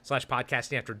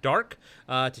 patreon.com/podcasting after dark,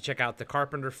 to check out The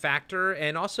Carpenter Factor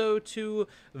and also to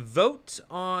vote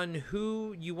on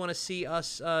who you want to see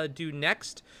us do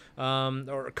next.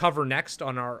 Or cover next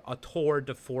on our A Tour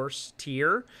de Force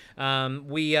tier.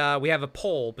 We have a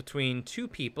poll between two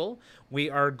people. We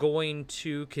are going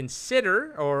to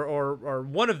consider, or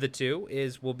one of the two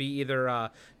will be either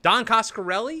Don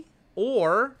Coscarelli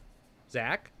or,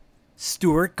 Zach?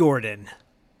 Stuart Gordon.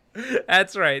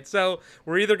 That's right. So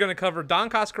we're either going to cover Don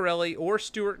Coscarelli or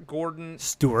Stuart Gordon.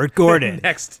 Stuart Gordon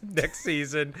next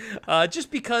season.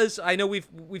 Just because I know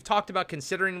we've talked about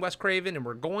considering Wes Craven and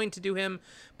we're going to do him,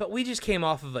 but we just came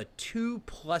off of a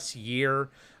 2+ year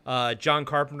John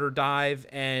Carpenter dive,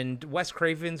 and Wes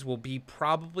Craven's will be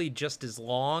probably just as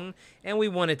long, and we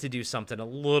wanted to do something a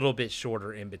little bit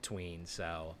shorter in between.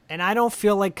 So, and I don't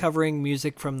feel like covering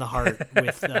Music from the Heart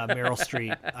with Meryl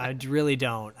Streep. I really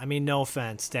don't. I mean, no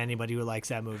offense to anybody who likes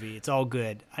that movie. It's all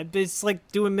good. It's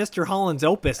like doing Mr. Holland's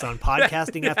Opus on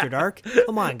Podcasting After Dark.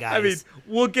 Come on, guys. I mean,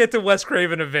 we'll get to Wes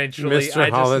Craven eventually. Mr.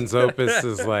 Holland's Opus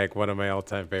is like one of my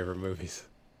all-time favorite movies.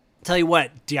 Tell you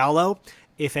what, Diallo,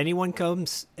 if anyone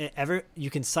comes ever,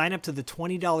 you can sign up to the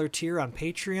 $20 tier on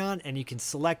Patreon, and you can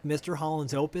select Mr.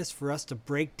 Holland's Opus for us to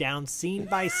break down scene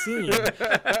by scene.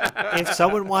 If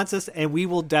someone wants us, and we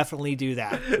will definitely do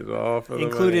that.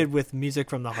 Included with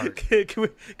Music from the Heart.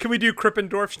 Can we do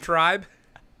Krippendorf's Tribe?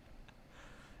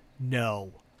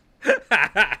 No.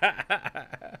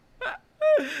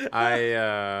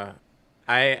 I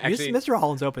actually Mr.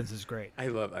 Holland's Opus is great. I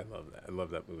love that. I love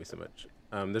that movie so much.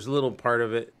 There's a little part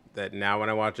of it that now when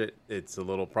I watch it, it's a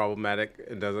little problematic.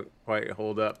 It doesn't quite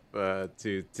hold up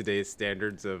to today's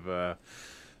standards of,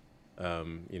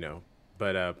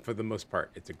 But for the most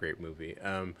part, it's a great movie.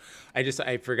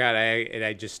 I forgot.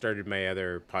 I just started my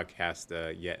other podcast,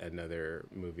 yet another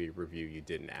movie review you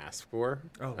didn't ask for.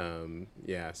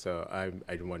 So I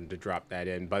wanted to drop that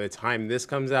in. By the time this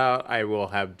comes out, I will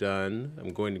have done.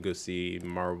 I'm going to go see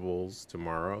Marvels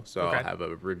tomorrow, so I'll have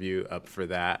a review up for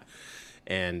that.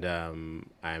 And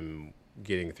I'm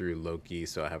getting through Loki,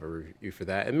 so I have a review for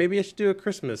that. And maybe I should do a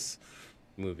Christmas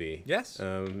movie. Yes.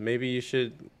 Maybe you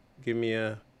should give me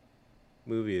a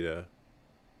movie to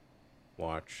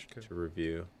watch, to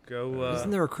review. Isn't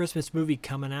there a Christmas movie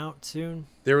coming out soon?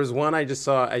 There was one I just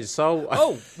saw.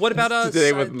 Oh, what about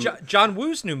John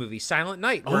Woo's new movie, Silent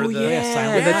Night? Silent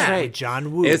Night. That's right.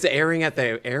 John Woo. It's airing at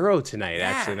the Arrow tonight,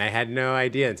 actually, and I had no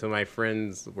idea until my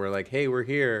friends were like, "Hey, we're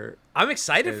here." I'm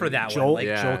excited for that Joel, one.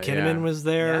 Joel Kinnaman was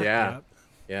there. Yeah.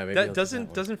 Maybe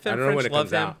doesn't Femme I don't know when French it love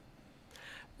comes him? out.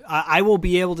 I will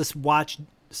be able to watch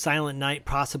Silent Night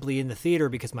possibly in the theater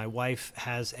because my wife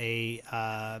has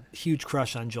a huge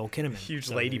crush on Joel Kinnaman. Huge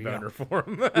lady boner for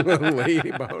him.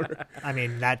 Lady boner. I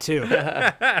mean, that too.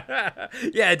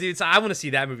 Yeah, dude. So I want to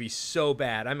see that movie so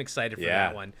bad. I'm excited for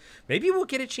that one. Maybe we'll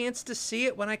get a chance to see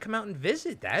it when I come out and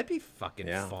visit. That'd be fucking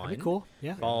fun. That'd be cool.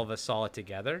 Yeah. If all of us saw it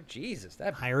together. Jesus.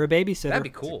 Hire a babysitter. That'd be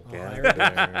cool.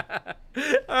 Yeah.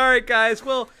 All right, guys.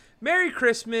 Well, Merry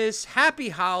Christmas. Happy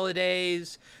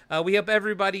holidays. We hope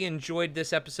everybody enjoyed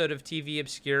this episode of TV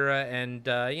Obscura, and,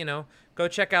 go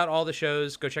check out all the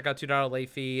shows. Go check out $2 Late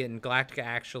Fee and Galactica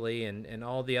Actually and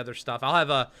all the other stuff. I'll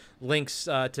have links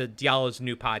to Diallo's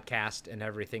new podcast and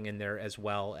everything in there, as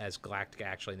well as Galactica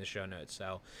Actually in the show notes.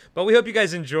 But we hope you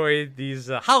guys enjoyed these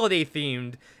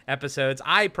holiday-themed episodes.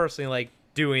 I personally like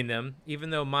doing them, even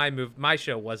though my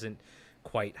show wasn't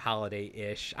quite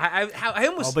holiday-ish. I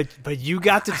almost. Oh, but you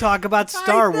got to talk about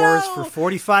Star Wars for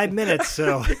 45 minutes,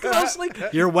 so I was like,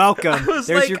 you're welcome.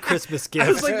 There's your Christmas gift.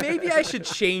 I was like, maybe I should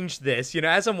change this.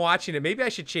 As I'm watching it, maybe I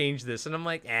should change this. And I'm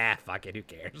like, fuck it, who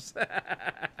cares?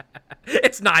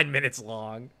 It's 9 minutes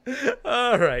long.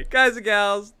 All right, guys and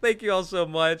gals, thank you all so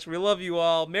much. We love you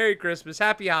all. Merry Christmas,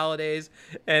 happy holidays,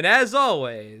 and as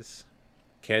always,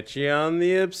 catch you on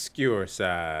the obscure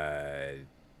side.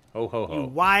 Ho, ho, ho. You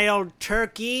wild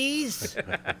turkeys.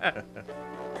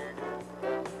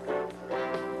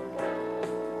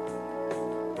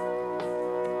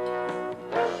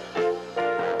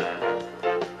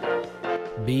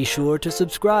 Be sure to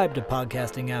subscribe to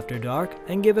Podcasting After Dark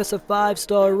and give us a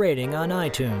 5-star rating on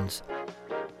iTunes.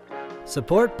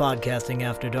 Support Podcasting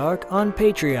After Dark on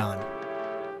Patreon.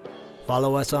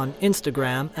 Follow us on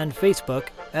Instagram and Facebook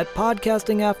at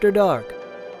Podcasting After Dark.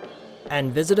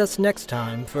 And visit us next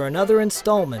time for another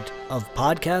installment of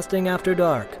Podcasting After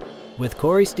Dark with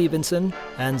Corey Stevenson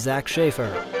and Zach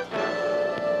Schaefer.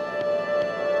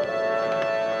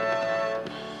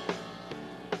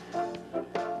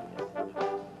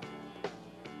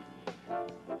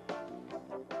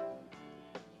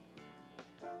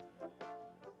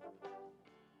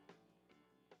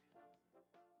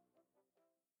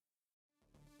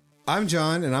 I'm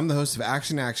John, and I'm the host of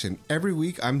Action Action. Every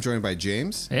week, I'm joined by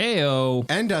James. Heyo.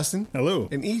 And Dustin. Hello.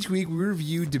 And each week, we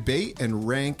review, debate, and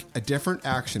rank a different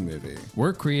action movie.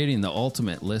 We're creating the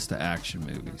ultimate list of action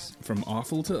movies. From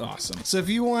awful to awesome. So if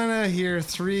you want to hear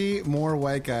 3 more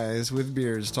white guys with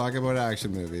beards talk about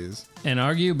action movies. And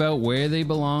argue about where they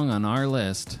belong on our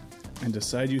list. and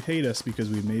decide you hate us because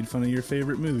we made fun of your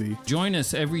favorite movie. Join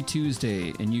us every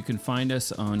Tuesday, and you can find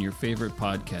us on your favorite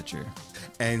podcatcher.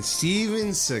 And Steven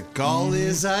Seagal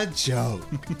is a joke.